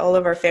educate all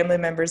of our family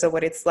members of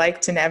what it's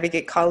like to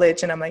navigate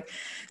college. And I'm like,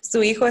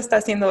 su hijo está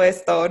haciendo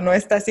esto, no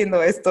está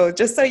haciendo esto,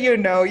 just so you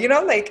know,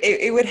 like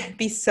it would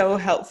be so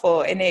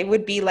helpful, and it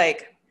would be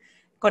like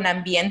con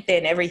ambiente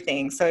and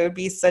everything. So it would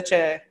be such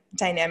a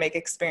dynamic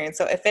experience.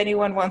 So if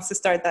anyone wants to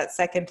start that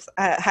second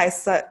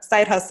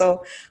side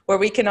hustle where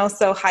we can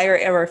also hire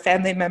our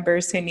family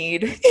members who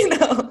need,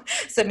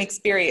 some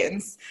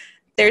experience,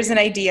 there's an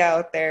idea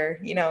out there.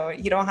 You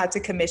don't have to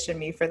commission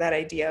me for that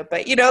idea,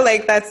 but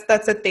like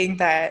that's a thing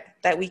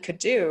that we could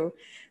do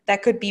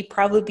that could be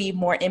probably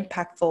more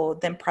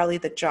impactful than probably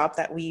the job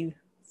that we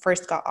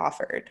first got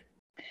offered.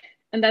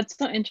 And that's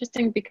so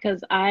interesting,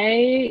 because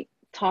I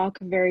talk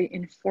very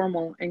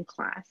informal in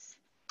class.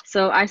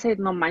 So I said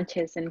no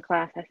manches in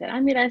class. I said,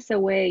 mira ese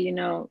way,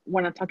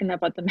 when I'm talking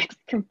about the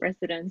Mexican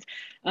presidents.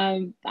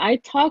 I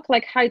talk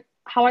like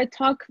how I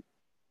talk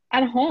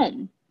at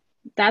home.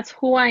 That's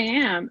who I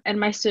am. And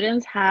my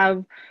students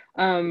have,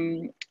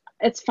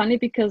 it's funny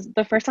because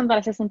the first time that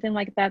I said something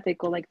like that, they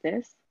go like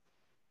this.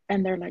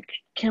 And they're like,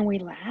 can we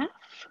laugh?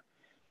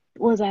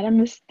 Was that a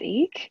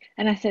mistake?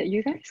 And I said,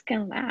 you guys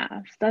can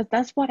laugh.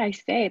 That's what I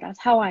say. That's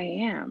how I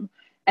am.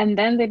 And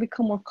then they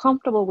become more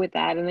comfortable with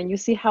that. And then you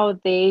see how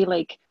they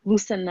like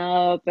loosen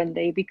up and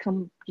they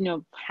become,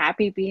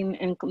 happy being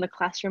in the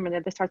classroom, and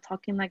then they start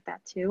talking like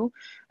that too.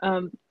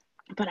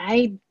 But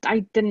I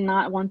did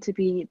not want to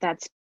be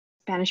that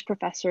Spanish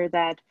professor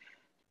that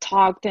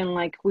talked in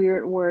like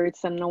weird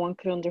words that no one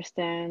could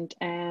understand,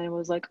 and it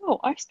was like, oh,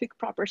 I speak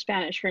proper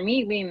Spanish. For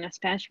me, being a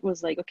Spanish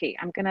was like, okay,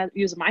 I'm gonna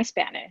use my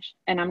Spanish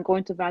and I'm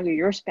going to value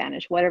your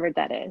Spanish, whatever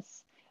that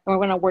is, and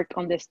we're gonna work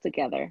on this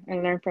together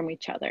and learn from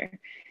each other.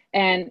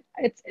 And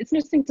it's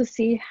interesting to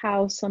see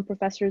how some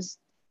professors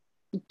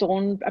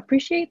don't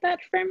appreciate that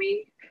for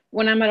me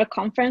when I'm at a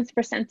conference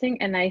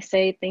presenting and I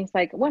say things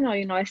like, bueno,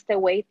 este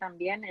way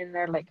también, and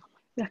they're like,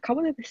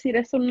 acabo de decir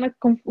eso en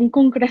un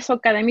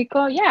congreso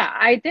académico. Yeah,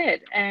 I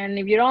did. And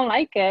if you don't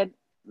like it,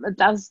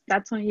 that's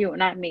on you,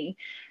 not me.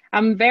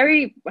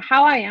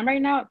 How I am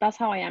right now, that's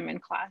how I am in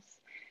class.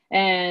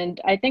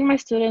 And I think my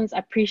students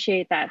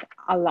appreciate that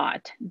a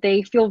lot.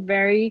 They feel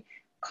very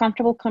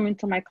comfortable coming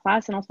to my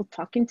class and also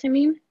talking to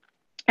me.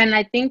 And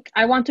I think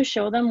I want to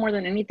show them more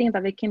than anything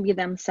that they can be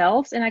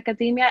themselves in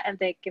academia and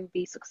they can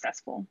be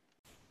successful.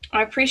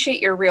 I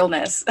appreciate your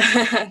realness,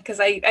 because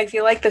I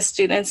feel like the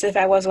students, if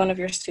I was one of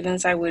your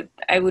students, I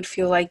would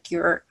feel like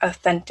you're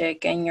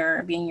authentic and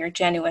you're being your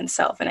genuine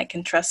self, and I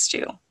can trust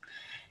you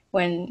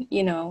when,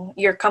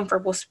 you're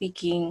comfortable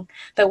speaking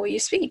the way you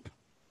speak,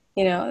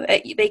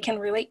 that they can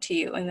relate to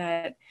you, and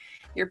that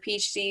your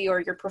PhD or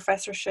your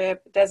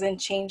professorship doesn't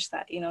change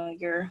that. You know,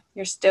 you're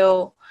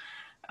still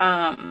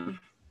and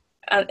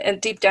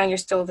deep down you're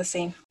still the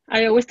same.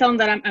 I always tell them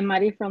that I'm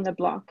Maddie from the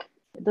block.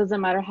 It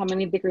doesn't matter how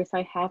many degrees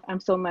I have, I'm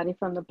still Maddie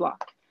from the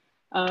block.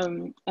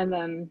 And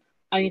then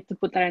I need to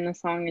put that in a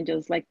song and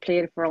just like play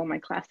it for all my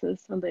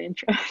classes on the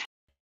intro.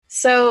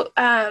 So,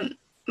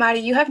 Mari,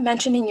 you have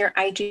mentioned in your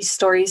IG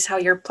stories how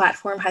your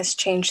platform has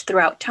changed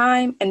throughout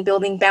time and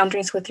building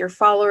boundaries with your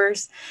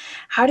followers.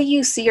 How do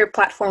you see your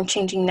platform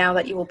changing now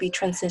that you will be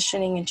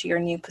transitioning into your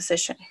new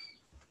position?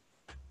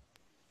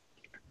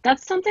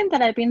 That's something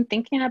that I've been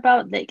thinking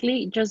about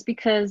lately, just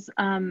because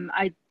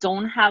I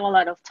don't have a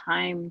lot of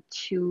time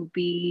to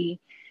be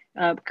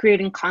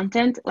creating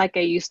content like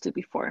I used to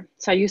before.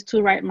 So I used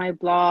to write my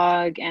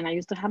blog, and I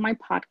used to have my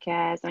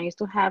podcast, and I used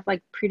to have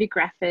like pretty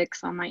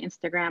graphics on my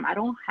Instagram. I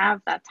don't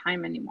have that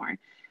time anymore.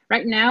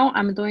 Right now,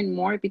 I'm doing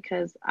more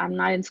because I'm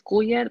not in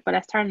school yet, but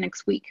I start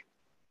next week.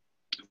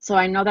 So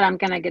I know that I'm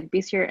going to get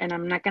busier and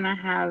I'm not going to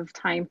have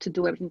time to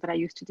do everything that I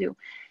used to do.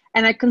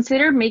 And I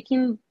consider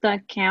making the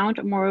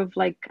account more of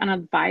like an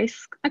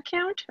advice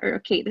account, or,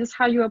 okay, this is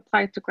how you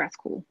apply to grad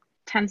school,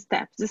 10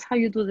 steps. This is how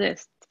you do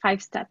this,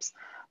 5 steps.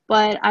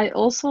 But I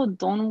also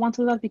don't want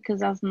to do that because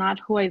that's not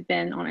who I've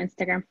been on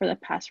Instagram for the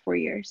past 4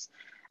 years.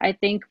 I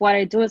think what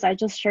I do is I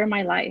just share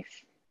my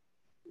life.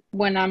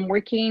 When I'm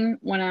working,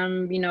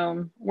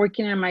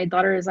 working and my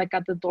daughter is like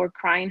at the door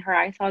crying her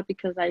eyes out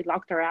because I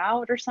locked her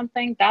out or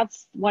something,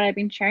 that's what I've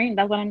been sharing.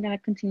 That's what I'm going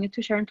to continue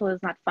to share until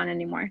it's not fun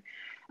anymore.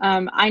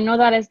 I know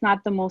that it's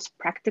not the most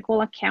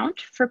practical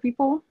account for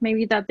people,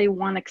 maybe that they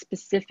want like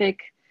specific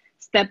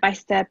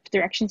step-by-step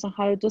directions on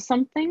how to do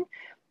something,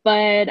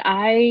 but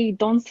I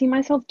don't see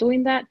myself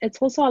doing that. It's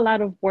also a lot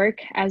of work,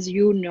 as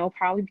you know,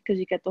 probably because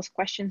you get those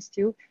questions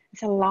too.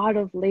 It's a lot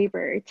of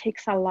labor. It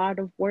takes a lot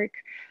of work.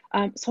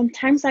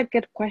 Sometimes I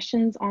get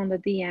questions on the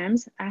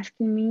DMs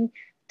asking me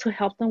to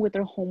help them with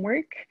their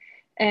homework.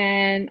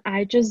 And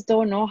I just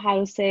don't know how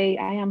to say,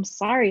 I am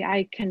sorry,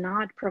 I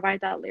cannot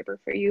provide that labor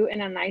for you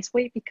in a nice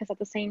way, because at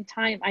the same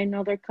time, I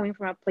know they're coming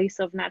from a place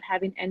of not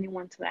having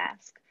anyone to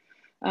ask.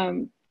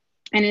 And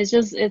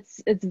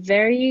it's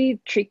very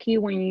tricky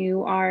when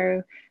you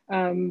are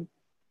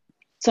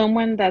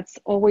someone that's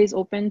always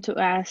open to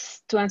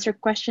answer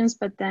questions,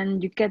 but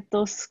then you get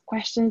those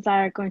questions that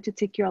are going to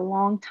take you a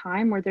long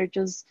time, or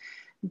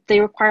they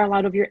require a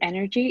lot of your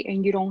energy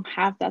and you don't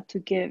have that to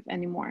give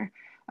anymore.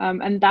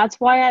 And that's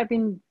why I've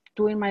been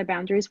doing my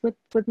boundaries with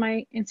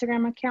my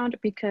Instagram account,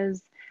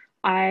 because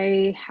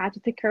I had to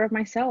take care of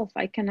myself.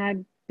 I cannot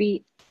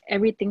be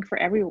everything for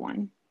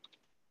everyone.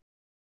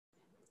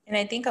 And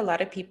I think a lot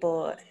of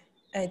people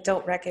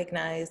don't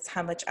recognize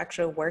how much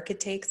actual work it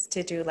takes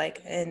to do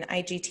like an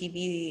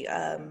IGTV,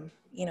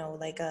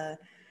 like a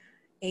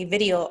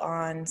video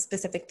on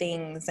specific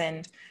things.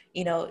 And,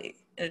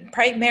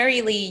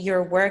 primarily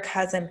your work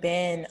hasn't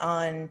been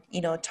on,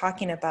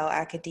 talking about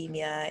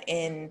academia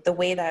in the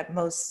way that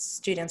most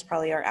students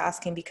probably are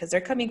asking, because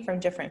they're coming from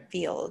different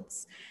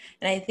fields.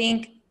 And I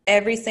think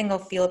every single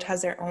field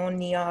has their own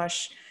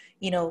niche,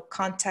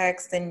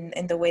 context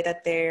and the way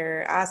that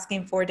they're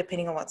asking for,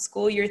 depending on what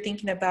school you're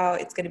thinking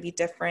about, it's going to be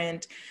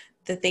different.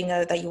 The thing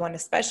that you want to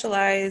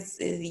specialize,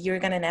 you're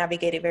going to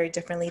navigate it very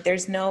differently.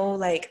 There's no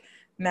like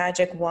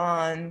magic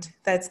wand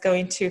that's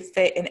going to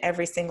fit in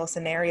every single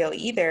scenario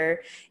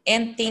either.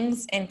 And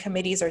things and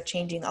committees are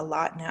changing a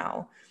lot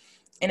now.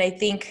 And I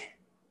think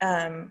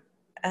Ariana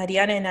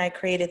and I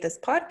created this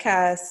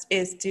podcast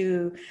is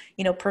to,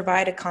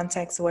 provide a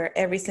context where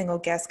every single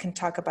guest can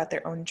talk about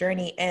their own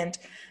journey. And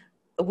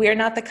we're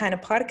not the kind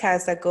of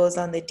podcast that goes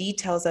on the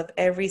details of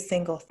every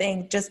single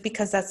thing, just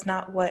because that's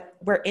not what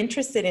we're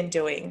interested in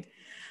doing.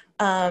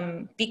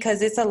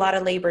 Because it's a lot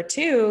of labor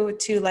too,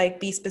 to like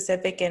be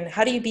specific, and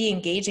how do you be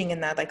engaging in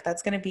that? Like,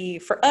 that's going to be,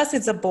 for us,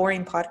 it's a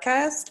boring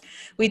podcast.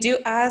 We do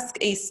ask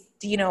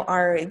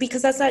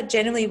because that's not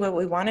generally what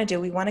we want to do.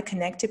 We want to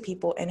connect to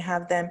people and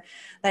have them,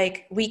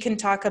 like, we can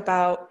talk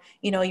about,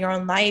 your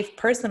own life,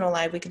 personal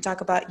life. We can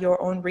talk about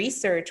your own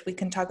research. We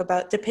can talk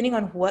about, depending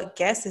on what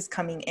guest is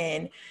coming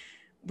in,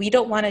 we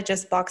don't want to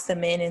just box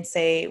them in and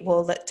say,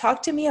 well,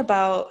 talk to me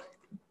about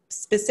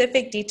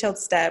specific detailed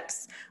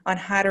steps on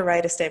how to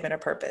write a statement of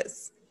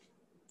purpose.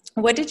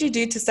 What did you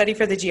do to study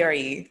for the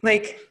GRE?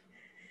 Like,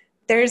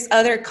 there's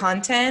other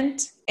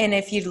content. And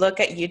if you look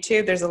at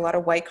YouTube, there's a lot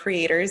of white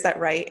creators that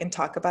write and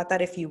talk about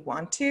that if you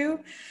want to.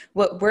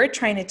 What we're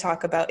trying to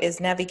talk about is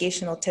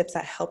navigational tips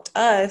that helped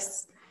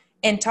us,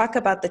 and talk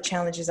about the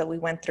challenges that we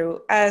went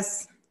through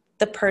as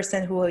the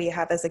person who we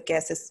have as a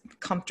guest is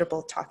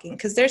comfortable talking.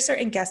 Because there's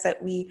certain guests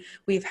that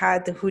we've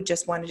had who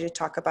just wanted to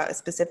talk about a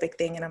specific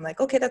thing, and I'm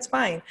like, okay, that's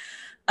fine.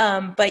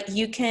 But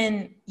you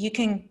can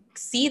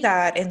see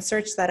that and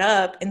search that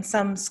up. In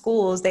some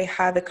schools, they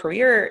have a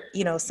career,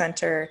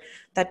 center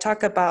that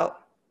talk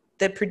about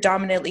the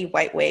predominantly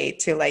white way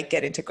to like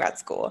get into grad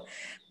school.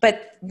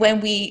 But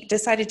when we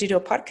decided to do a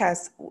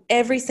podcast,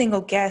 every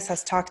single guest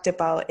has talked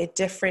about a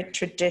different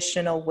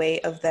traditional way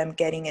of them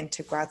getting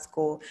into grad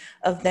school,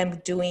 of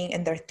them doing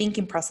in their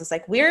thinking process.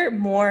 Like we're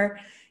more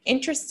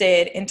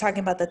interested in talking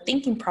about the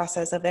thinking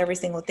process of every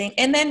single thing.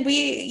 And then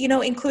we, you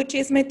know, include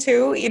chisme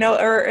too, you know,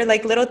 or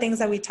like little things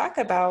that we talk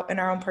about in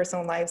our own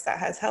personal lives that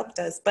has helped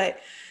us. But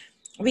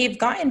we've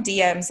gotten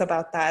DMs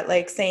about that,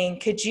 like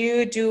saying, could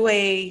you do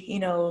a, you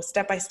know,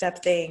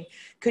 step-by-step thing?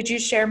 Could you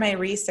share my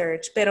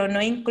research? Pero no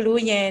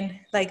incluyen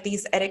like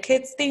these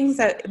etiquettes things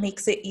that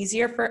makes it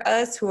easier for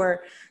us who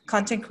are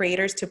content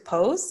creators to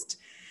post.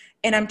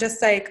 And I'm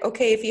just like,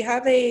 okay, if you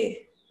have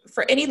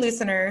for any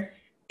listener,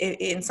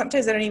 and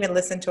sometimes I don't even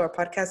listen to our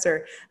podcast,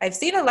 or I've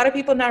seen a lot of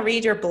people not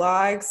read your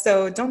blog.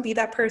 So don't be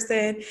that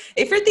person.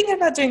 If you're thinking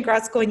about doing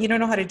grad school and you don't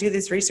know how to do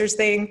this research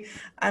thing,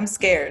 I'm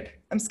scared.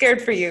 I'm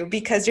scared for you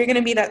because you're going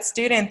to be that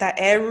student that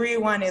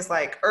everyone is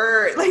like,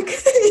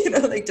 like, you know,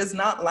 like does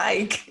not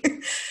like.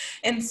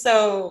 And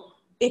so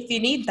if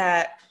you need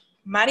that,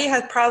 Mari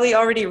has probably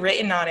already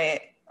written on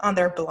it on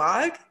their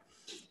blog.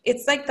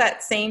 It's like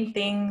that same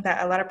thing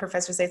that a lot of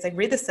professors say. It's like,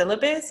 read the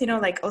syllabus, you know,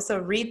 like also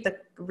read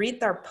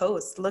our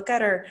posts, look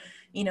at our,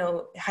 you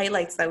know,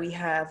 highlights that we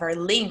have, our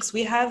links.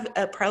 We have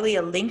probably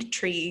a link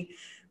tree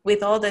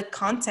with all the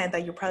content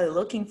that you're probably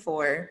looking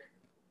for.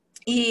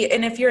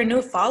 And if you're a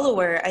new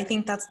follower, I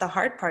think that's the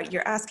hard part.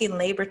 You're asking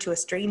labor to a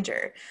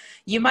stranger.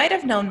 You might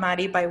have known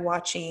Mari by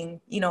watching,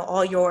 you know,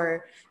 all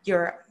your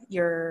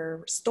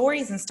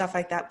stories and stuff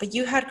like that, but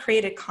you had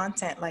created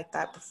content like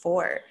that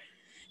before.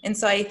 And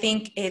so I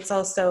think it's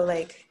also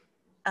like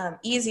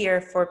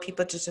easier for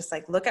people to just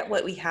like look at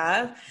what we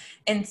have.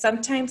 And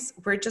sometimes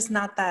we're just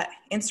not that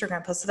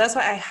Instagram post. So that's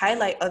why I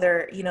highlight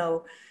other, you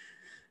know,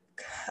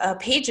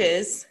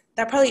 pages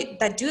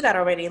that do that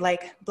already.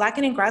 Like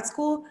Blacken in Grad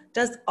School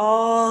does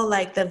all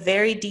like the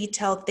very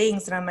detailed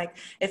things. And I'm like,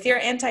 if you're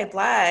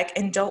anti-Black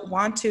and don't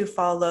want to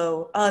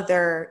follow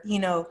other, you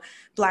know,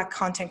 Black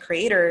content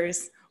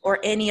creators or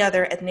any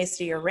other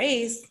ethnicity or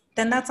race,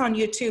 then that's on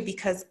you too,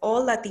 because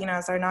all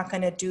Latinas are not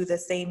going to do the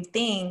same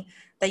thing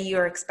that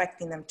you're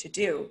expecting them to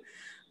do.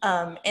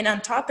 And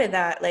on top of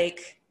that,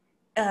 like,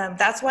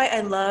 that's why I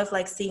love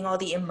like seeing all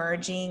the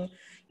emerging,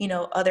 you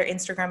know, other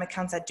Instagram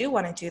accounts that do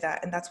want to do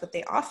that. And that's what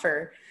they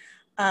offer.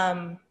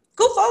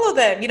 Go follow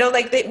them, you know,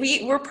 like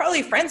we're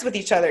probably friends with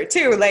each other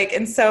too. Like,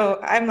 and so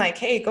I'm like,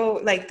 hey, go,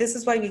 like, this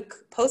is why we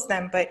post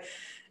them. But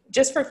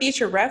just for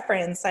future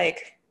reference,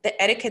 like, the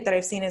etiquette that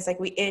I've seen is like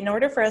in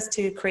order for us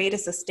to create a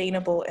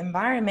sustainable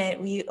environment,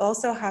 we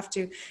also have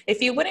to,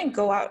 if you wouldn't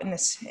go out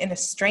in a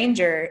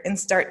stranger and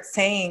start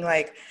saying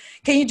like,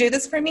 can you do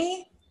this for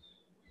me?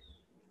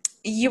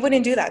 You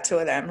wouldn't do that to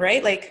them,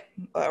 right? Like,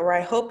 or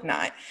I hope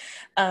not.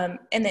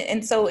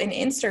 And so in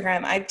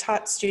Instagram, I've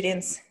taught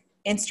students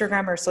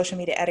Instagram or social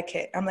media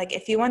etiquette. I'm like,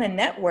 if you want to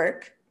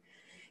network,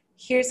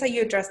 here's how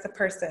you address the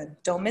person.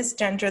 Don't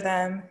misgender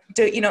them.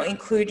 Do, you know,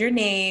 include your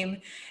name.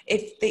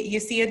 If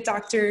you see a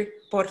doctor,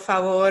 por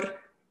favor,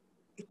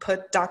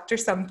 put doctor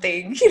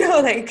something, you know,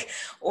 like,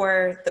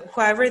 or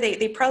whoever,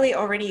 they probably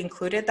already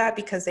included that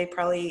because they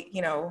probably,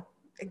 you know,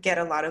 get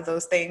a lot of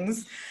those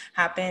things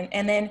happen.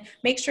 And then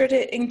make sure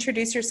to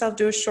introduce yourself,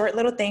 do a short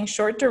little thing,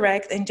 short,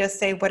 direct, and just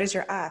say, what is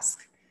your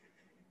ask?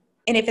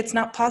 And if it's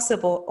not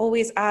possible,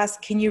 always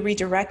ask, can you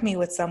redirect me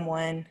with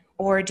someone?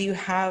 Or do you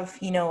have,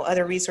 you know,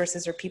 other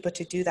resources or people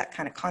to do that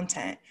kind of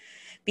content?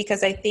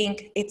 Because I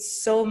think it's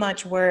so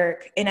much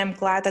work. And I'm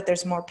glad that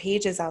there's more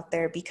pages out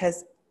there,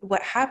 because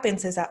what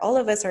happens is that all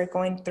of us are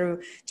going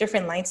through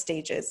different life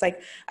stages.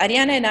 Like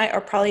Ariana and I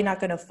are probably not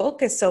going to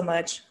focus so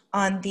much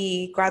on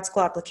the grad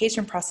school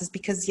application process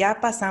because ya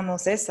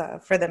pasamos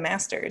esa for the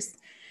master's.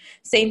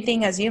 Same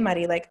thing as you,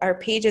 Mari, like our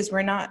pages,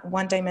 we're not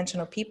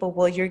one-dimensional people.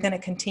 Well, you're going to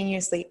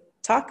continuously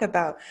talk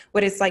about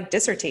what it's like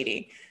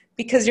dissertating,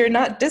 because you're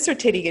not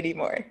dissertating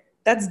anymore.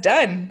 That's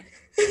done.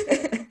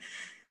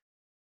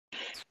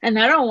 And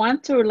I don't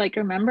want to like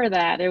remember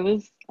that. It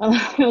was a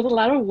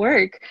lot of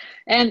work.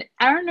 And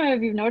I don't know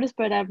if you've noticed,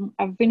 but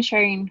I've been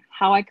sharing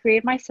how I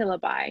create my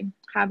syllabi.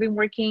 I've been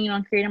working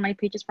on creating my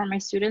pages for my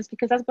students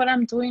because that's what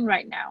I'm doing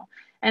right now.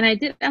 And I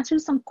did answer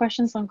some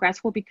questions on grad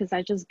school because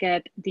I just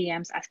get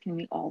DMs asking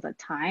me all the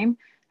time.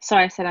 So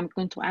I said, I'm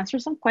going to answer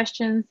some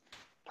questions,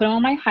 put them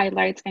on my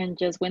highlights, and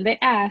just when they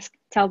ask,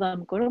 tell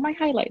them, go to my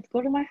highlights, go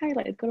to my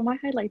highlights, go to my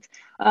highlights.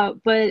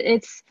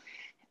 But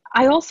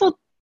I also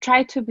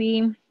try to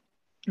be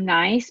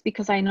nice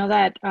because I know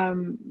that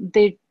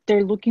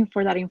they're looking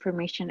for that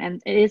information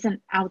and it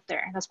isn't out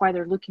there. That's why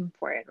they're looking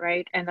for it,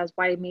 right? And that's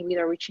why maybe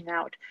they're reaching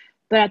out.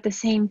 But at the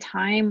same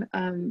time,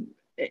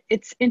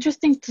 it's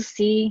interesting to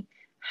see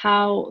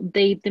how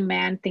they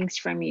demand things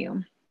from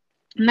you.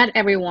 Not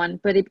everyone,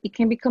 but it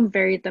can become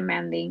very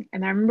demanding.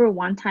 And I remember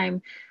one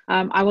time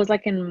I was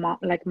like in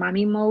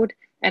mommy mode,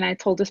 and I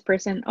told this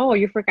person, oh,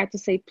 you forgot to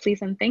say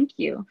please and thank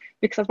you,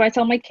 because that's what I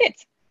tell my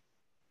kids.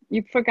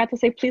 You forgot to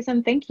say please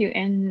and thank you.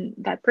 And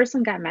that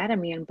person got mad at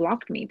me and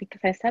blocked me because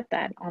I said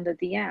that on the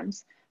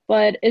DMs.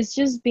 But it's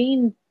just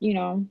being, you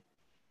know,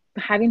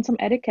 having some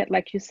etiquette,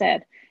 like you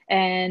said,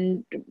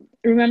 and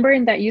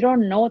remembering that you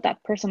don't know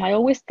that person. I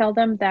always tell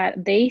them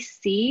that they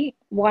see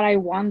what I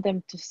want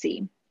them to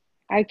see.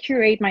 I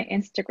curate my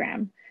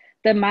Instagram.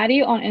 The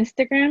Maddie on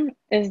Instagram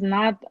is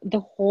not the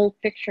whole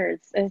picture.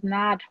 It's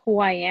not who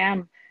I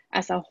am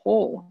as a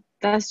whole.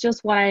 That's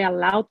just what I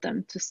allowed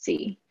them to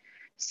see.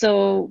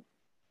 So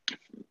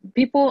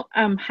people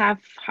have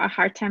a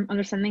hard time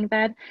understanding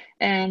that,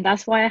 and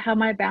that's why I have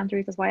my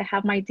boundaries. That's why I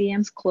have my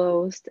DMs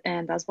closed,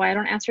 and that's why I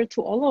don't answer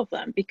to all of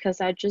them,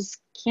 because I just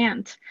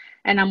can't.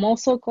 And I'm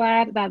also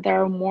glad that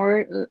there are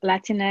more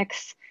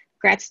Latinx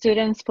grad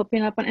students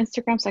popping up on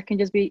Instagram, so I can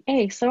just be,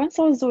 hey, so and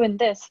so is doing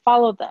this,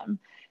 follow them,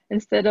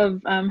 instead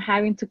of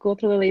having to go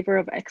through the labor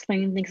of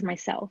explaining things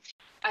myself.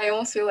 I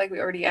almost feel like we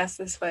already asked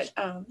this, but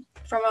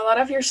from a lot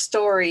of your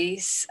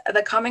stories,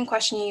 the common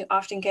question you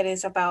often get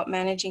is about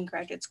managing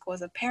graduate school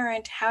as a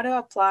parent, how to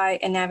apply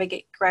and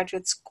navigate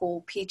graduate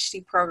school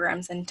PhD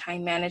programs, and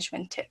time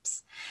management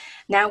tips.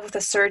 Now, with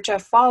a surge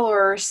of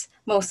followers,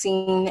 most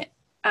seem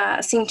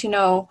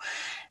to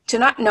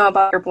not know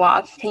about your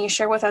blog. Can you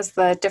share with us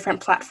the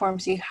different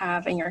platforms you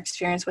have and your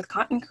experience with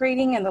content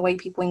creating and the way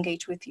people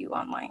engage with you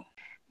online?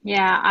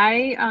 Yeah,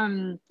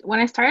 I when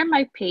I started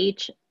my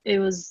page, it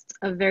was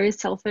a very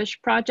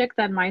selfish project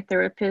that my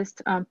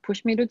therapist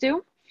pushed me to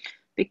do,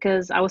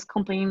 because I was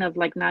complaining of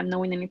like not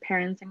knowing any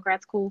parents in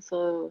grad school.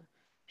 So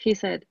he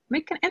said,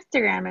 make an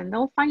Instagram and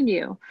they'll find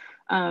you.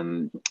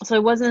 So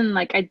it wasn't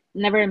like, I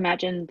never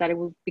imagined that it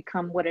would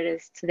become what it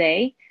is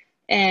today.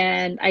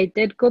 And I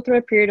did go through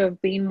a period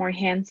of being more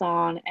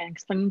hands-on and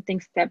explaining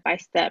things step by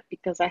step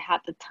because I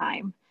had the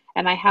time.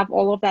 And I have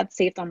all of that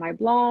saved on my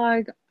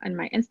blog and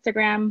my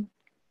Instagram.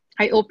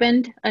 I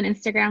opened an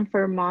Instagram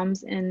for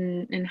moms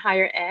in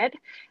higher ed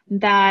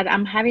that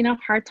I'm having a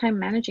hard time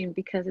managing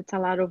because it's a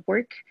lot of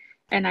work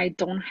and I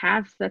don't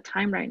have the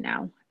time right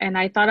now. And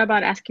I thought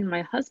about asking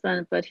my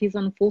husband, but he's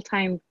on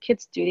full-time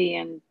kids duty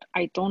and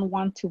I don't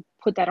want to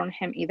put that on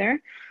him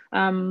either.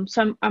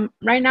 So I'm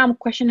right now I'm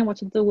questioning what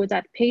to do with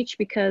that page,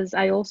 because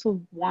I also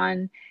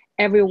want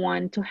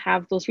everyone to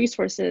have those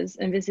resources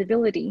and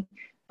visibility.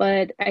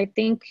 But I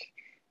think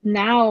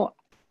now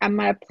I'm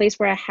at a place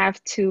where I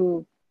have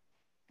to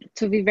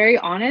be very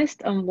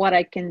honest on what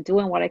I can do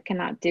and what I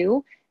cannot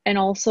do, and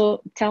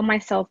also tell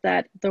myself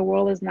that the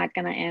world is not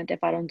going to end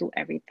if I don't do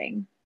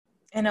everything.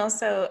 And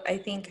also, I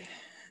think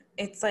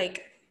it's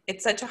like,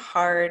 it's such a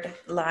hard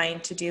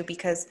line to do,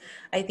 because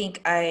I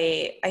think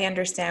I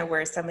understand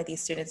where some of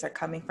these students are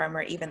coming from,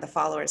 or even the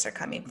followers are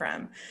coming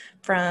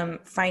from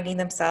finding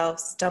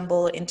themselves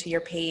stumble into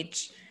your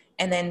page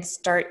and then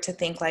start to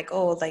think like,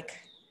 oh, like,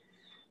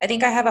 I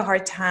think I have a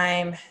hard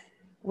time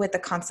with the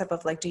concept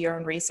of like, do your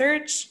own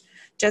research,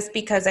 just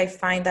because I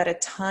find that a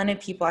ton of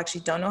people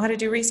actually don't know how to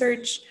do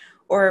research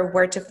or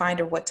where to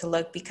find or what to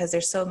look, because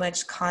there's so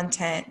much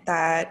content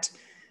that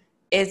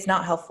is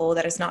not helpful,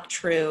 that is not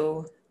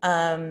true,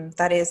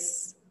 that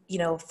is, you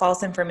know,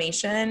 false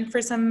information for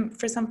some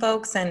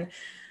folks. And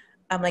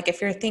like,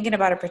 if you're thinking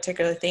about a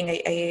particular thing,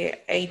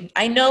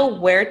 I know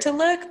where to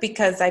look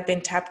because I've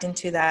been tapped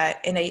into that,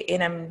 and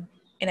I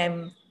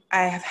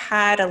have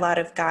had a lot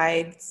of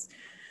guides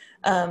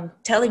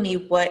telling me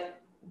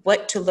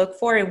what to look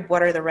for and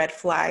what are the red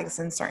flags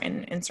in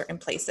certain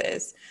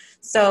places.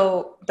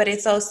 So, but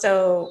it's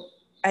also,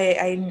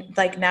 I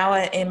like now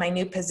in my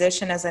new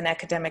position as an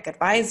academic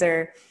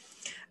advisor,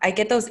 I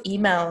get those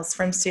emails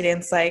from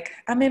students like,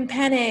 I'm in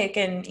panic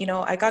and, you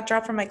know, I got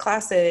dropped from my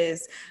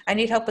classes. I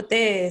need help with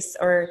this,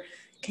 or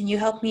can you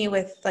help me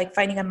with like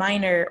finding a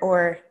minor,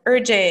 or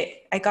urgent,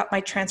 I got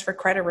my transfer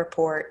credit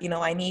report. You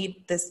know, I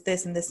need this,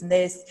 and this, and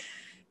this.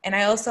 And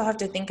I also have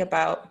to think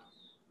about,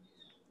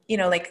 you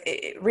know,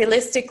 like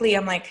realistically,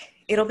 I'm like,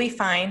 it'll be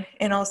fine.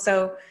 And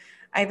also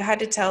I've had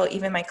to tell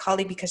even my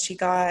colleague, because she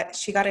got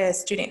a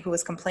student who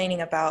was complaining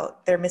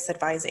about their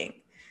misadvising.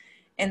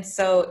 And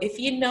so if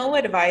you know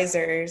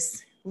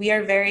advisors, we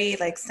are very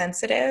like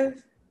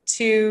sensitive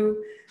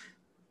to,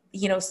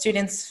 you know,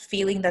 students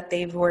feeling that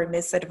they were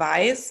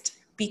misadvised,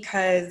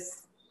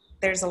 because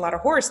there's a lot of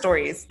horror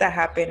stories that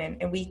happen,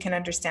 and we can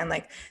understand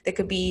like there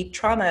could be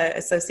trauma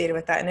associated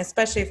with that. And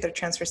especially if they're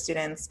transfer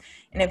students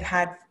and have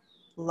had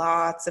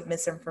lots of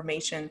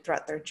misinformation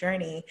throughout their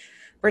journey,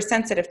 we're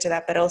sensitive to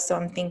that. But also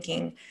I'm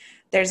thinking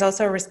there's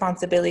also a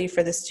responsibility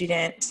for the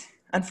student,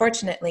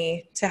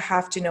 unfortunately, to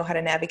have to know how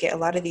to navigate a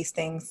lot of these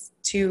things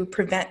to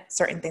prevent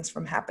certain things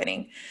from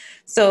happening.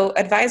 So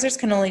advisors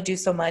can only do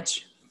so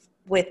much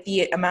with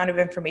the amount of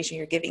information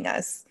you're giving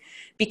us,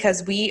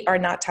 because we are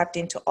not tapped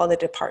into all the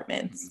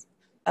departments.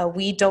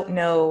 We don't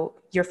know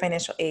your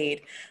financial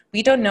aid.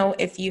 We don't know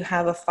if you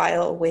have a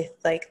file with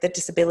like the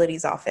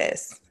disabilities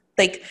office.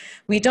 Like,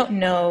 we don't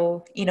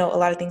know, you know, a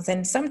lot of things.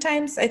 And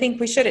sometimes I think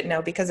we shouldn't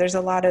know, because there's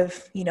a lot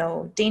of, you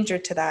know, danger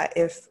to that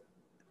if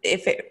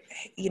it,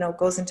 you know,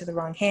 goes into the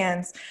wrong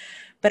hands.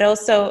 But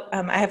also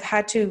I have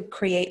had to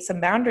create some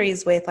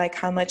boundaries with like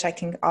how much I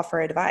can offer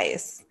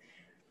advice.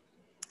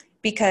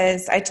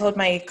 because I told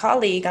my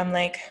colleague, I'm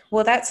like,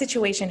 well, that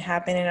situation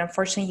happened and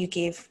unfortunately you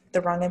gave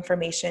the wrong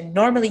information.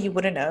 Normally you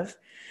wouldn't have,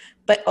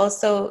 but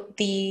also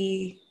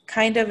the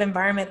kind of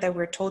environment that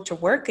we're told to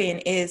work in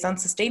is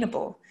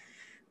unsustainable.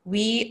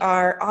 We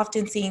are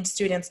often seeing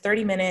students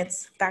 30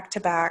 minutes back to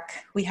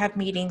back. We have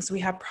meetings, we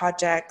have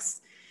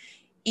projects.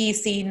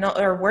 EC, no,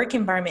 our work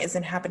environment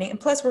isn't happening. And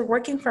plus we're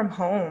working from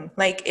home.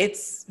 Like,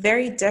 it's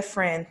very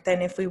different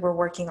than if we were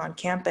working on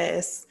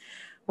campus,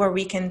 where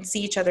we can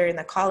see each other in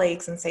the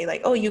colleagues and say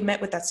like, oh, you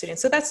met with that student.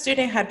 So that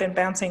student had been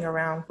bouncing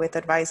around with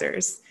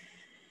advisors.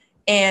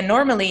 And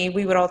normally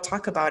we would all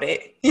talk about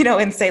it,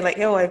 and say like,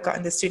 oh, I've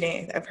gotten this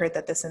student, I've heard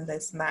that this and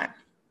this and that.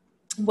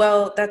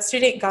 Well, that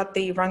student got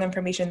the wrong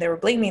information. They were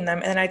blaming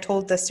them. And I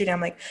told the student,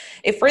 I'm like,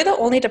 if we're the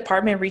only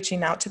department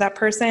reaching out to that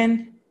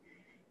person,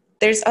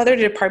 there's other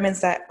departments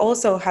that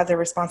also have the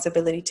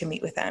responsibility to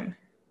meet with them.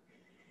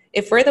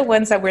 If we're the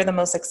ones that we're the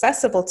most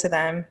accessible to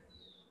them,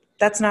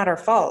 that's not our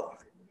fault.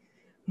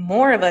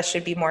 More of us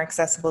should be more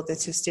accessible to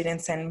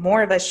students, and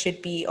more of us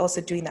should be also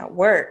doing that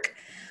work.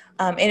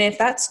 And if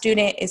that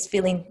student is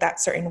feeling that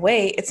certain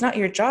way, it's not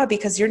your job,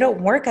 because you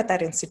don't work at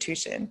that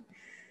institution.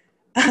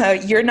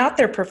 You're not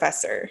their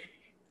professor.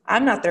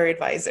 I'm not their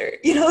advisor,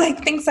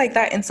 like things like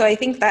that. And so I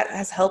think that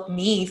has helped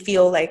me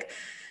feel like,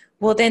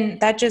 well, then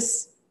that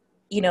just,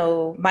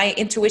 my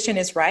intuition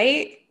is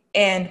right,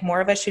 and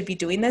more of us should be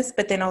doing this.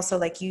 But then also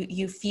like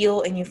you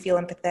feel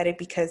empathetic,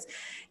 because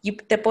you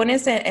te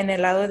pones en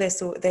el lado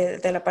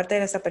de la parte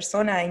de esa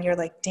persona, and you're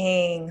like,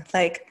 dang,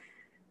 like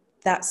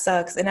that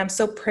sucks. And I'm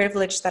so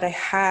privileged that I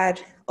had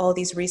all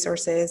these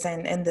resources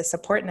and the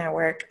support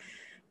network,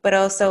 but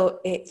also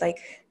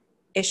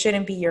it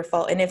shouldn't be your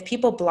fault. And if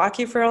people block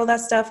you for all that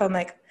stuff, I'm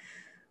like,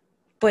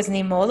 pues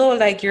ni modo,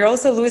 like you're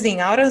also losing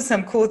out on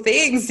some cool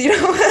things,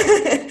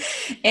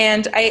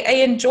 And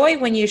I enjoy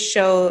when you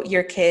show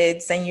your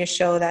kids and you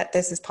show that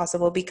this is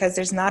possible, because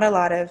there's not a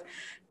lot of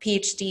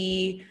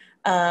PhD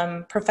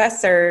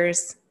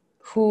professors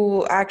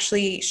who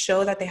actually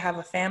show that they have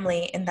a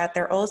family and that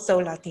they're also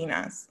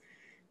Latinas,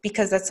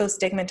 because that's so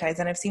stigmatized.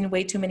 And I've seen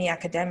way too many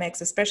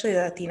academics, especially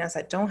the Latinas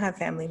that don't have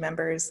family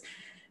members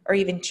or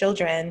even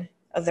children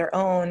of their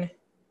own,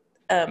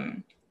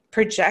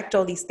 project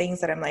all these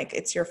things that I'm like,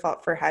 it's your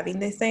fault for having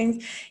these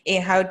things.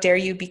 And how dare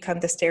you become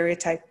the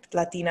stereotype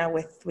Latina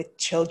with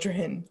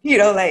children,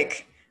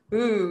 like,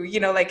 ooh,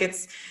 like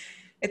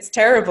it's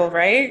terrible,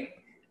 right?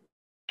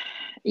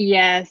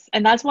 Yes,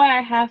 and that's why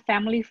I have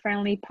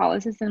family-friendly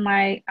policies in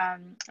my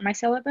my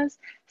syllabus,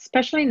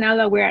 especially now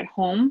that we're at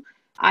home.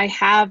 I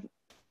have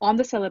on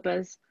the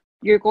syllabus,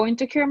 you're going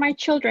to hear my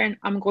children,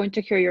 I'm going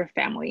to hear your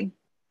family.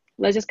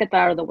 Let's just get that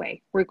out of the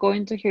way. We're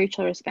going to hear each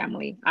other's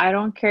family. I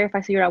don't care if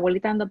I see your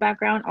abuelita in the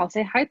background. I'll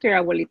say hi to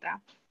your abuelita.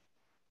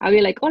 I'll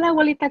be like, hola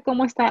abuelita,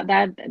 ¿cómo está?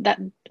 That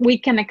we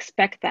can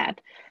expect that.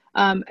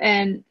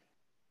 And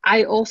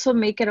I also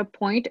make it a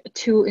point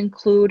to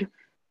include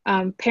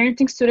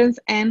parenting students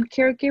and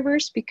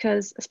caregivers,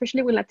 because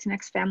especially with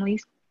Latinx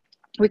families,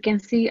 we can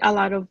see a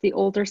lot of the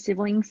older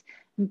siblings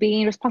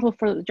being responsible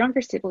for the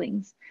younger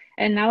siblings.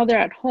 And now they're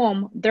at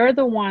home, they're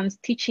the ones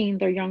teaching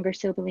their younger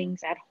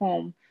siblings at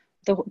home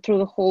through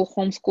the whole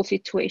homeschool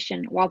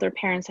situation while their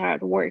parents are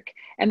at work.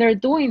 And they're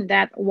doing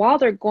that while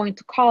they're going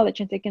to college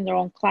and taking their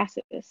own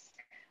classes.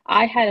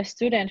 I had a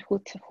student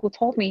who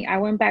told me, I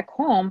went back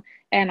home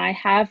and I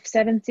have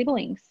 7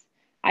 siblings.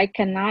 I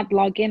cannot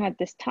log in at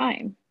this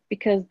time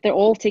because they're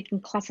all taking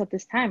class at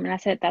this time. And I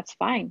said, that's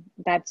fine.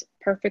 That's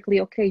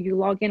perfectly okay. You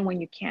log in when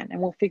you can and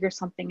we'll figure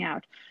something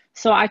out.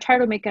 So I try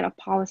to make it a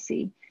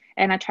policy,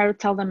 and I try to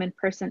tell them in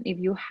person, if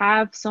you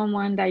have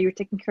someone that you're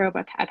taking care of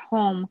at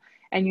home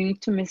and you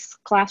need to miss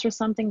class or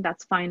something,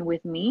 that's fine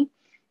with me.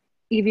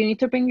 If you need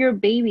to bring your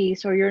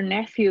babies or your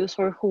nephews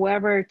or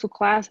whoever to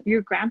class,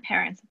 your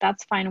grandparents,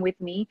 that's fine with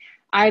me.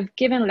 I've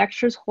given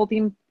lectures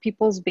holding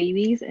people's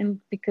babies,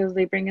 and because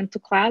they bring them to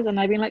class, and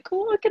I've been like,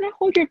 oh, can I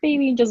hold your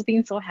baby? And just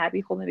being so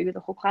happy holding the baby the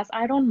whole class.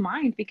 I don't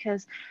mind,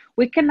 because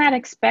we cannot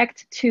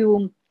expect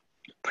to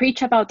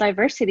preach about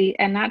diversity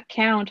and not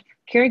count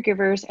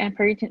caregivers and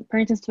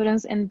parenting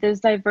students in this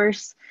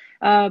diverse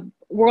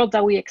world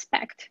that we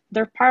expect.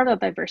 They're part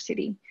of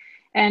diversity.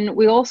 And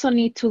we also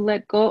need to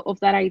let go of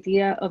that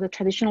idea of the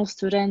traditional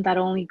student that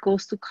only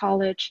goes to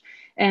college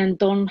and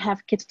don't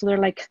have kids till they're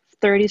like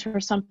 30s or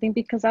something,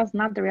 because that's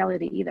not the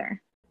reality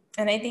either.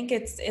 And I think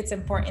it's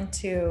important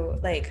to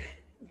like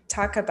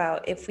talk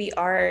about, if we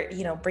are,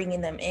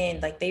 bringing them in,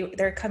 like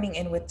they're coming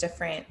in with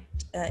different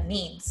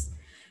needs.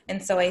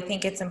 And so I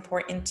think it's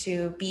important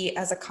to be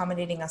as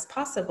accommodating as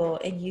possible.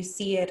 And you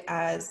see it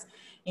as,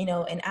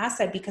 an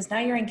asset, because now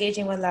you're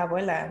engaging with la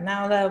abuela.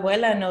 Now la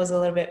abuela knows a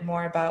little bit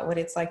more about what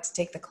it's like to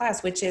take the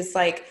class, which is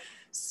like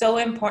so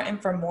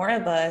important for more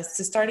of us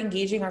to start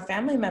engaging our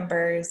family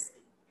members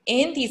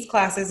in these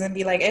classes and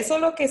be like, eso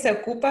es lo que se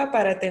ocupa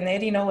para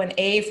tener, an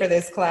A for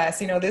this class.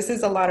 This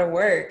is a lot of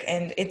work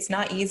and it's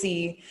not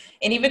easy.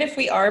 And even if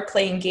we are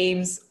playing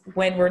games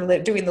when we're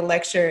doing the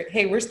lecture,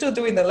 hey, we're still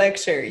doing the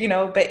lecture,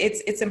 but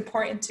it's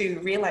important to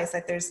realize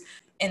that there's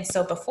And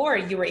so before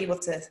you were able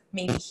to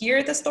maybe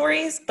hear the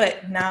stories,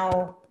 but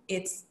now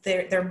it's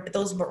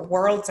those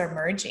worlds are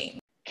merging.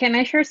 Can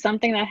I share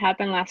something that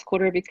happened last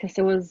quarter because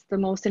it was the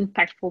most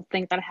impactful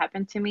thing that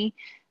happened to me?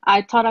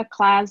 I taught a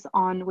class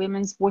on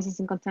women's voices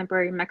in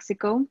contemporary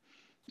Mexico,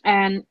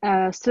 and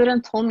a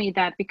student told me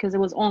that because it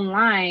was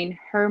online,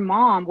 her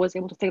mom was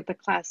able to take the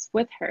class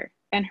with her,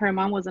 and her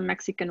mom was a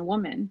Mexican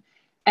woman.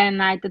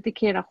 And I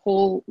dedicated a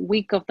whole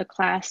week of the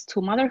class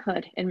to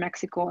motherhood in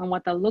Mexico and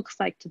what that looks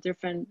like to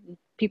different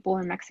people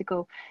in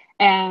Mexico.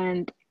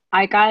 And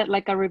I got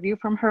like a review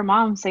from her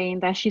mom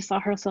saying that she saw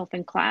herself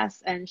in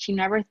class and she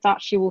never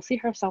thought she will see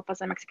herself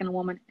as a Mexican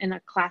woman in a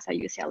class at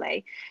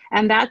UCLA.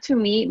 And that to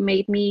me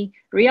made me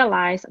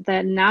realize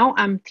that now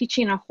I'm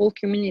teaching a whole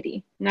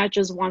community, not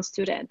just one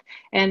student.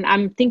 And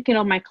I'm thinking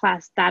of my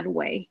class that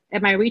way.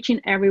 Am I reaching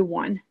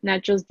everyone,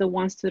 not just the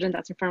one student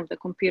that's in front of the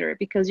computer?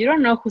 Because you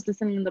don't know who's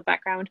listening in the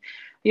background.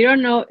 You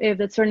don't know if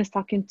the student is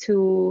talking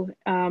to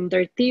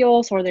their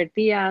tios or their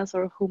tias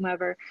or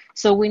whomever.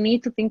 So we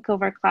need to think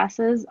of our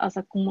classes as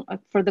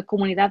for the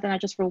comunidad and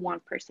not just for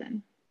one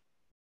person.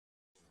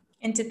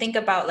 And to think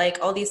about like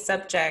all these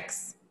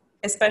subjects,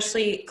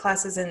 especially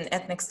classes in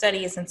ethnic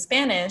studies and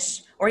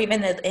Spanish, or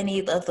even any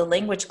of the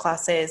language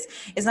classes,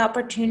 is an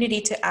opportunity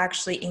to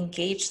actually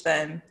engage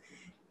them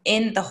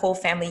in the whole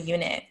family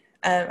unit.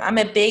 I'm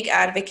a big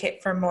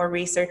advocate for more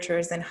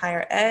researchers in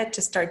higher ed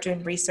to start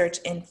doing research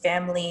in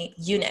family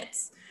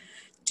units,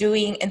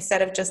 doing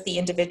instead of just the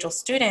individual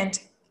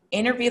student,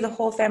 interview the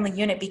whole family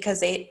unit,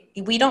 because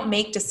we don't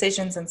make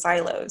decisions in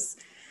silos.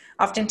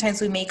 Oftentimes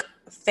we make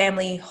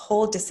family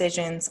whole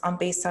decisions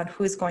based on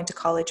who's going to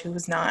college,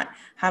 who's not,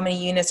 how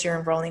many units you're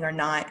enrolling or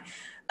not,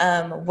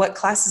 what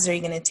classes are you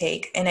going to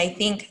take. And I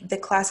think the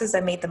classes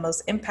that made the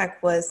most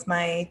impact was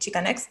my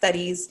Chicanx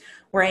studies,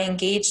 where I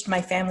engaged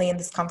my family in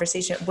this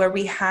conversation, where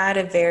we had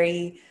a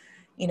very,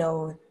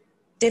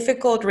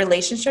 difficult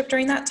relationship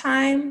during that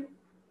time.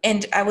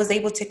 And I was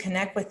able to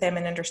connect with them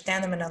and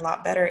understand them in a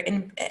lot better.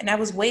 And I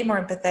was way more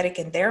empathetic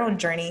in their own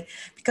journey,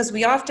 because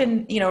we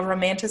often,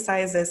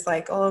 romanticize this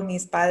like, oh,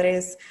 mis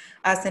padres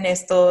hacen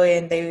esto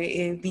and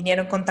they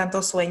vinieron con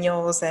tantos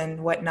sueños and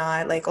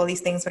whatnot, like all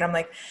these things. But I'm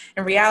like,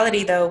 in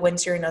reality, though,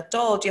 once you're an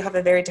adult, you have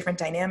a very different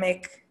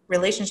dynamic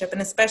relationship.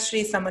 And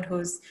especially someone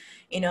who's,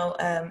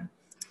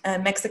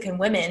 Mexican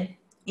women,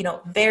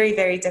 very,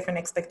 very different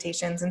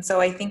expectations. And so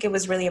I think it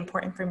was really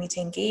important for me to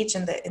engage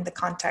in the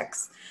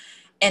context.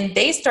 And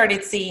they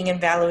started seeing and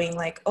valuing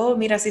like, oh,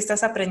 mira, si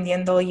estás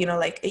aprendiendo,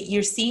 like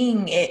you're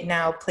seeing it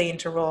now play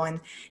into role.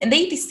 And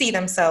they see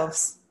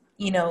themselves,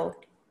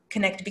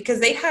 connect, because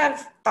they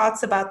have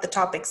thoughts about the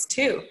topics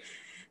too,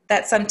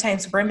 that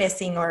sometimes we're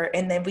missing,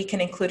 and then we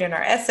can include in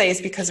our essays,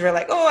 because we're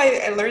like, oh,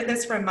 I learned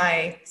this from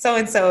my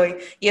so-and-so,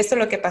 y esto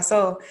lo que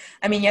pasó.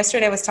 I mean,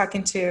 yesterday I was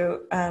talking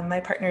to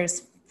my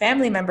partner's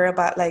family member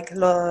about like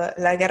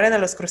la guerra de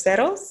los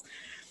cruceros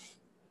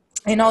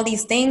and all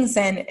these things.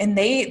 And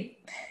they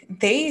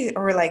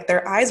were like,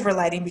 their eyes were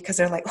lighting, because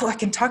they're like, oh, I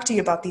can talk to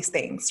you about these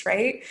things,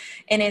 right?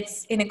 And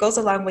it goes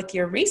along with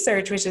your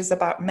research, which is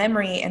about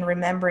memory and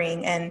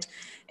remembering and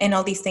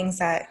all these things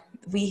that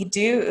we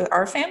do.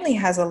 Our family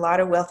has a lot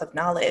of wealth of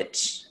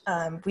knowledge.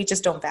 We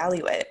just don't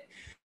value it.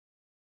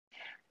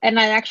 And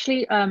I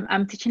actually,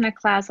 I'm teaching a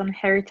class on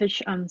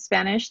heritage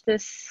Spanish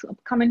this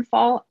upcoming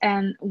fall.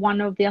 And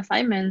one of the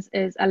assignments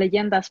is a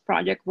leyendas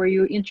project, where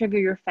you interview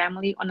your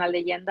family on a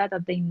leyenda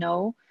that they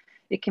know.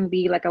 It can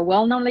be like a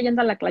well-known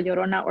leyenda like La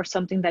Llorona, or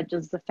something that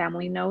just the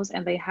family knows.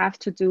 And they have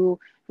to do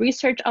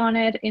research on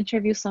it,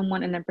 interview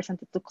someone, and then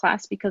present it to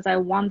class, because I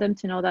want them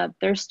to know that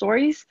their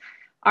stories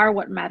are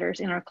what matters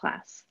in our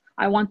class.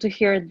 I want to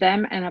hear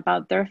them and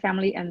about their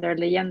family and their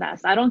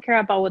leyendas. I don't care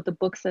about what the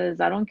book says.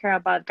 I don't care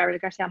about Gabriel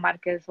Garcia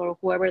Marquez or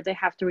whoever they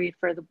have to read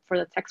for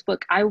the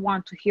textbook. I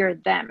want to hear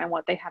them and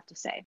what they have to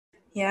say.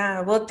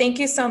 Yeah, well, thank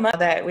you so much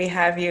that we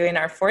have you in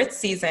our 4th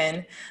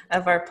season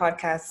of our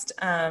podcast.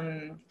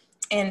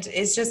 And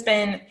it's just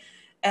been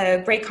a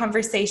great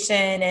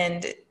conversation.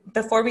 And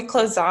before we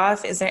close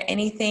off, is there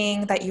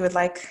anything that you would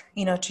like,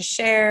 to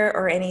share,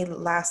 or any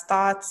last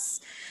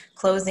thoughts,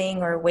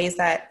 closing, or ways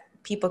that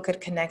people could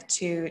connect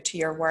to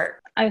your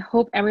work? I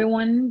hope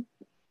everyone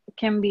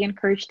can be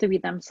encouraged to be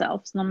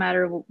themselves, no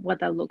matter what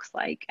that looks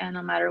like, and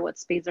no matter what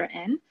space they're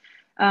in.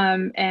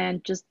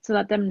 And just to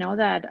let them know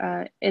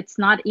that it's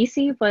not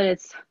easy, but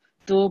it's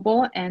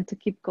doable, and to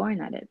keep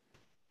going at it.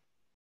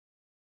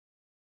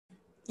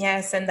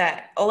 Yes, and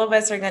that all of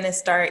us are going to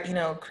start,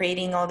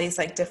 creating all these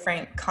like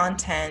different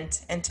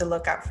content, and to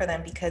look out for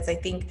them, because I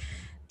think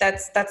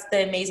that's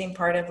the amazing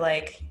part of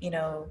like,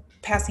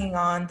 passing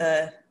on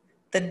the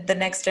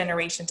next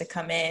generation to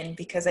come in,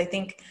 because I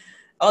think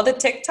all the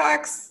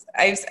TikToks,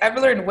 I've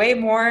learned way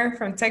more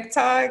from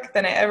TikTok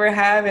than I ever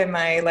have in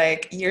my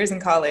like years in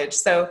college.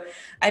 So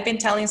I've been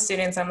telling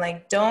students, I'm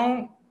like,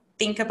 don't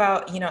think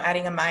about,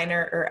 adding a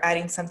minor or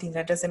adding something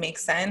that doesn't make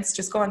sense.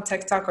 Just go on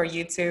TikTok or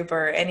YouTube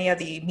or any of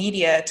the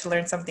media to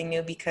learn something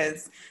new,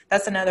 because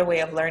that's another way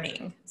of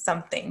learning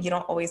something. You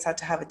don't always have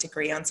to have a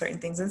degree on certain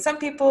things. And some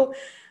people,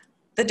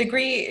 the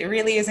degree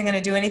really isn't going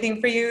to do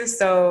anything for you.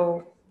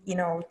 So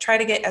try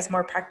to get as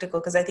more practical,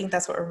 because I think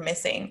that's what we're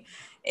missing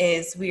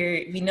is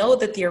we know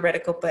the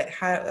theoretical, but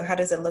how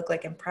does it look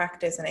like in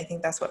practice? And I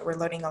think that's what we're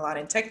learning a lot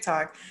in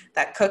TikTok,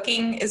 that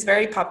cooking is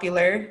very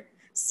popular,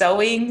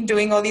 sewing,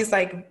 doing all these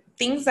like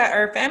things that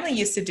our family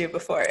used to do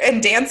before,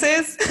 and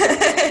dances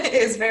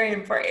is very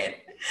important.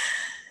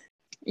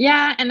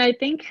 Yeah, and I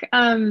think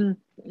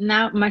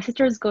now my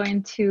sister is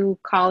going to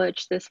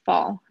college this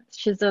fall.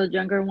 She's the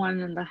younger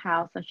one in the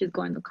house, and she's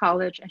going to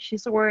college, and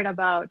she's worried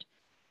about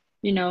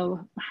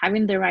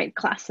having the right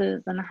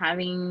classes and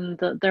having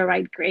the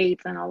right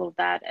grades and all of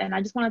that. And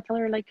I just want to tell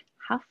her, like,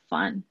 have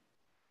fun,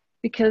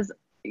 because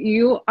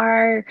you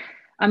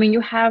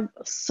have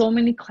so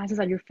many classes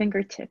at your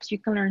fingertips. You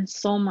can learn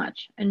so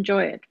much.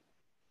 Enjoy it.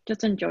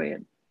 Just enjoy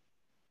it.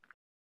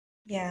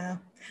 Yeah.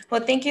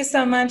 Well, thank you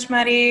so much,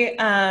 Mari.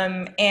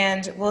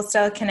 And we'll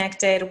stay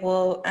connected.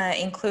 We'll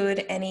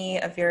include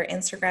any of your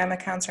Instagram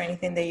accounts or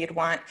anything that you'd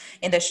want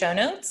in the show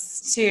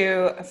notes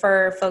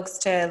for folks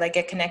to like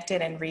get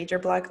connected and read your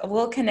blog.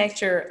 We'll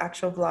connect your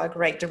actual blog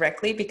right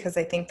directly, because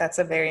I think that's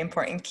a very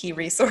important key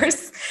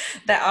resource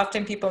that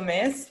often people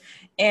miss.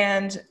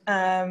 And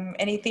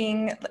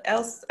anything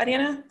else,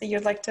 Ariana, that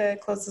you'd like to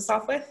close this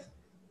off with?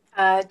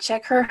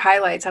 Check her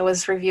highlights. I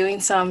was reviewing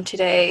some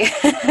today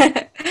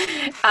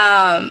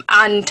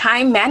on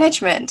time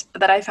management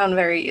that I found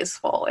very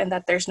useful, and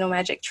that there's no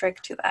magic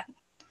trick to that.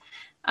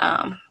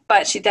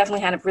 But she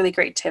definitely had really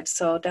great tips.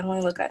 So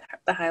definitely look at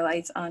the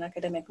highlights on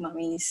Academic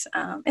Mommy's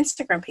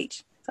Instagram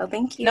page. So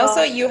thank you. And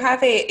also you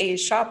have a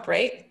shop,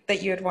 right?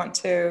 That you'd want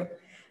to,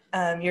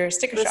 your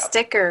sticker shop.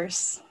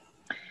 Stickers.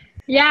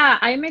 Yeah,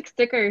 I make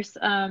stickers.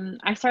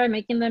 I started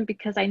making them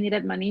because I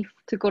needed money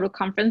to go to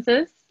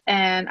conferences.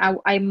 And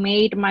I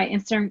made my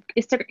Instagram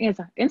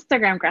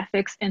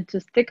graphics into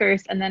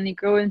stickers, and then it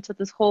grew into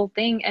this whole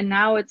thing. And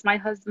now it's my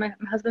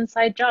husband's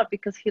side job,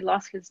 because he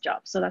lost his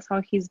job. So that's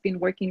how he's been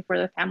working for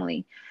the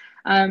family.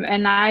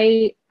 And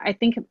I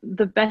think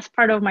the best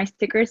part of my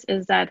stickers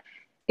is that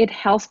it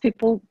helps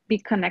people be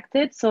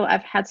connected. So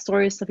I've had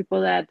stories of people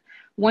that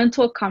went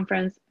to a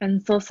conference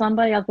and saw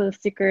somebody else with a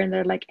sticker, and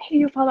they're like, hey,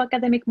 you follow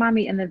Academic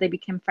Mommy, and then they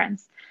became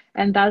friends.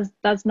 And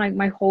that's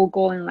my whole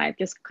goal in life,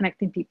 just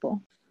connecting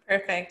people.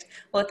 Perfect.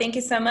 Well, thank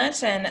you so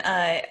much. And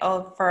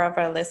for all of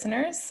our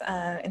listeners,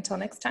 until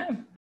next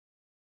time.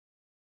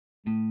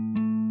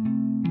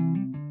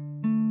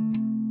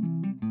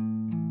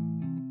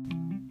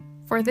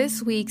 For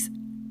this week's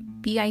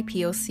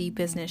BIPOC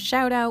business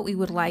shout out, we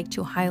would like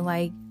to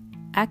highlight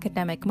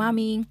Academic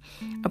Mommy,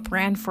 a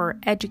brand for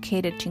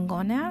educated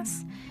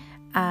chingonas.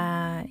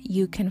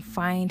 You can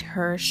find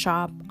her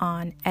shop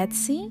on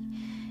Etsy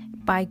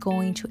by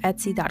going to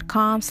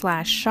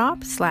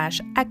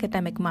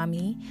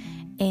etsy.com/shop/academicmommy.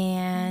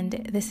 And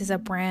this is a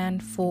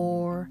brand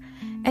for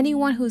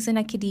anyone who's in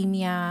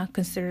academia,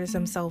 considers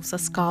themselves a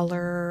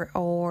scholar,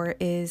 or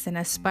is an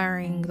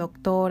aspiring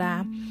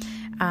doctora.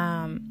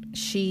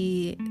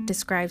 She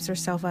describes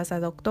herself as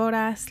a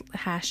doctora,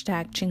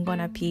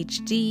 #chingona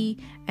PhD,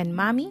 and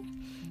mommy,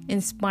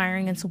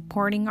 inspiring and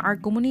supporting our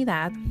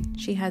comunidad.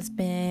 She has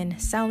been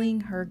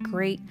selling her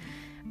great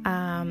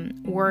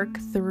work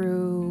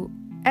through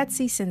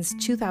Etsy since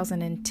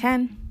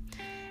 2010,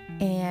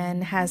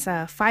 and has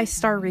a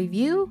 5-star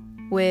review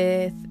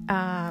with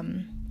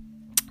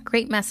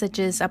great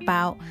messages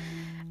about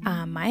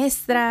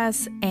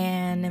maestras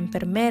and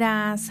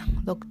enfermeras,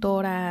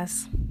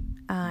 doctoras,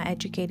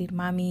 educated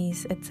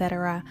mommies,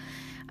 etc.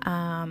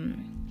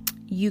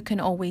 You can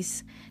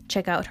always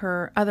check out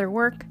her other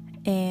work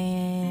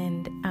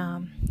and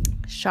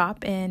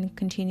shop and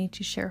continue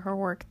to share her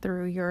work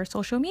through your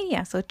social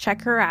media. So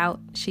check her out.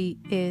 She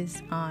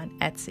is on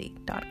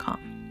Etsy.com.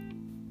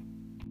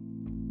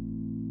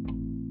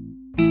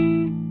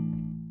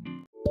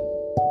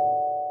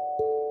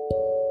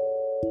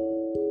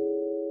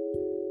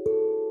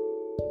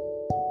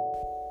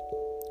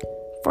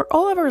 For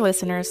all of our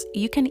listeners,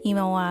 you can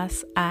email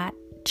us at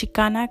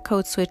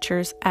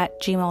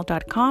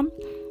chicanacodeswitchers@gmail.com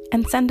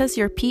and send us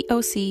your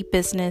POC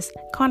business,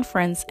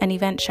 conference, and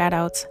event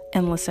shoutouts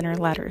and listener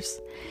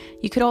letters.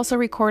 You could also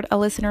record a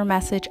listener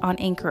message on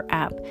Anchor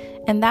app,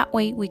 and that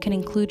way we can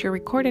include your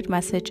recorded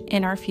message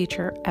in our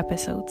future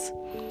episodes.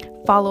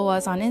 Follow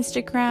us on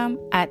Instagram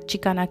at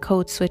Chicana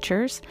Code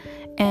Switchers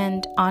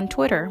and on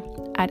Twitter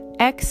at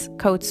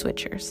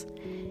XCodeSwitchers.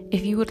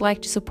 If you would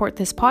like to support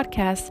this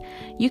podcast,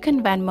 you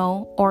can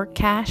Venmo or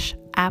Cash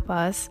App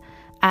us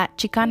at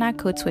Chicana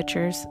Code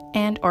Switchers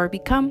and or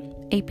become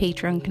a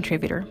Patreon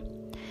contributor.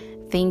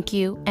 Thank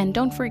you, and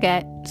don't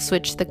forget,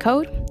 switch the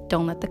code,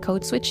 don't let the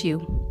code switch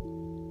you.